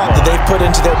and thought that they put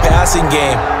into their passing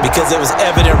game because it was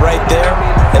evident right there.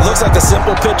 It looks like a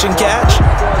simple pitch and catch,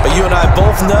 but you and I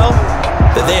both know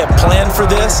that they have planned for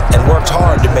this and worked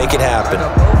hard to make it happen.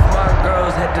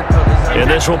 And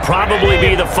this will probably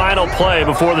be the final play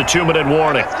before the 2-minute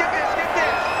warning.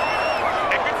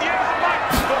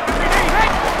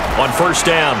 On 1st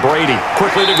down, Brady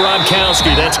quickly to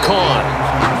Gronkowski. That's caught.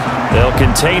 They'll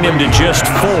contain him to just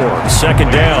 4.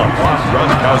 Second down.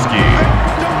 Gronkowski.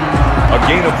 A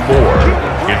gain of 4.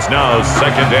 It's now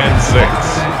 2nd and 6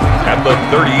 at the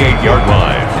 38-yard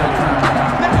line.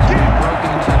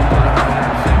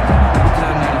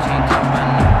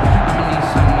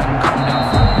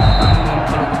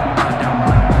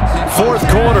 Fourth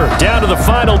quarter, down to the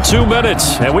final 2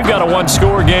 minutes, and we've got a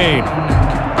one-score game.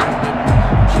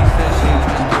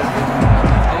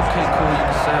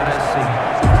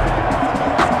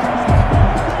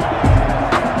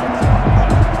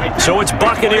 So it's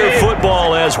Buccaneer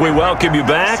football as we welcome you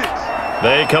back.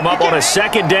 They come up on a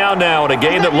second down now in a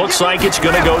game that looks like it's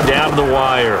going to go down to the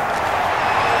wire.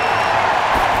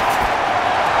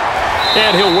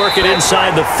 And he'll work it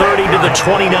inside the 30 to the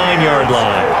 29-yard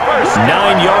line.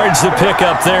 9 yards to pick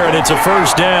up there, and it's a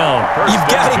first down. You've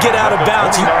got to get out of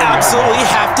bounds. You absolutely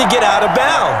have to get out of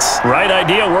bounds. Right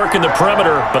idea, working the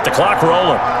perimeter, but the clock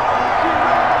rolling.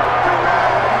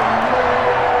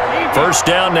 First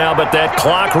down now, but that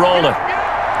clock rolling.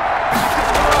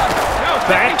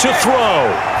 Back to throw.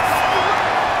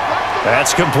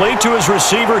 That's complete to his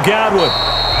receiver, Godwin.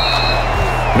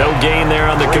 No gain there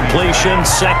on the completion.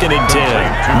 2nd and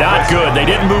 10. Not good. They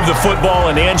didn't move the football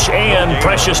an inch, and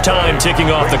precious time ticking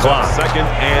off the clock. 2nd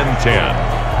and 10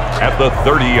 at the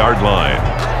 30-yard line.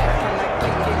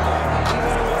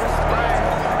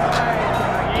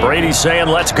 Brady's saying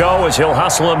let's go as he'll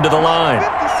hustle him to the line.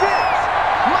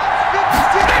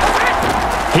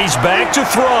 He's back to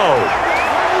throw.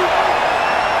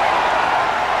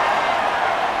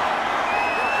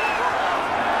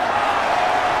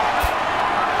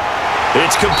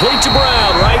 It's complete to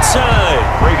Brown, right side.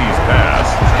 Brady's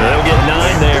pass. They'll get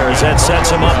 9 there as that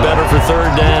sets him up better for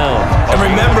third down. And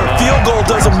remember, field goal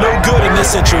does them no good in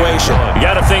this situation. You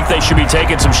got to think they should be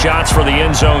taking some shots for the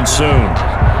end zone soon.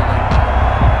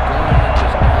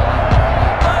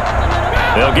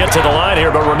 They'll get to the line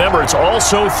here, but remember, it's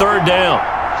also third down.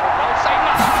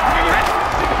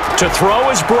 To throw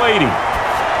is Brady.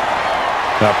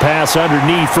 A pass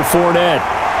underneath for Fournette.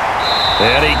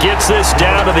 And he gets this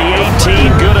down to the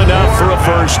 18. Good enough for a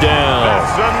first down.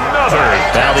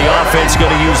 Now the offense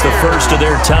going to use the first of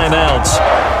their timeouts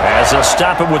as they'll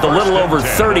stop it with a little over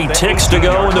 30 ticks to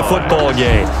go in the football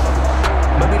game.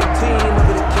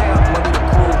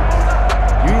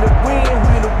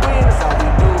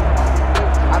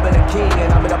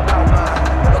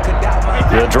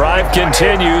 The drive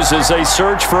continues as they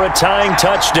search for a tying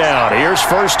touchdown. Here's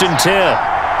 1st and 10.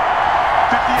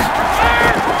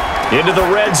 Into the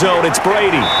red zone, it's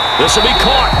Brady. This will be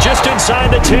caught just inside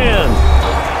the 10.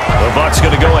 The Bucs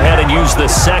going to go ahead and use the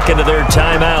second of their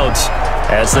timeouts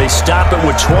as they stop it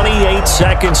with 28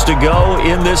 seconds to go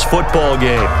in this football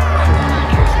game.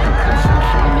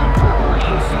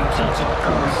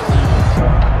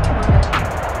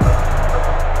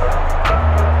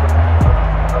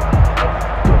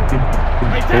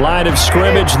 Line of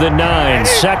scrimmage, the 9.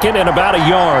 2nd and about a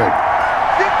yard.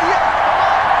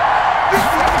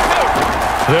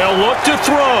 They'll look to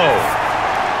throw.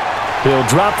 He'll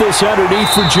drop this underneath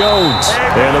for Jones.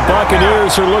 And the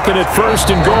Buccaneers are looking at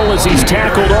 1st and goal as he's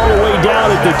tackled all the way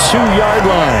down at the 2-yard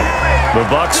line. The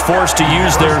Bucs forced to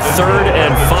use their 3rd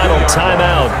and final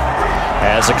timeout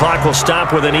as the clock will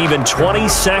stop with an even 20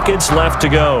 seconds left to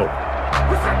go.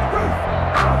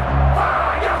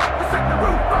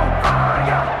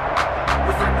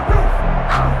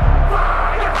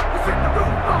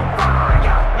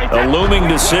 A looming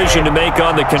decision to make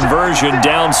on the conversion,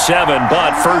 down 7,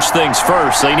 but first things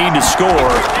first, they need to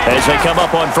score as they come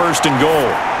up on 1st and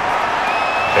goal.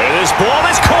 And this ball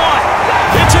is caught.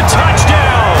 It's a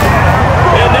touchdown.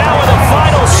 And now in the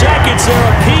final seconds, they're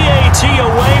a PAT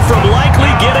away from likely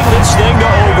getting this thing to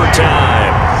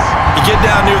overtime. You get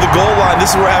down near the goal line,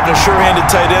 this is where having a sure-handed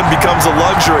tight end becomes a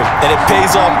luxury, and it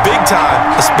pays off big time,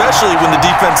 especially when the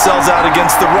defense sells out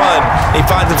against the run, and he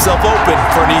finds himself open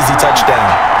for an easy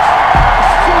touchdown.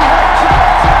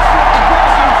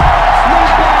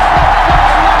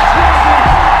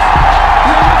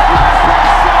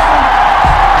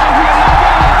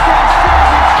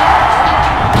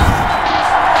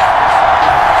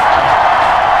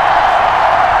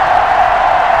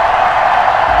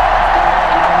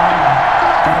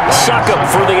 Suck up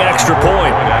for the extra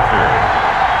point.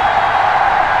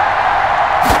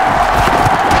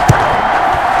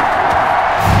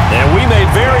 And we may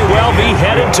very well be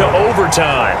headed to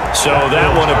overtime. So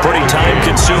that one a pretty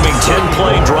time-consuming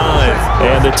 10-play drive.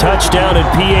 And the touchdown and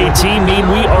PAT mean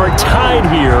we are tied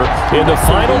here in the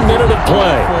final minute of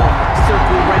play.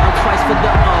 Circle around twice for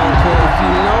the encore. If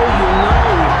you know, you know.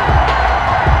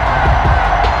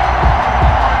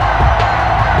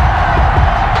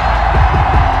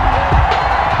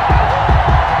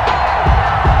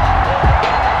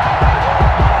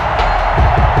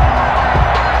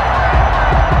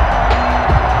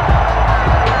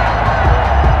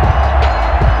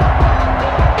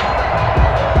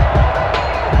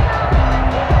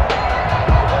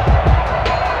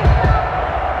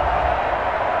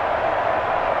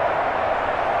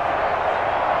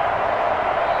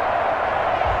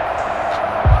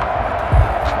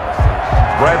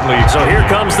 Bradley. So here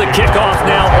comes the kickoff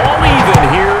now, all even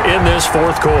here in this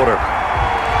fourth quarter.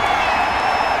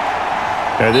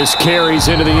 And this carries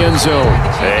into the end zone.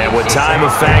 And with time a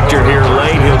factor here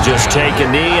late, he'll just take a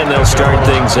knee, and they'll start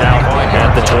things out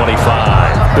at the 25.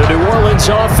 The New Orleans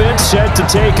offense set to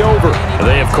take over.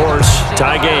 They, of course,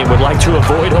 tie game, would like to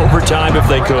avoid overtime if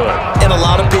they could. And a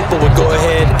lot of people would go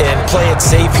ahead and play it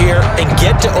safe here and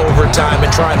get to overtime and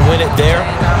try and win it there.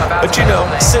 But, you know,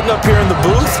 sitting up here in the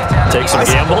booth, take some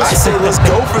gambles. I say let's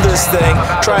go for this thing,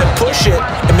 try and push it,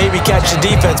 and maybe catch the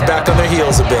defense back on their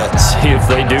heels a bit. See if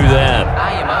they do that.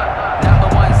 I am up,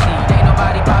 #1 seed. Ain't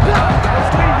nobody popping up.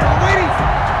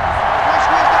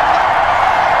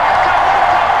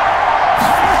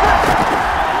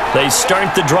 They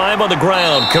start the drive on the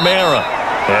ground. Kamara.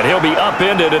 And he'll be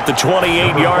upended at the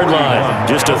 28-yard line.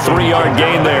 Just a 3-yard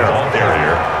gain there.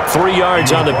 3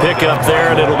 yards on the pickup there,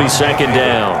 and it'll be second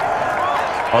down.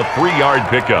 A 3-yard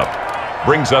pickup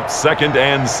brings up 2nd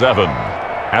and 7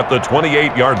 at the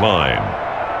 28-yard line.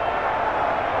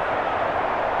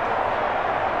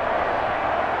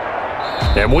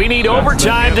 And we need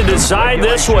overtime to decide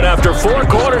this one after 4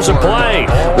 quarters of play.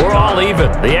 We're all even.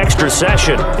 The extra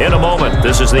session in a moment.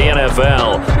 This is the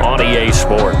NFL on EA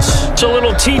Sports. It's a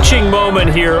little teaching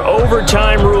moment here.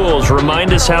 Overtime rules.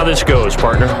 Remind us how this goes,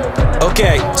 partner.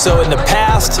 Okay, so in the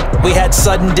past, we had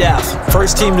sudden death.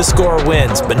 First team to score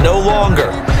wins, but no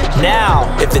longer.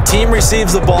 Now, if the team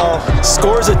receives the ball,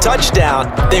 scores a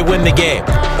touchdown, they win the game.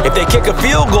 If they kick a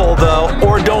field goal, though,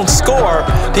 or don't score,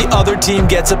 the other team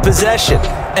gets a possession.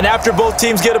 And after both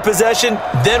teams get a possession,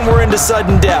 then we're into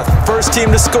sudden death. First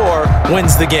team to score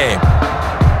wins the game.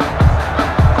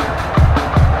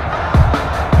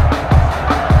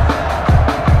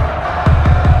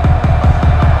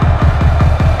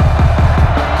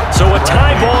 So a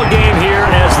tie ball game here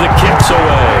as the kick's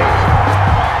away.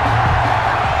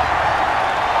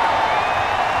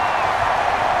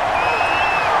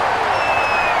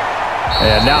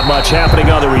 And not much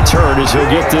happening on the return as he'll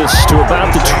get this to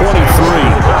about the 23.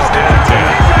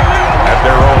 At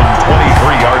their own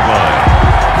 23-yard line.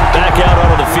 Back out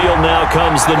onto the field now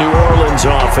comes the New Orleans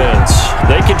offense.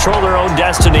 They control their own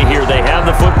destiny here. They have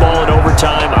the football in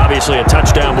overtime. Obviously, a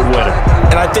touchdown would win it.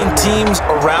 And I think teams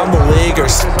around the league are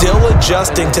still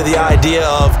adjusting to the idea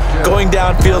of going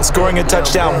downfield, scoring a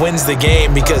touchdown wins the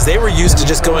game, because they were used to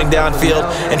just going downfield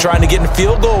and trying to get in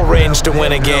field goal range to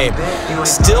win a game.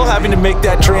 Still having to make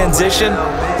that transition.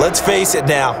 Let's face it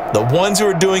now, the ones who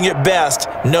are doing it best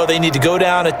know they need to go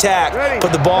down, attack,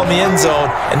 put the ball in the end zone,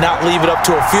 and not leave it up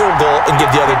to a field goal and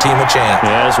give the other team a chance.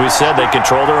 Yeah, as we said, they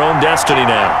control their own destiny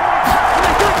now.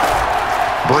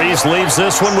 Breeze leaves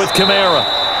this one with Kamara.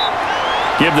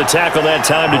 Give the tackle that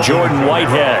time to Jordan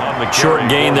Whitehead. Short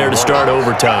gain there to start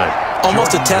overtime.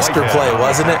 Almost a tester play,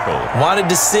 wasn't it? Wanted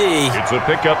to see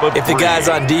if the guys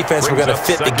on defense were going to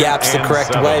fit the gaps the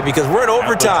correct way, because we're in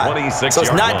overtime. So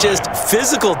it's not just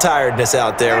physical tiredness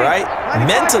out there, right?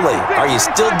 Mentally, are you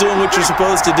still doing what you're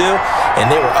supposed to do? And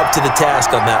they were up to the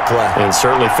task on that play. And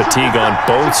certainly fatigue on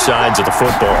both sides of the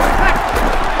football.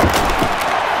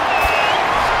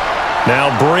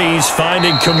 Now Breeze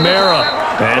finding Kamara.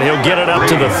 And he'll get it up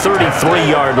to the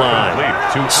 33-yard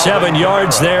line. 7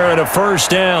 yards there and a first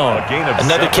down.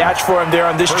 Another catch for him there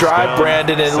on this drive,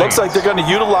 Brandon. And it looks like they're going to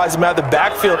utilize him out of the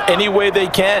backfield any way they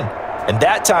can. And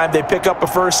that time they pick up a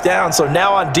first down. So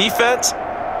now on defense,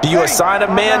 do you assign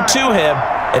a man to him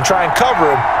and try and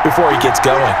cover him before he gets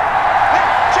going?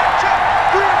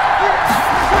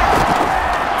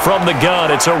 From the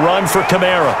gun, it's a run for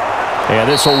Kamara. And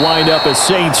this will wind up a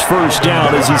Saints first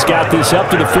down as he's got this up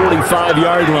to the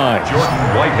 45-yard line.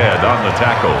 Jordan Whitehead on the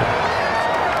tackle.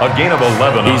 A gain of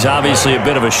 11. He's obviously a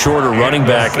bit of a shorter running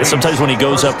back. And sometimes when he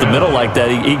goes up the middle like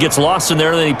that, he gets lost in there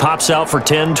and then he pops out for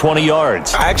 10, 20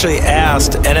 yards. I actually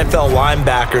asked NFL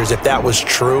linebackers if that was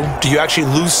true. Do you actually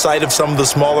lose sight of some of the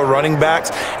smaller running backs?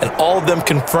 And all of them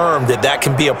confirmed that that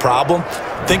can be a problem.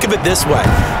 Think of it this way.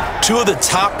 2 of the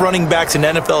top running backs in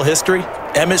NFL history,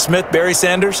 Emmitt Smith, Barry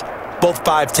Sanders, both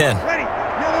 5'10".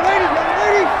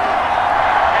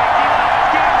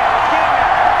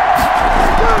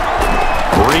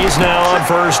 Breeze now on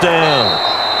first down.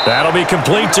 That'll be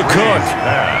complete to Cook.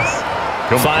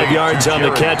 5 yards on the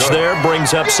catch there,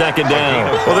 brings up second down.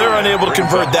 Well, they're unable to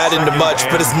convert that into much,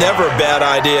 but it's never a bad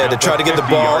idea to try to get the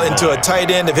ball into a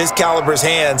tight end of his caliber's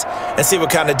hands and see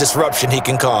what kind of disruption he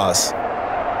can cause.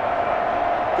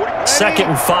 2nd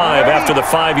and 5 after the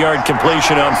 5-yard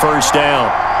completion on first down.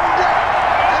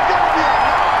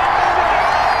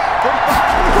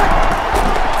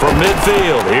 From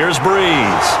midfield, here's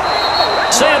Breeze.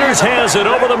 Sanders has it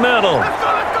over the middle.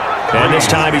 And this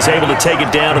time he's able to take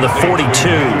it down to the 42.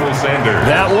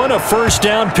 That one, a first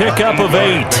down pickup of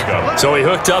 8. So he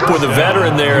hooked up with a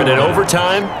veteran there, and in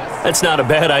overtime, that's not a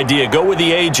bad idea. Go with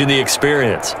the age and the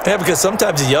experience. Yeah, because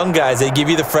sometimes the young guys, they give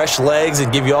you the fresh legs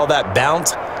and give you all that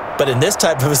bounce. But in this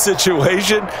type of a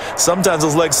situation, sometimes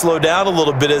those legs slow down a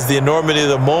little bit as the enormity of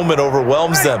the moment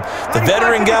overwhelms them. The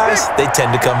veteran guys, they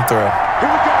tend to come through. Here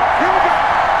we go. Here we go.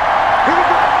 Here we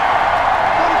go.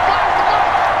 45's the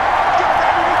mark. Get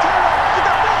ready to turn up.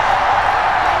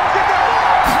 Get that ball.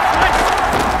 Get that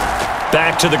ball.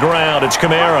 Back to the ground. It's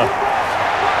Kamara.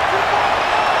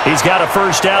 He's got a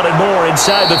first down and more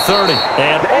inside the 30.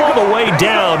 And all the way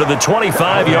down to the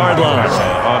 25-yard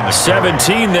line.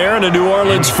 17 there and a New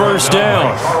Orleans first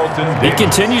down. He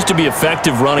continues to be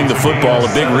effective running the football,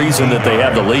 a big reason that they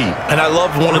have the lead. And I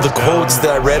loved one of the quotes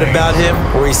that I read about him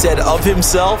where he said of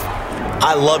himself,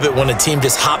 "I love it when a team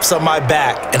just hops on my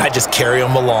back and I just carry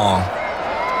them along."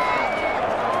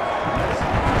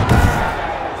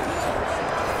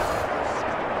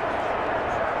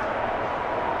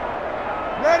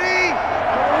 Ready?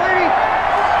 Ready?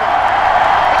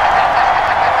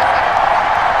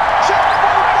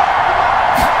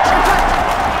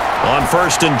 On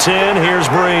 1st and 10, here's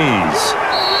Breeze.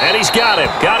 And he's got him.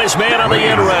 Got his man on the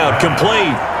end route.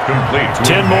 Complete.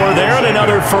 10 more there and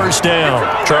another first down.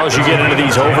 Charles, you get into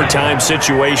these overtime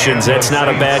situations, that's not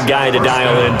a bad guy to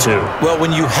dial into. Well,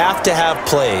 when you have to have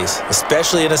plays,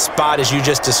 especially in a spot as you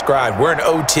just described, we're in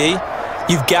OT,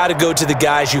 you've got to go to the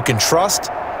guys you can trust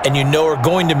and you know are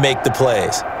going to make the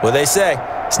plays. Well, they say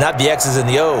it's not the X's and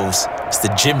the O's, it's the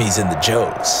Jimmies and the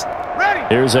Joes.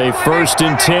 Here's a 1st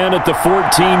and 10 at the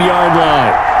 14-yard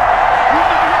line.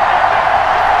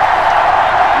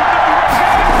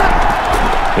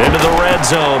 Into the red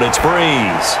zone, it's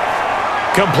Breeze.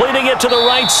 Completing it to the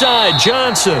right side,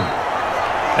 Johnson.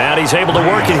 And he's able to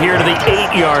work it here to the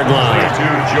 8-yard line.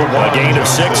 A gain of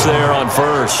 6 there on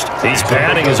first. He's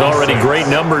padding his already great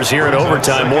numbers here in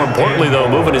overtime. More importantly, though,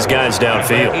 moving his guys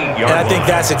downfield. And I think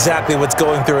that's exactly what's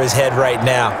going through his head right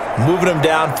now. Moving them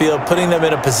downfield, putting them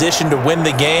in a position to win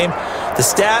the game. The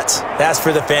stats, that's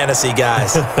for the fantasy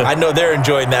guys. I know they're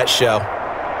enjoying that show.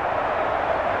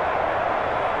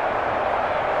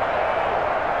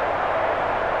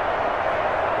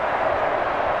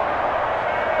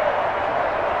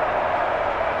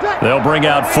 They'll bring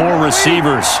out 4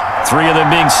 receivers. 3 of them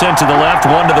being sent to the left,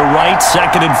 1 to the right,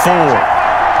 2nd and 4.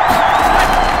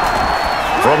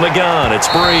 From the gun, it's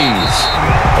Breeze.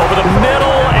 Over the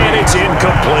middle, and it's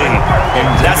incomplete.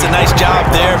 That's a nice job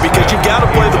there because you've got to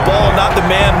play the ball, not the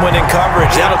man when in coverage.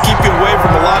 That'll keep you away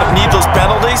from a lot of needless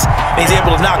penalties, and he's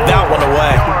able to knock that one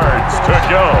away. Yards to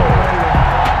go.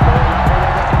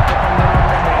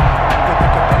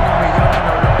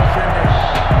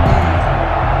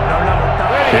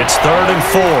 It's 3rd and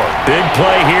 4. Big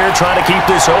play here, trying to keep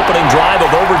this opening drive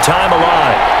of overtime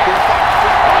alive.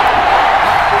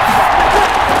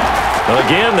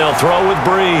 Again, they'll throw with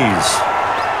Breeze.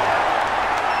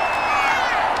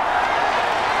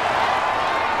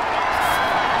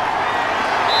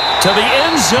 To the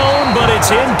end zone, but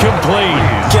it's incomplete.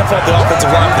 Can't fault the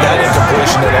offensive line for that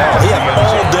incompletion at all. He had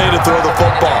all day to throw the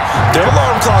football. Their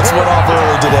alarm clocks went off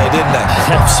early today, didn't they?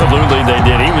 Absolutely, they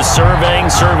did. He was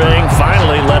surveying,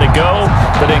 finally let it go,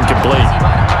 but incomplete.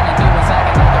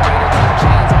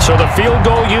 So the field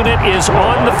goal unit is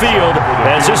on the field,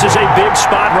 as this is a big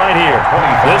spot right here.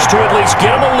 This to at least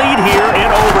get them a lead here in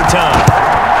overtime.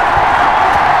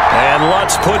 And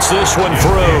Lutz puts this one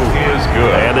through.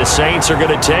 And the Saints are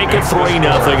going to take a 3-0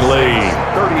 lead.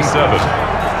 37.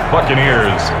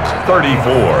 Buccaneers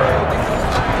 34.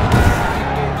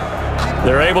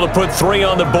 They're able to put 3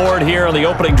 on the board here on the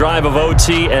opening drive of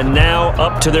OT, and now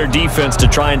up to their defense to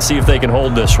try and see if they can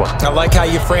hold this one. I like how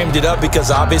you framed it up because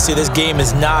obviously this game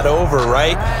is not over,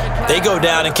 right? They go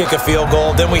down and kick a field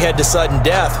goal, then we head to sudden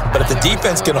death. But if the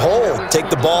defense can hold,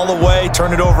 take the ball away,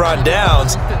 turn it over on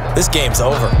downs, this game's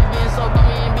over.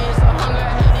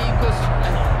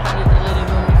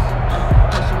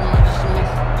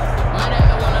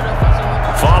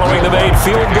 Following the made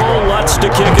field goal, Lutz to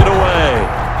kick it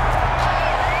away.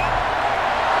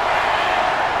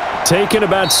 Taken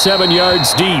about 7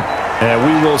 yards deep. And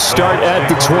we will start at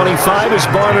the 25 as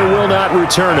Barner will not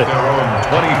return it.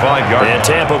 25-yard. And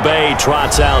Tampa Bay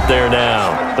trots out there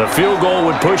now. The field goal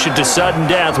would push it to sudden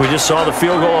death. We just saw the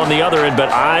field goal on the other end, but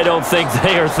I don't think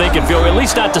they are thinking field goal. At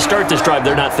least not to start this drive.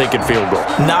 They're not thinking field goal.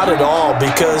 Not at all,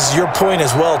 because your point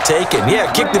is well taken.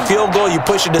 Yeah, kick the field goal, you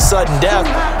push it to sudden death,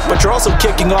 but you're also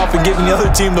kicking off and giving the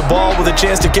other team the ball with a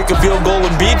chance to kick a field goal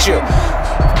and beat you.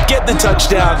 get the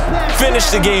touchdown,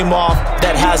 finish the game off.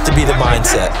 That has to be the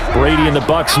mindset. Brady and the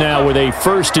Bucs now with a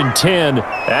 1st and 10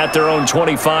 at their own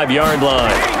 25-yard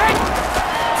line.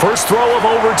 First throw of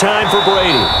overtime for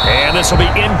Brady. And this will be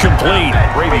incomplete.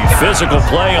 Brady's physical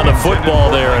play on the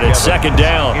football there, and it's 2nd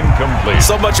down. Incomplete.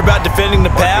 So much about defending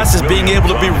the pass is being able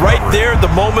to be right there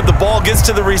the moment the ball gets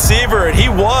to the receiver, and he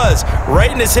was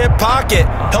right in his hip pocket,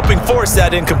 helping force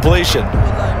that incompletion.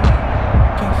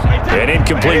 An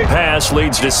incomplete pass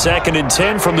leads to 2nd and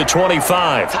 10 from the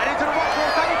 25.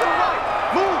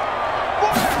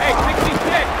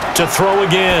 To throw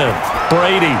again.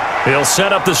 Brady. He'll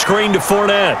set up the screen to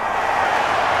Fournette.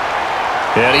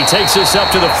 And he takes this up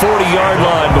to the 40-yard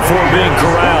line before being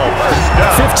corralled.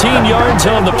 15 yards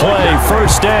on the play,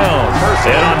 1st down.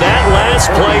 And on that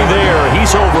last play there,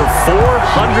 he's over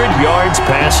 400 yards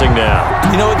passing now.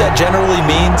 You know what that generally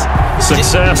means?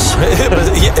 Success.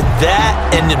 That,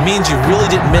 and it means you really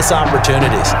didn't miss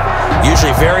opportunities.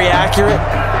 Usually very accurate.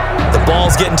 The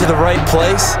ball's getting to the right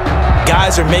place.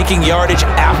 Guys are making yardage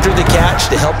after the catch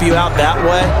to help you out that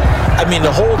way. I mean,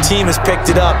 the whole team has picked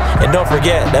it up. And don't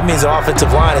forget, that means the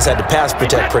offensive line has had to pass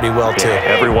protect pretty well, too.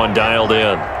 Yeah, everyone dialed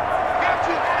in. I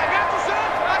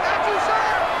got you, sir.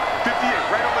 58,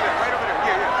 right over there.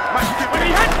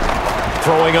 Yeah.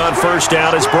 Throwing on 1st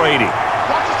down is Brady.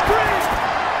 Watch the screen.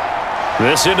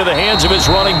 This into the hands of his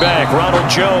running back, Ronald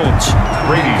Jones.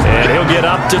 And he'll get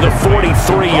up to the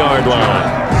 43-yard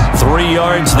line. 3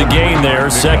 yards the gain there,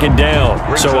 2nd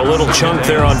down. So a little chunk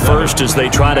there on 1st as they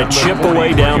try to chip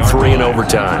away down 3 in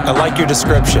overtime. I like your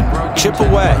description. Chip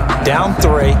away, down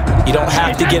 3. You don't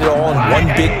have to get it all in one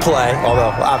big play,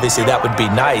 although obviously that would be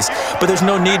nice. But there's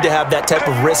no need to have that type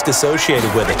of risk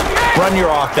associated with it. Run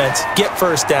your offense, get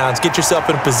 1st downs, get yourself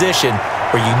in a position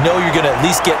where you know you're going to at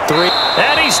least get 3.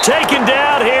 And he's taken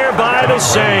down here by the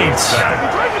Saints.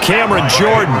 Cameron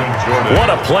Jordan. What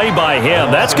a play by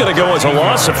him. That's going to go as a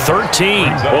loss of 13.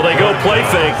 Well, they go play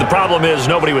fake. The problem is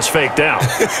nobody was faked out.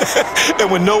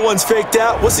 And when no one's faked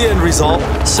out, what's the end result?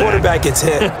 Quarterback gets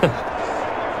hit.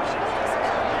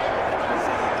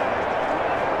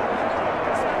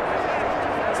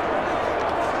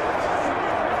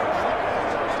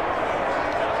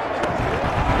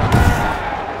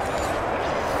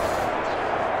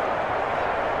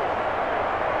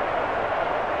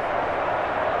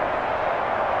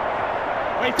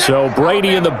 So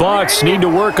Brady and the Bucs need to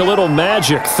work a little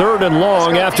magic. 3rd and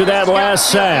long after that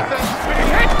last sack.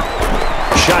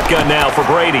 Shotgun now for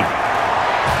Brady.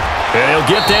 And he'll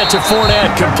get that to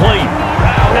Fournette, complete.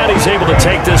 And he's able to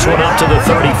take this one up to the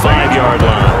 35-yard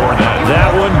line. That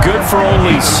one good for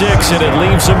only 6, and it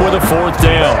leaves him with a 4th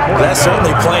down. That's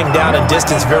certainly playing down in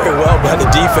distance very well by the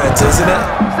defense, isn't it?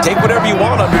 Take whatever you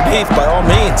want underneath, by all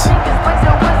means.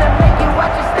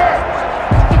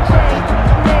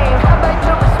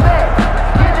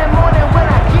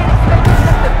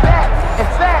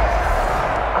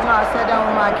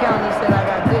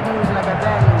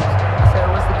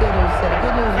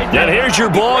 And here's your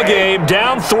ball game,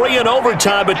 down 3 in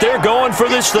overtime, but they're going for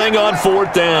this thing on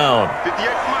 4th down.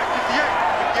 58.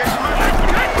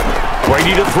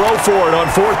 Brady to throw for it on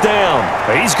 4th down.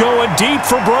 He's going deep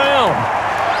for Brown.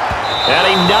 And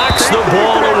he knocks the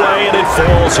ball away, and it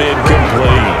falls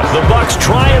incomplete. The Bucs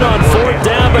try it on 4th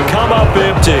down, but come up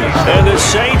empty. And the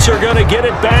Saints are going to get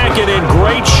it back and in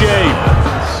great shape.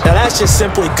 Now, that's just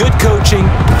simply good coaching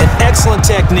and excellent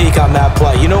technique on that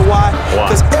play. You know why?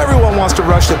 Because everyone wants to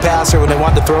rush the passer when they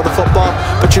want to throw the football,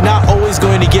 but you're not always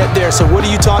going to get there. So what are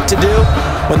you taught to do?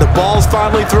 When the ball's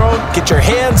finally thrown, get your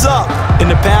hands up in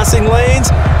the passing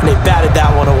lanes, and they batted that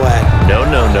one away. No.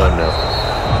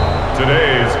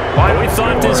 Today's We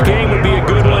thought this game would be a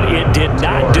good one. It did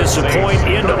not disappoint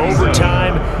into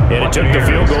overtime, and it took the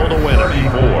field goal to win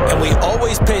it. And we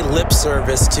always pay lip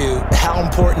service to how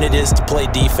important it is to play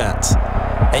defense.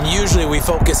 And usually we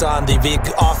focus on the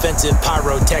offensive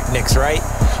pyrotechnics, right?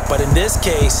 But in this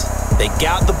case, they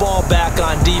got the ball back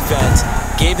on defense,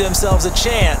 gave themselves a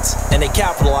chance, and they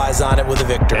capitalized on it with a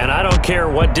victory. And I don't care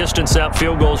what distance that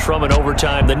field goes from in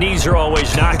overtime. The knees are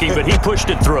always knocking, but he pushed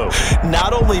it through.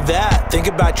 Not only that, think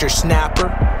about your snapper,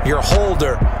 your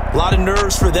holder. A lot of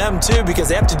nerves for them, too, because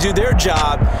they have to do their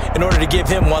job in order to give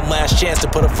him one last chance to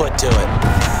put a foot to it.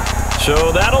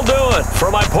 So that'll do it. For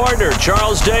my partner,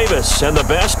 Charles Davis, and the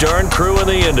best darn crew in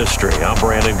the industry, I'm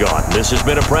Brandon Gaughan. This has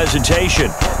been a presentation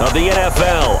of the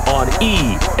NFL on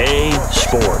EA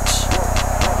Sports.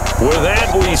 With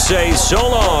that, we say so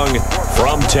long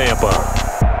from Tampa.